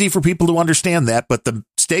crazy for people to understand that, but the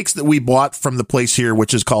steaks that we bought from the place here,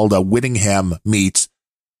 which is called Whittingham Meats,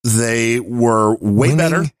 they were way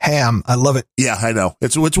better. Ham, I love it. Yeah, I know.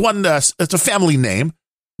 It's a family name,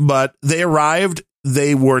 but they arrived.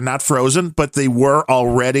 They were not frozen, but they were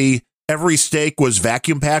already. Every steak was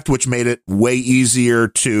vacuum packed, which made it way easier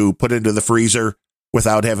to put into the freezer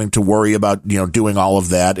without having to worry about doing all of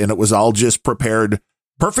that. And it was all just prepared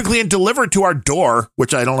perfectly and delivered to our door,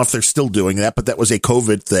 which I don't know if they're still doing that, but that was a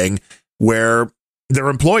COVID thing where their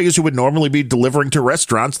employees who would normally be delivering to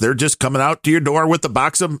restaurants, they're just coming out to your door with a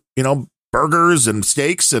box of, burgers and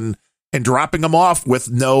steaks and dropping them off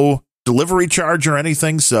with no delivery charge or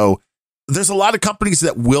anything. So there's a lot of companies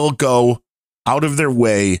that will go out of their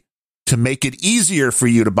way to make it easier for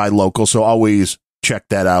you to buy local. So always check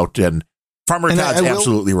that out. And Farmer Todd's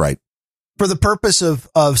absolutely right. For the purpose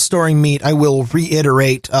of storing meat, I will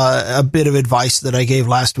reiterate a bit of advice that I gave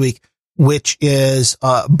last week, which is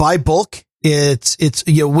buy bulk. It's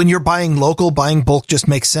when you're buying local, buying bulk just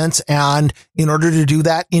makes sense. And in order to do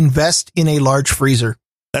that, invest in a large freezer.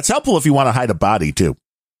 That's helpful if you want to hide a body, too.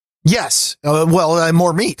 Yes.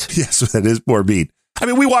 More meat. Yes, that is more meat. I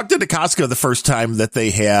mean, we walked into Costco the first time that they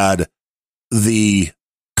had the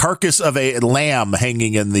carcass of a lamb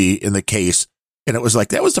hanging in the case. And it was like,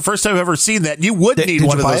 that was the first time I've ever seen that. You would need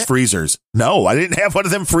one of those freezers. No, I didn't have one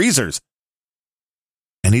of them freezers.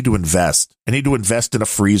 I need to invest. I need to invest in a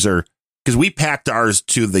freezer because we packed ours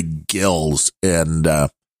to the gills. And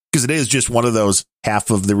because it is just one of those half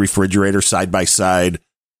of the refrigerator side by side.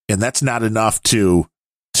 And that's not enough to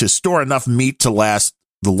store enough meat to last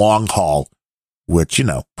the long haul, which, you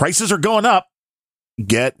know, prices are going up.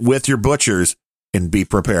 Get with your butchers and be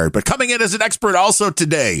prepared. But coming in as an expert also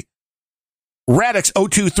today, Radix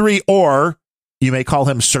 023, or you may call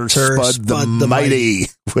him Sir Spud the Mighty,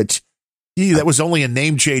 which that was only a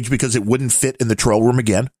name change because it wouldn't fit in the troll room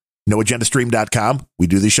again. NoAgendaStream.com. We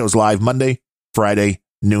do these shows live Monday, Friday,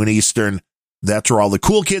 noon Eastern. That's where all the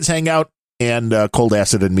cool kids hang out, and Cold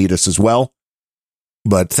Acid and meet us as well.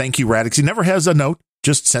 But thank you, Radix. He never has a note,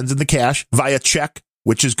 just sends in the cash via check,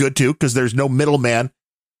 which is good too, because there's no middleman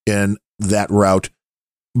in that route.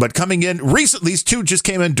 But coming in recently, these two just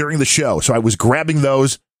came in during the show. So I was grabbing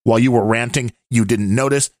those while you were ranting. You didn't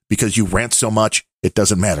notice because you rant so much. It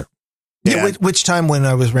doesn't matter. Yeah, which time when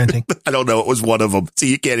I was ranting? I don't know. It was one of them.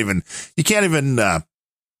 See, you can't even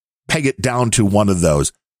peg it down to one of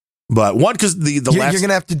those. But one, because you're going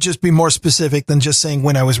to have to just be more specific than just saying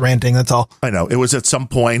when I was ranting. That's all. I know. It was at some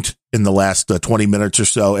point in the last 20 minutes or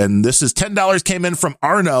so. And this is $10 came in from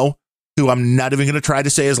Arno, who I'm not even going to try to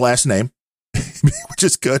say his last name, which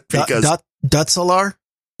is good because Dutsalar?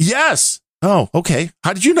 Yes. Oh, okay.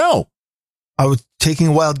 How did you know? I was taking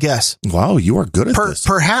a wild guess. Wow, you are good at this.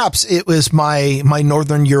 Perhaps it was my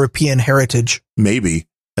Northern European heritage. Maybe.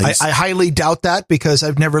 I highly doubt that because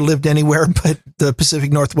I've never lived anywhere but the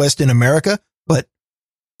Pacific Northwest in America. But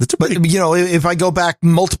you know, if I go back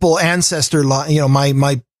multiple ancestor line, you know,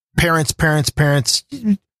 my parents,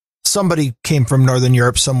 somebody came from Northern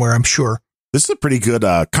Europe somewhere, I'm sure. This is a pretty good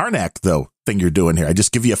Karnak, though, thing you're doing here. I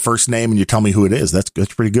just give you a first name and you tell me who it is. That's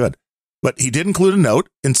pretty good. But he did include a note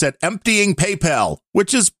and said emptying PayPal,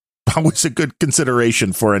 which is always a good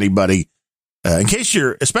consideration for anybody. In case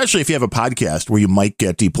especially if you have a podcast where you might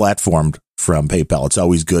get deplatformed from PayPal, it's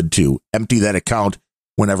always good to empty that account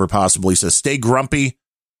whenever possible. He says, stay grumpy.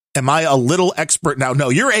 Am I a little expert now? No,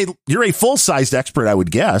 you're a full-sized expert, I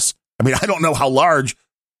would guess. I mean, I don't know how large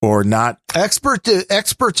or not.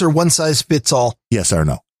 Experts are one size fits all. Yes or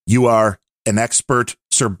no? You are an expert.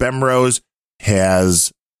 Sir Bemrose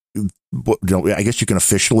has, I guess you can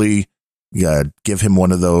officially give him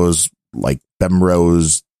one of those like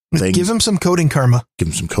Bemrose things. Give him some coding karma.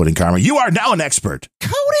 You are now an expert.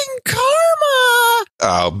 Coding karma.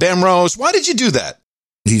 Oh, Bemrose, why did you do that?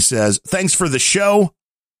 He says, thanks for the show.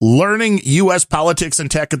 Learning U.S. politics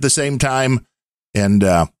and tech at the same time. And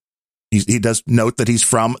he does note that he's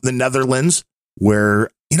from the Netherlands, where,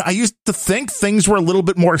 you know, I used to think things were a little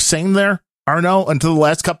bit more sane there, Arno, until the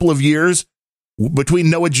last couple of years between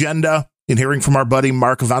No Agenda and hearing from our buddy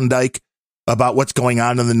Mark Van Dyke about what's going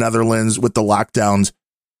on in the Netherlands with the lockdowns.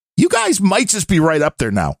 You guys might just be right up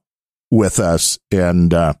there now with us.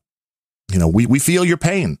 And, you know, we feel your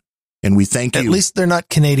pain and we thank you. At least they're not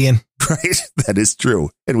Canadian. Right. That is true.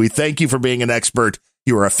 And we thank you for being an expert.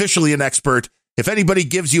 You are officially an expert. If anybody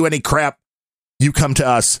gives you any crap, you come to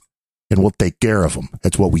us and we'll take care of them.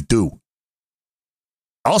 That's what we do.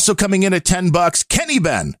 Also coming in at $10, Kenny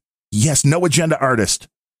Ben. Yes, No Agenda artist,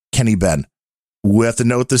 Kenny Ben. With a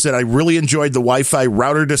note that said, I really enjoyed the Wi-Fi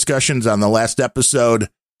router discussions on the last episode.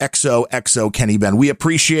 XOXO Kenny Ben. We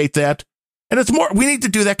appreciate that. And it's more, we need to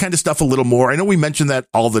do that kind of stuff a little more. I know we mention that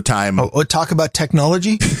all the time. Oh, talk about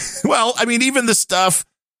technology? Well, I mean, even the stuff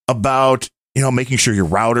about, you know, making sure your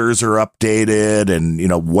routers are updated and, you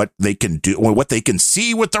know, what they can do, what they can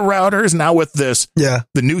see with the routers now with this, the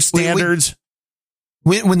new standards.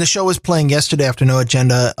 When the show was playing yesterday after No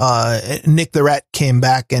Agenda, Nick the Rat came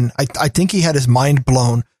back and I think he had his mind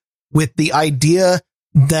blown with the idea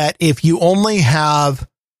that if you only have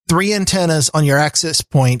 3 antennas on your access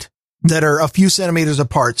point that are a few centimeters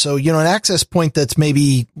apart. So, you know, an access point that's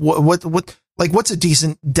maybe what's a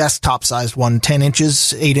decent desktop sized one? 10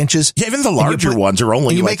 inches, 8 inches. Yeah, even the larger ones are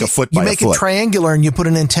only like a foot by a foot. You make it triangular and you put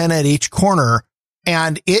an antenna at each corner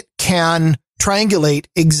and it can triangulate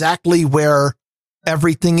exactly where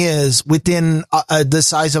everything is within the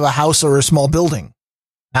size of a house or a small building.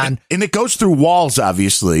 And it goes through walls,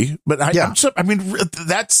 obviously, but I mean,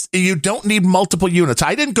 that's, you don't need multiple units.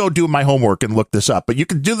 I didn't go do my homework and look this up, but you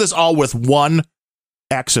can do this all with one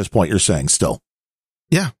access point, you're saying still.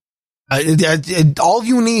 Yeah. All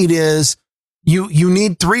you need is you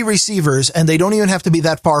need 3 receivers and they don't even have to be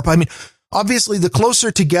that far. I mean, obviously the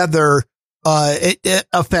closer together, it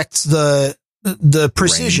affects the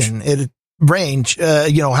precision, range,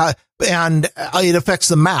 you know, and it affects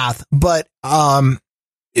the math, but,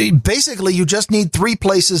 basically, you just need 3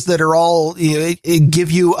 places that are all,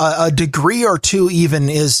 give you a degree or 2 even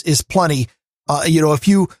is plenty. You know,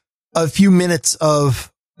 a few minutes of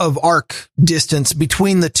arc distance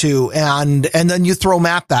between the two, and then you throw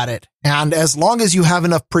map at it. And as long as you have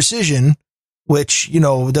enough precision, which, you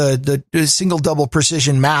know, the single double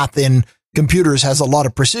precision math in computers has a lot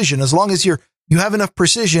of precision. As long as you have enough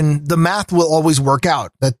precision, the math will always work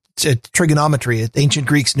out. That's trigonometry. Ancient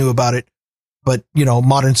Greeks knew about it, but, you know,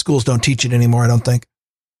 modern schools don't teach it anymore, I don't think.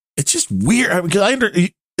 It's just weird because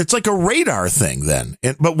it's like a radar thing then.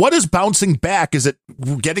 But what is bouncing back? Is it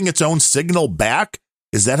getting its own signal back?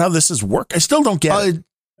 Is that how this is work? I still don't get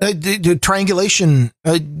it. Triangulation.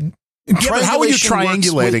 But how are you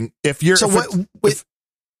triangulating if you're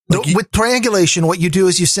with triangulation? What you do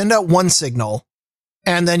is you send out one signal,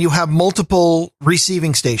 and then you have multiple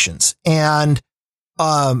receiving stations. And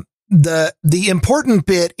the important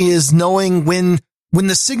bit is knowing when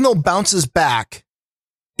the signal bounces back,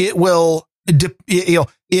 it will, you know,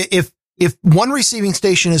 if one receiving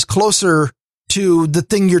station is closer to the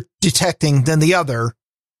thing you're detecting than the other,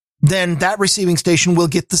 then that receiving station will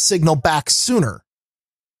get the signal back sooner.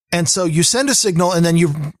 And so you send a signal and then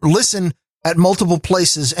you listen at multiple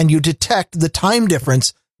places and you detect the time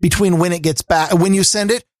difference between when it gets back, when you send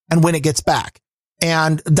it and when it gets back.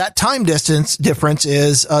 And that time distance difference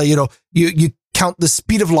is, you count the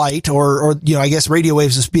speed of light or, you know, I guess radio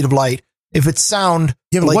waves the speed of light. If it's sound,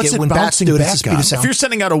 yeah, but like what's it when bats bouncing do it, back it's the speed on? of sound. If you're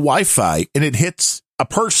sending out a Wi-Fi and it hits a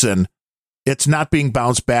person, it's not being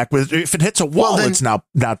bounced back. But if it hits a wall, then it's now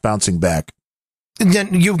not bouncing back.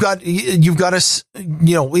 Then you've got a,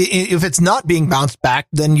 you know, if it's not being bounced back,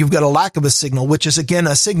 then you've got a lack of a signal, which is again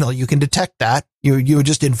a signal. You can detect that. You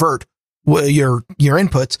just invert your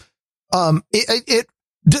inputs.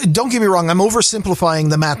 Don't get me wrong. I'm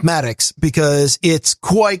oversimplifying the mathematics because it's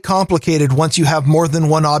quite complicated once you have more than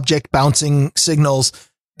one object bouncing signals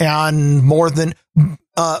and more than,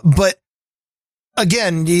 but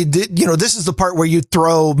again, you know, this is the part where you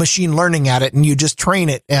throw machine learning at it and you just train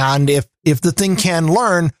it. And if the thing can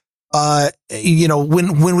learn, you know,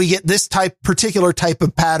 when we get this particular type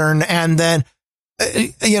of pattern, and then,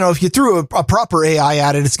 you know, if you threw a proper AI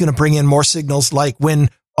at it, it's going to bring in more signals like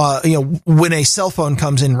when, you know, when a cell phone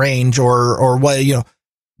comes in range or what, you know,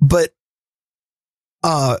 but,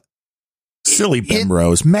 silly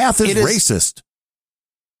Bemrose. Math is racist.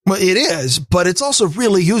 Well, it is, but it's also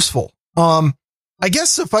really useful. I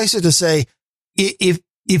guess suffice it to say, if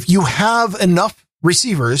you have enough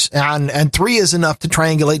receivers and 3 is enough to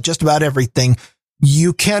triangulate just about everything,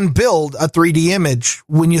 you can build a 3D image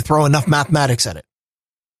when you throw enough mathematics at it.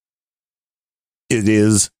 It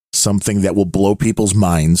is something that will blow people's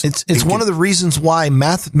minds. It's one of the reasons why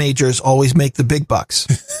math majors always make the big bucks.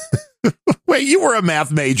 Wait, you were a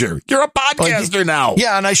math major. You're a podcaster now.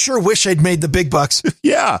 Yeah, and I sure wish I'd made the big bucks.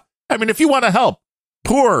 Yeah. I mean, if you want to help,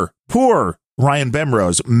 poor Ryan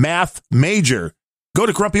Bemrose, math major, go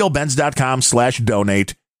to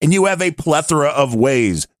grumpyoldbens.com/donate, and you have a plethora of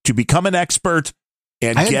ways to become an expert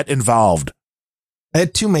and get involved. I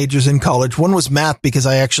had 2 majors in college. One was math because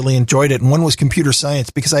I actually enjoyed it, and one was computer science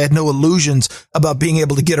because I had no illusions about being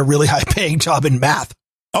able to get a really high-paying job in math.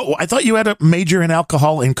 Oh, I thought you had a major in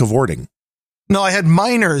alcohol and cavorting. No, I had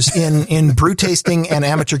minors in brew tasting and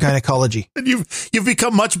amateur gynecology. And you've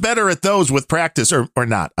become much better at those with practice or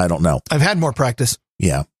not. I don't know. I've had more practice.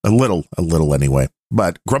 Yeah, a little anyway.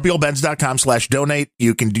 But grumpyoldbens.com/donate.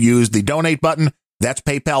 You can use the donate button. That's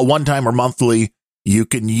PayPal one time or monthly. You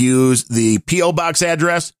can use the P.O. Box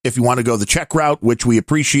address if you want to go the check route, which we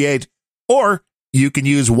appreciate. Or you can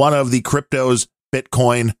use one of the cryptos,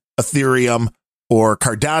 Bitcoin, Ethereum, or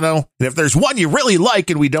Cardano. And if there's one you really like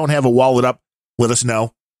and we don't have a wallet up, let us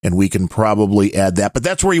know, and we can probably add that. But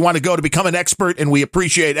that's where you want to go to become an expert, and we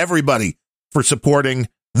appreciate everybody for supporting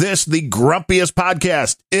this, the grumpiest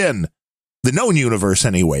podcast in the known universe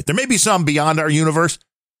anyway. There may be some beyond our universe,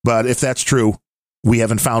 but if that's true, we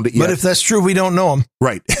haven't found it yet. But if that's true, we don't know them.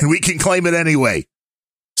 Right, and we can claim it anyway.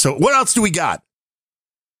 So what else do we got?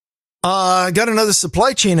 I got another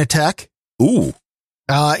supply chain attack. Ooh.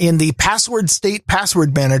 In the password state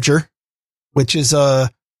password manager, which is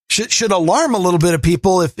should alarm a little bit of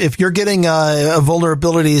people if you're getting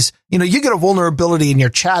vulnerabilities. You know, you get a vulnerability in your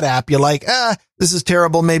chat app, you're like, this is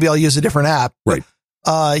terrible, maybe I'll use a different app. Right.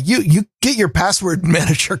 You get your password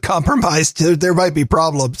manager compromised, there might be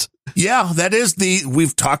problems. Yeah, that is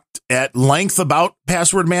we've talked at length about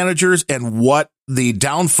password managers and what the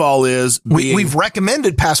downfall is. We've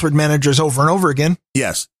recommended password managers over and over again.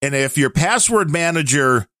 Yes. And if your password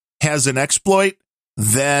manager has an exploit,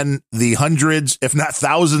 then the hundreds, if not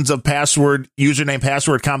thousands of username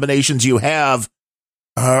password combinations you have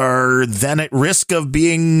are then at risk of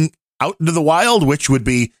being out into the wild, which would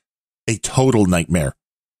be a total nightmare.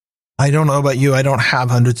 I don't know about you. I don't have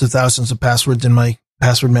hundreds of thousands of passwords in my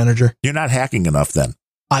password manager. You're not hacking enough then.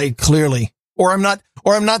 I clearly, or I'm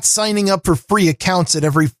not signing up for free accounts at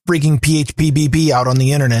every freaking PHPBB out on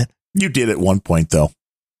the internet. You did at one point though.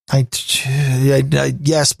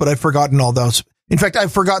 Yes, but I've forgotten all those. In fact,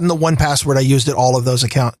 I've forgotten the one password I used at all of those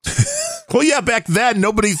accounts. Well, yeah, back then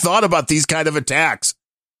nobody thought about these kind of attacks.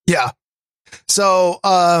 Yeah. So,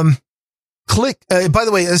 by the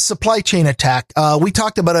way, a supply chain attack. We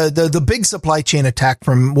talked about the big supply chain attack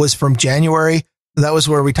was from January. That was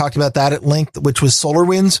where we talked about that at length, which was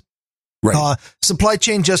SolarWinds. Right. Supply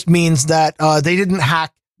chain just means that, they didn't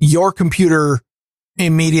hack your computer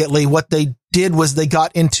immediately. What they did was they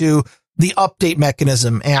got into the update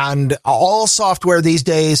mechanism, and all software these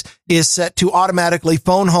days is set to automatically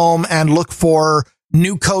phone home and look for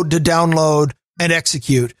new code to download and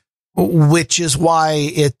execute, which is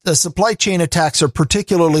why the supply chain attacks are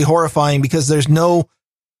particularly horrifying, because there's no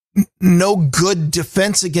good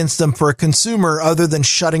defense against them for a consumer other than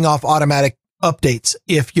shutting off automatic updates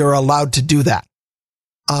if you're allowed to do that.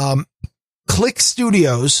 Click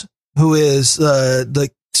Studios, who is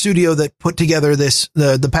the studio that put together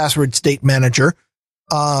the password state manager,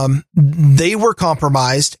 they were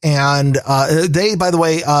compromised, and they, by the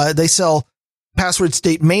way, they sell password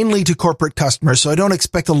state mainly to corporate customers. So I don't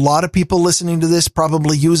expect a lot of people listening to this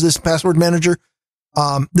probably use this password manager.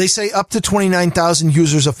 They say up to 29,000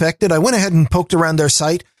 users affected. I went ahead and poked around their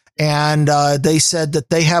site, and they said that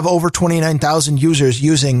they have over 29,000 users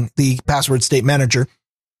using the password state manager.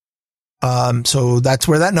 So that's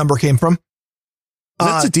where that number came from.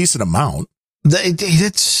 That's a decent amount.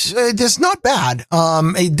 It's not bad.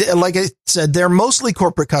 Like I said, they're mostly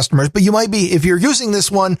corporate customers, but you might be, if you're using this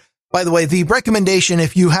one, by the way, the recommendation,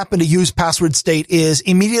 if you happen to use password state, is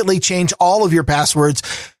immediately change all of your passwords,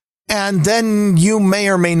 and then you may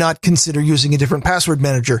or may not consider using a different password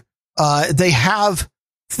manager. They have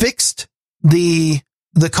fixed the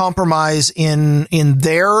compromise in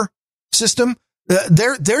their system.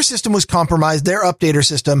 Their system was compromised, their updater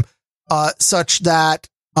system, such that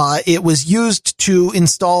it was used to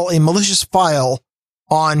install a malicious file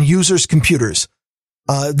on users' computers.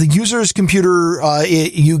 The user's computer,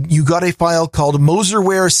 you got a file called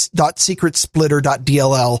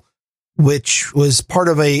moserware.secretsplitter.dll, which was part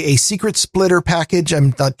of a secret splitter package.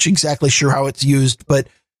 I'm not exactly sure how it's used, but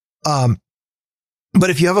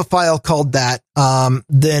if you have a file called that,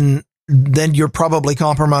 then you're probably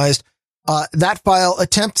compromised. That file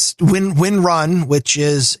attempts when run, which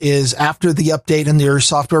is after the update and your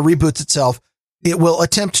software reboots itself, it will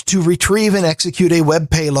attempt to retrieve and execute a web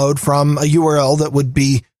payload from a URL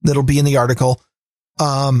that'll be in the article.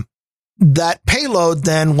 That payload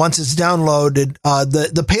then, once it's downloaded,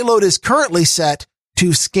 the payload is currently set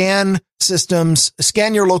to scan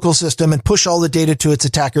your local system and push all the data to its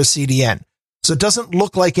attacker's CDN. So it doesn't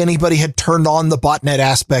look like anybody had turned on the botnet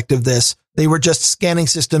aspect of this. They were just scanning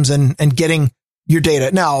systems and getting your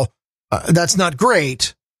data. Now, that's not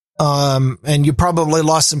great. And you probably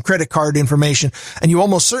lost some credit card information, and you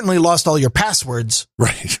almost certainly lost all your passwords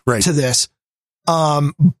right to this.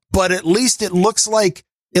 But at least it looks like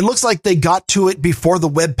they got to it before the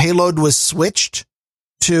web payload was switched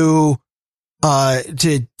to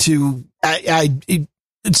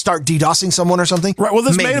start DDoSing someone or something. Right. Well,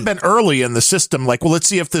 this may have been early in the system. Like, well, let's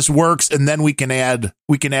see if this works, and then we can add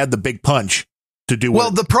the big punch to do.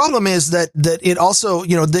 Well, the problem is that it also,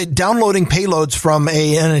 the downloading payloads from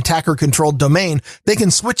an attacker controlled domain, they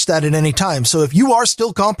can switch that at any time. So if you are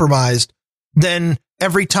still compromised, then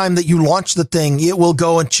every time that you launch the thing, it will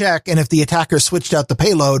go and check. And if the attacker switched out the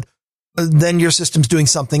payload, then your system's doing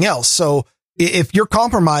something else. So if you're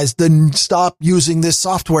compromised, then stop using this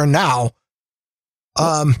software now.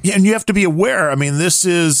 And you have to be aware. I mean, this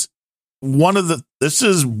is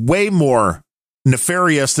way more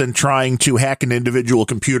nefarious than trying to hack an individual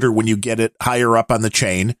computer when you get it higher up on the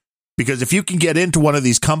chain. Because if you can get into one of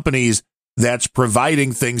these companies that's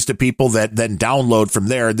providing things to people that then download from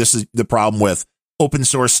there, this is the problem with open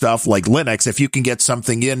source stuff like Linux. If you can get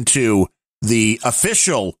something into the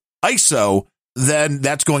official ISO, then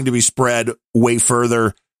that's going to be spread way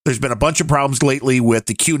further. There's been a bunch of problems lately with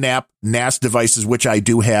the QNAP NAS devices, which I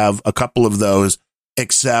do have a couple of those,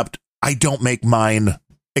 except I don't make mine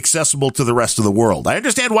accessible to the rest of the world. I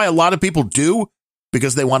understand why a lot of people do,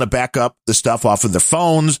 because they want to back up the stuff off of their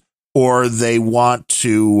phones, or they want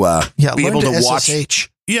to be able to watch. SSH.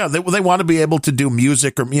 Yeah, they want to be able to do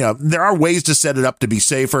music, or there are ways to set it up to be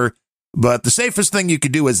safer, but the safest thing you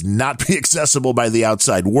could do is not be accessible by the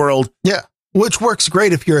outside world. Yeah. Which works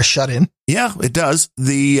great if you're a shut-in. Yeah, it does.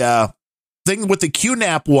 The thing with the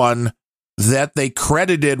QNAP one that they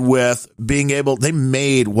credited with being able, they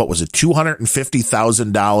made, what was it,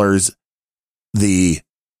 $250,000 the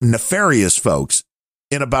nefarious folks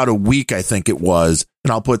in about a week, I think it was.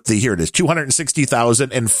 And I'll put here it is,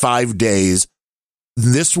 260,000 in 5 days.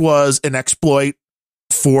 This was an exploit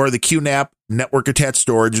for the QNAP network attached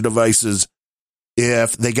storage devices.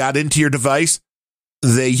 If they got into your device,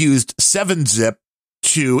 they used 7-zip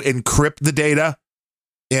to encrypt the data,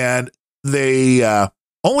 and they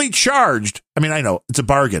only charged, I mean, I know it's a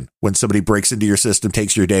bargain when somebody breaks into your system,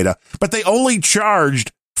 takes your data, but they only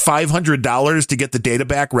charged $500 to get the data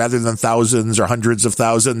back rather than thousands or hundreds of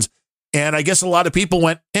thousands. And I guess a lot of people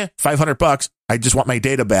went, $500. I just want my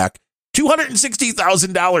data back.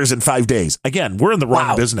 $260,000 in 5 days. Again, we're in the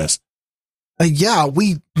wrong business. Yeah,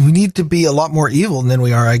 we need to be a lot more evil than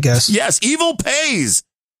we are, I guess. Yes, evil pays.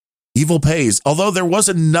 Evil pays. Although there was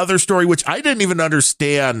another story which I didn't even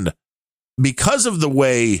understand because of the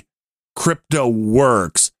way crypto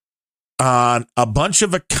works on a bunch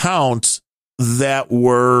of accounts that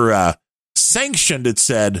were sanctioned, it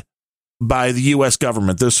said, by the U.S.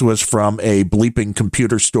 government. This was from a Bleeping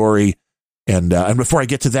Computer story. And before I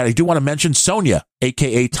get to that, I do want to mention Sonia,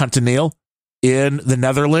 a.k.a. Tuntanil, in the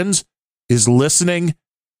Netherlands, is listening.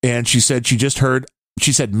 And she said she just heard,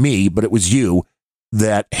 she said me, but it was you,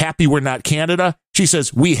 that happy we're not Canada. She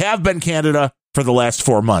says, we have been Canada for the last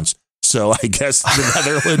 4 months. So I guess the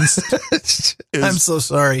Netherlands is, I'm so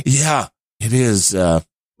sorry. Yeah, it is.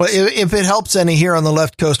 Well, if it helps any here on the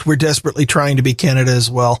left coast, we're desperately trying to be Canada as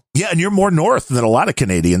well. Yeah, and you're more north than a lot of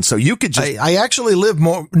Canadians, so you could just... I actually live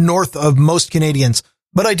more north of most Canadians,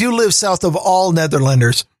 but I do live south of all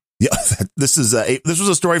Netherlanders. Yeah, this was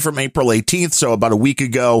a story from April 18th, so about a week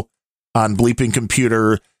ago on Bleeping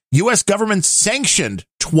Computer. U.S. government sanctioned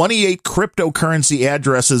 28 cryptocurrency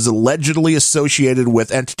addresses allegedly associated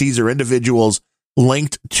with entities or individuals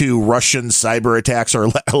linked to Russian cyber attacks or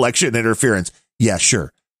election interference. Yeah,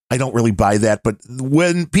 sure. I don't really buy that. But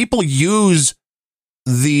when people use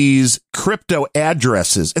these crypto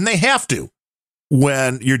addresses, and they have to,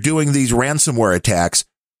 when you're doing these ransomware attacks,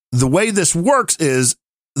 the way this works is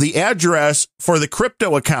the address for the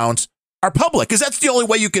crypto accounts are public, because that's the only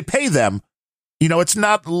way you could pay them. You know, it's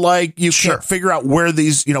not like you can't figure out where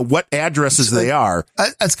these, what addresses they are.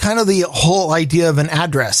 That's kind of the whole idea of an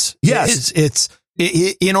address. Yes. It's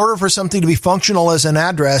in order for something to be functional as an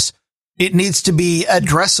address, it needs to be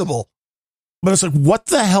addressable. But it's like, what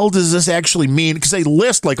the hell does this actually mean? Because they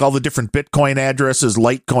list like all the different Bitcoin addresses,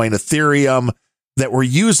 Litecoin, Ethereum that were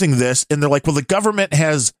using this. And they're like, well, the government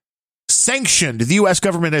has sanctioned, the U.S.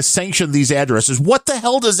 government has sanctioned these addresses. What the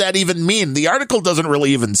hell does that even mean? The article doesn't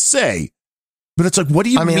really even say. But it's like, what do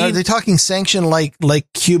you mean? Are they talking sanction like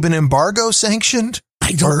Cuban embargo sanctioned?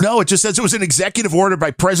 I don't know. It just says it was an executive order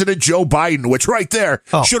by President Joe Biden, which right there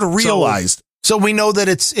should have realized. So we know that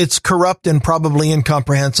it's corrupt and probably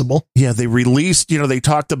incomprehensible. Yeah, they released, they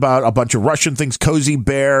talked about a bunch of Russian things, Cozy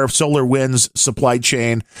Bear, SolarWinds supply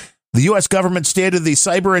chain. The U.S. government stated the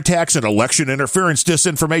cyber attacks and election interference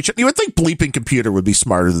disinformation. You would think Bleeping Computer would be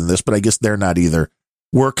smarter than this, but I guess they're not either.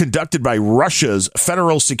 Were conducted by Russia's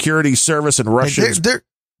Federal Security Service and Russia's...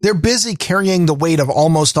 They're busy carrying the weight of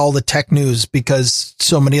almost all the tech news because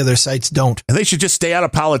so many other sites don't. And they should just stay out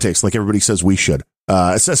of politics like everybody says we should.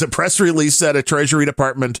 It says a press release said the Treasury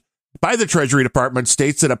Department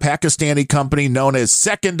states that a Pakistani company known as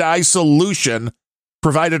Second Eye Solution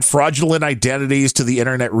provided fraudulent identities to the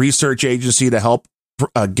Internet Research Agency to help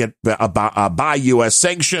buy U.S.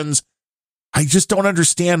 sanctions. I just don't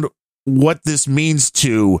understand what this means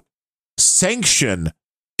to sanction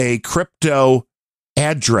a crypto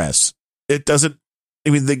address. It doesn't,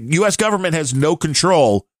 the U.S. government has no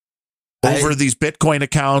control over these Bitcoin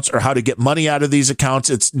accounts or how to get money out of these accounts.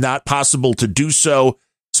 It's not possible to do so.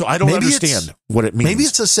 So I don't understand what it means. Maybe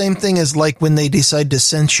it's the same thing as like when they decide to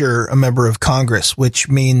censure a member of Congress, which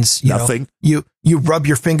means nothing. You rub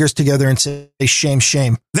your fingers together and say shame,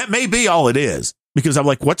 shame. That may be all it is. Because I'm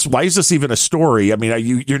like, why is this even a story? I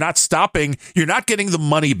mean, you're not stopping. You're not getting the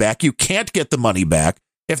money back. You can't get the money back.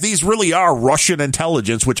 If these really are Russian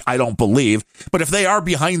intelligence, which I don't believe, but if they are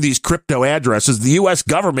behind these crypto addresses, the U.S.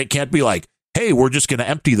 government can't be like, hey, we're just going to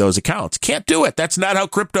empty those accounts. Can't do it. That's not how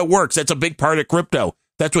crypto works. That's a big part of crypto.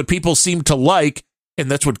 That's what people seem to like, and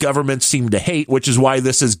that's what governments seem to hate, which is why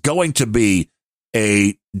this is going to be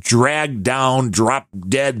a drag down, drop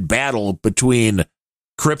dead battle between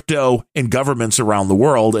crypto and governments around the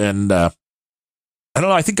world. And I don't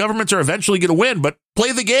know. I think governments are eventually going to win, but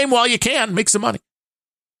play the game while you can. Make some money.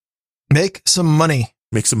 Make some money.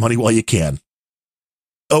 Make some money while you can.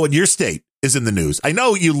 Oh, and your state is in the news. I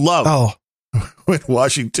know you love when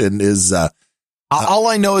Washington is. All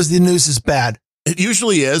I know is the news is bad. It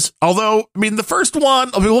usually is. Although, the first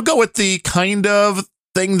one, we'll go with the kind of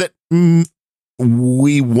thing that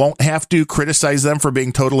we won't have to criticize them for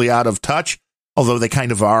being totally out of touch, although they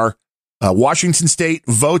kind of are. Washington State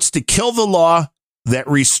votes to kill the law that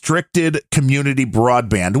restricted community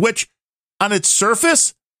broadband, which on its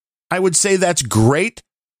surface, I would say that's great.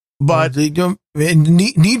 But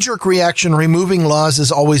knee-jerk reaction, removing laws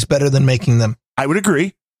is always better than making them. I would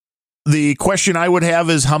agree. The question I would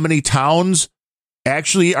have is how many towns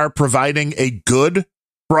actually are providing a good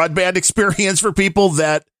broadband experience for people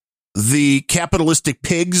that the capitalistic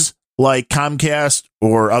pigs like Comcast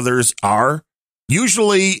or others are.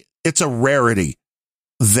 Usually it's a rarity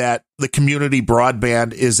that the community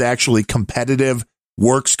broadband is actually competitive,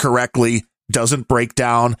 works correctly, doesn't break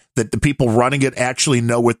down, that the people running it actually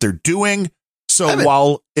know what they're doing. So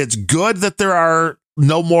while it's good that there are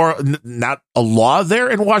not a law there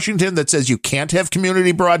in Washington that says you can't have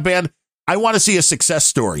community broadband, I want to see a success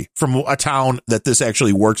story from a town that this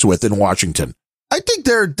actually works with in Washington. I think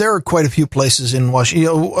there are quite a few places in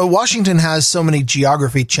Washington. Washington has so many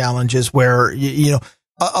geography challenges where,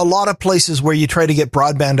 a lot of places where you try to get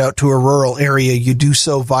broadband out to a rural area, you do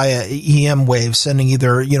so via EM waves, sending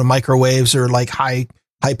either, microwaves or like high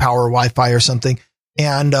power Wi-Fi or something.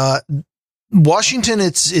 And, Washington,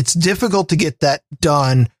 it's difficult to get that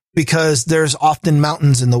done because there's often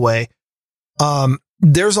mountains in the way.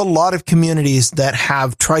 There's a lot of communities that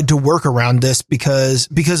have tried to work around this because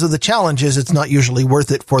of the challenges. It's not usually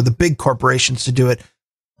worth it for the big corporations to do it.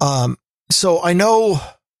 So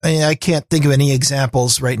I can't think of any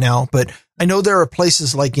examples right now, but I know there are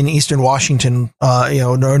places like in Eastern Washington,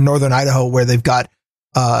 Northern Idaho, where they've got,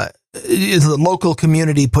 the local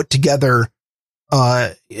community put together,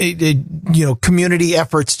 community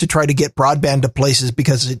efforts to try to get broadband to places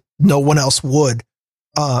because no one else would.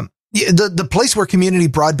 The place where community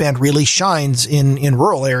broadband really shines in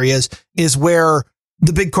rural areas is where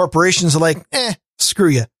the big corporations are like, screw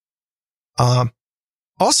you.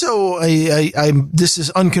 Also, this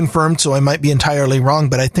is unconfirmed, so I might be entirely wrong,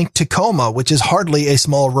 but I think Tacoma, which is hardly a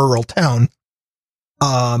small rural town,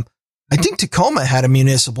 I think Tacoma had a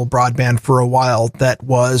municipal broadband for a while that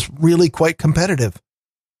was really quite competitive.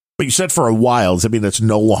 But you said for a while. Does that mean it's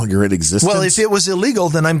no longer in existence? Well, if it was illegal,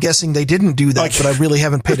 then I'm guessing they didn't do that, but I really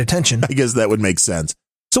haven't paid attention. I guess that would make sense.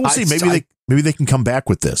 So we'll see. Maybe they can come back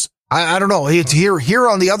with this. I don't know. It's here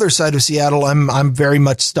on the other side of Seattle. I'm very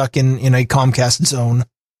much stuck in a Comcast zone.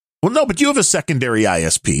 Well, no, but you have a secondary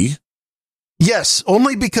ISP. Yes,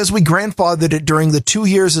 only because we grandfathered it during the 2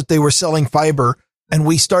 years that they were selling fiber, and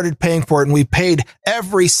we started paying for it, and we paid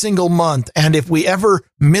every single month. And if we ever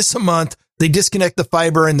miss a month, they disconnect the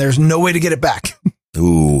fiber, and there's no way to get it back.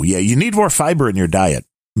 Ooh, yeah, you need more fiber in your diet.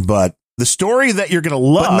 But the story that you're going to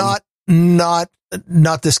love, but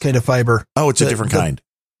not this kind of fiber. Oh, it's a different kind.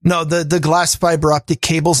 No, the glass fiber optic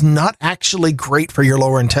cable's not actually great for your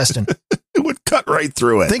lower intestine. It would cut right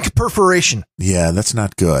through it. Think perforation. Yeah, that's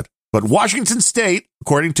not good. But Washington State,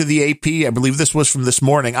 according to the AP, I believe this was from this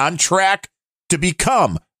morning, on track to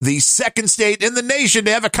become the second state in the nation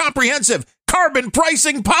to have a comprehensive carbon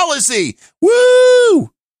pricing policy.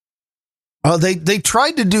 Woo! They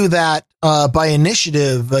tried to do that by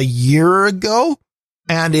initiative a year ago,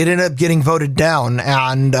 and it ended up getting voted down.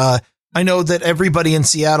 And I know that everybody in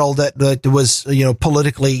Seattle that was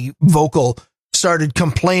politically vocal started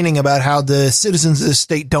complaining about how the citizens of the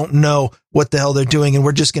state don't know what the hell they're doing, and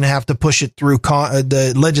we're just going to have to push it through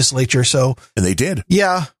the legislature. So, and they did.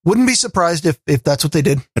 Yeah, wouldn't be surprised if that's what they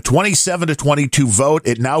did. A 27-22 vote.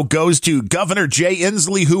 It now goes to Governor Jay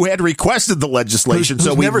Inslee, who had requested the legislation.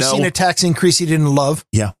 Who's never seen a tax increase he didn't love.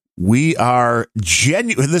 Yeah, we are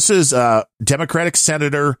genuine. This is Democratic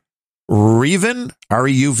Senator Reuven,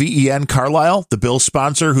 Reuven Carlisle, the bill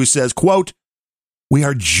sponsor, who says, quote, "We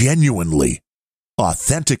are genuinely,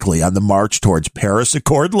 authentically on the march towards Paris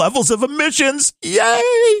Accord levels of emissions.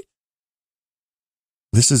 Yay!"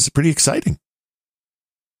 This is pretty exciting.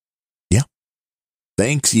 Yeah.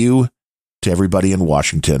 Thanks you to everybody in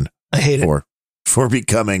Washington. I hate it. For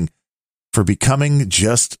becoming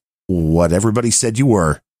just what everybody said you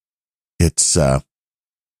were. It's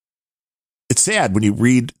sad when you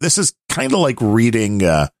read, this is kind of like reading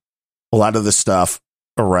a lot of the stuff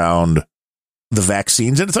around the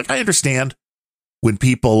vaccines. And it's like, I understand when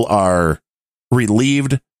people are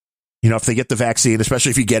relieved, if they get the vaccine,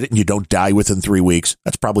 especially if you get it and you don't die within 3 weeks,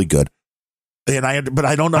 that's probably good. But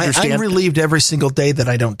I don't understand. I'm relieved every single day that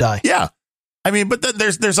I don't die. Yeah. I mean, but then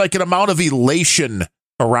there's like an amount of elation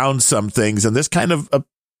around some things. And this kind of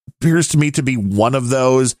appears to me to be one of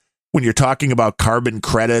those when you're talking about carbon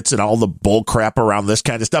credits and all the bull crap around this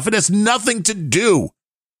kind of stuff. It has nothing to do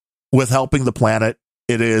with helping the planet.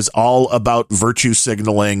 It is all about virtue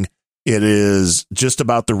signaling It is just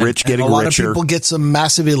about the rich getting richer. A lot of people get some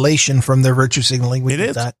massive elation from their virtue signaling. It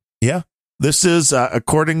is. That. Yeah. This is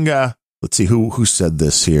according, let's see, who said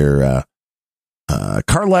this here.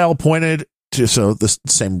 Carlisle pointed to, so this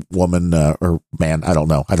same woman or man, I don't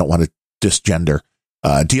know. I don't want to disgender.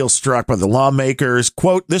 Deal struck by the lawmakers.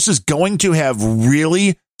 Quote, this is going to have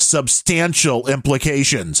really substantial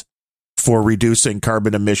implications for reducing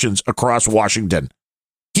carbon emissions across Washington.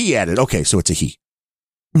 He added, okay, so it's a he.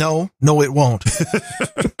 No, it won't.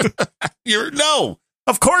 No,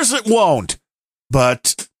 of course it won't.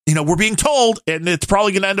 But, we're being told, and it's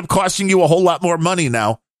probably going to end up costing you a whole lot more money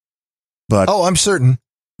now. But I'm certain.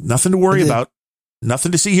 Nothing to worry about.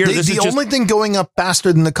 Nothing to see here. The only thing going up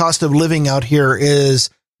faster than the cost of living out here is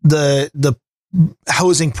the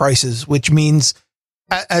housing prices, which means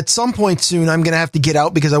at some point soon, I'm going to have to get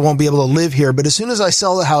out because I won't be able to live here. But as soon as I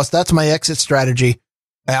sell the house, that's my exit strategy.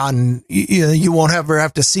 And you won't ever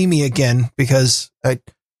have to see me again because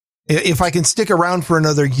if I can stick around for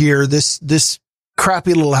another year, this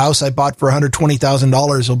crappy little house I bought for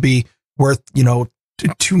 $120,000 will be worth, $2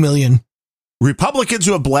 million. Republicans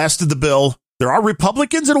who have blasted the bill. There are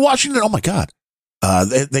Republicans in Washington. Oh my God.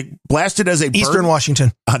 They blasted as a Eastern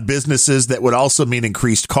Washington on businesses that would also mean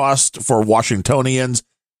increased cost for Washingtonians.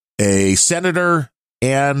 A Senator,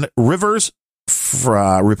 Ann Rivers,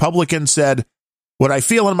 Republican, said, what I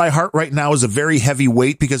feel in my heart right now is a very heavy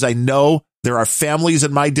weight because I know there are families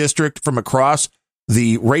in my district from across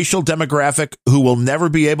the racial demographic who will never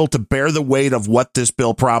be able to bear the weight of what this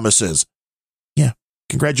bill promises. Yeah.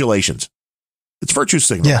 Congratulations. It's virtue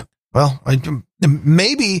signaling. Yeah. Well,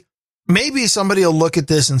 maybe somebody will look at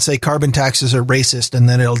this and say carbon taxes are racist and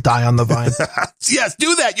then it'll die on the vine. Yes,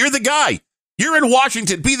 do that. You're the guy. You're in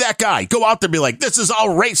Washington. Be that guy. Go out there and be like, this is all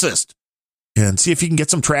racist. And see if you can get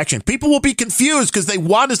some traction. People will be confused because they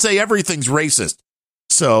want to say everything's racist.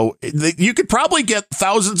 So you could probably get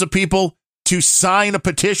thousands of people to sign a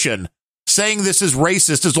petition saying this is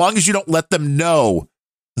racist as long as you don't let them know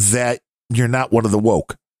that you're not one of the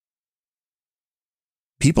woke.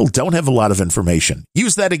 People don't have a lot of information.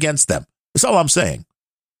 Use that against them. That's all I'm saying.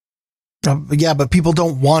 Yeah, but people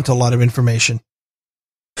don't want a lot of information.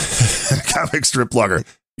 Comic strip blogger.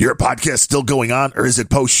 Your podcast still going on, or is it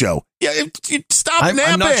post show? Yeah, stop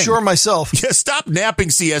napping. I'm not sure myself. Yeah, stop napping,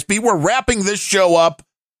 CSB. We're wrapping this show up,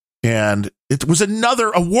 and it was another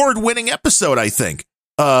award-winning episode, I think,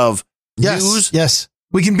 of news. Yes,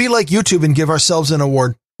 we can be like YouTube and give ourselves an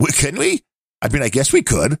award. Can we? I mean, I guess we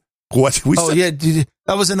could. What? Yeah,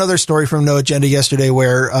 that was another story from No Agenda yesterday,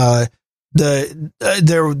 where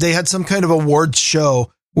they had some kind of awards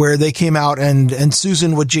show where they came out and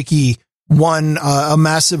Susan Wojcicki won a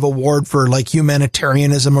massive award for like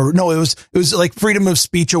humanitarianism, or no, it was like freedom of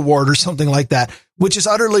speech award or something like that, which is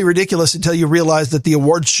utterly ridiculous until you realize that the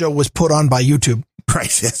awards show was put on by YouTube.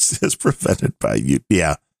 Right. It's prevented by you.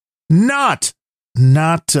 Yeah. Not,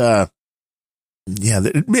 it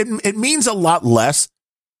means a lot less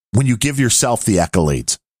when you give yourself the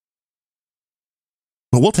accolades,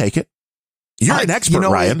 but we'll take it. You're an expert,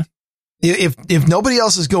 Ryan. If nobody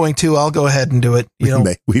else is going to, I'll go ahead and do it.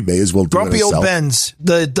 We may as well do Grumpy it Old Ben's,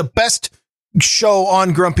 the best show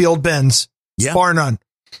on Grumpy Old Ben's, bar none.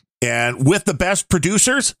 And with the best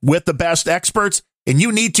producers, with the best experts, and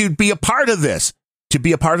you need to be a part of this, to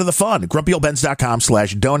be a part of the fun.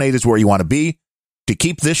 GrumpyOldBens.com/donate is where you want to be to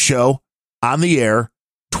keep this show on the air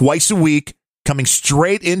twice a week, coming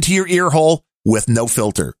straight into your ear hole with no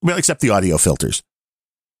filter, well, except the audio filters.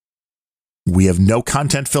 We have no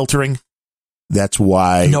content filtering. That's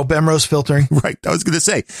why. No Bemrose filtering. Right. I was going to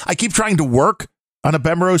say, I keep trying to work on a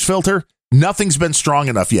Bemrose filter. Nothing's been strong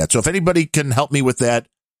enough yet. So if anybody can help me with that,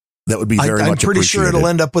 that would be very much appreciated. I'm pretty sure it'll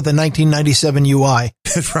end up with a 1997 UI.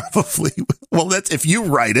 Probably. Well, that's if you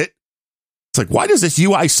write it. It's like, why does this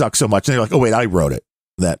UI suck so much? And they're like, oh, wait, I wrote it.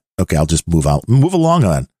 Okay, I'll just move along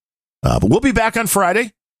on. But we'll be back on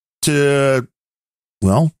Friday to,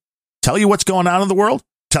 tell you what's going on in the world.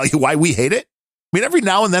 Tell you why we hate it. I mean, every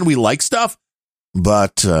now and then we like stuff,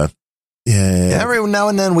 but every now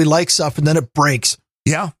and then we like stuff and then it breaks.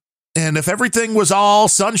 Yeah. And if everything was all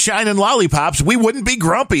sunshine and lollipops, we wouldn't be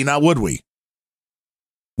grumpy, now would we?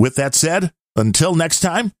 With that said, until next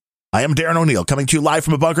time, I am Darren O'Neill, coming to you live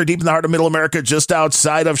from a bunker deep in the heart of Middle America, just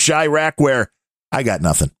outside of Chirac, where I got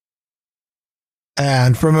nothing.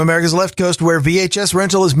 And from America's left coast, where VHS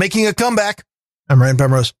rental is making a comeback, I'm Ryan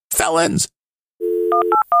Bemrose. Felons.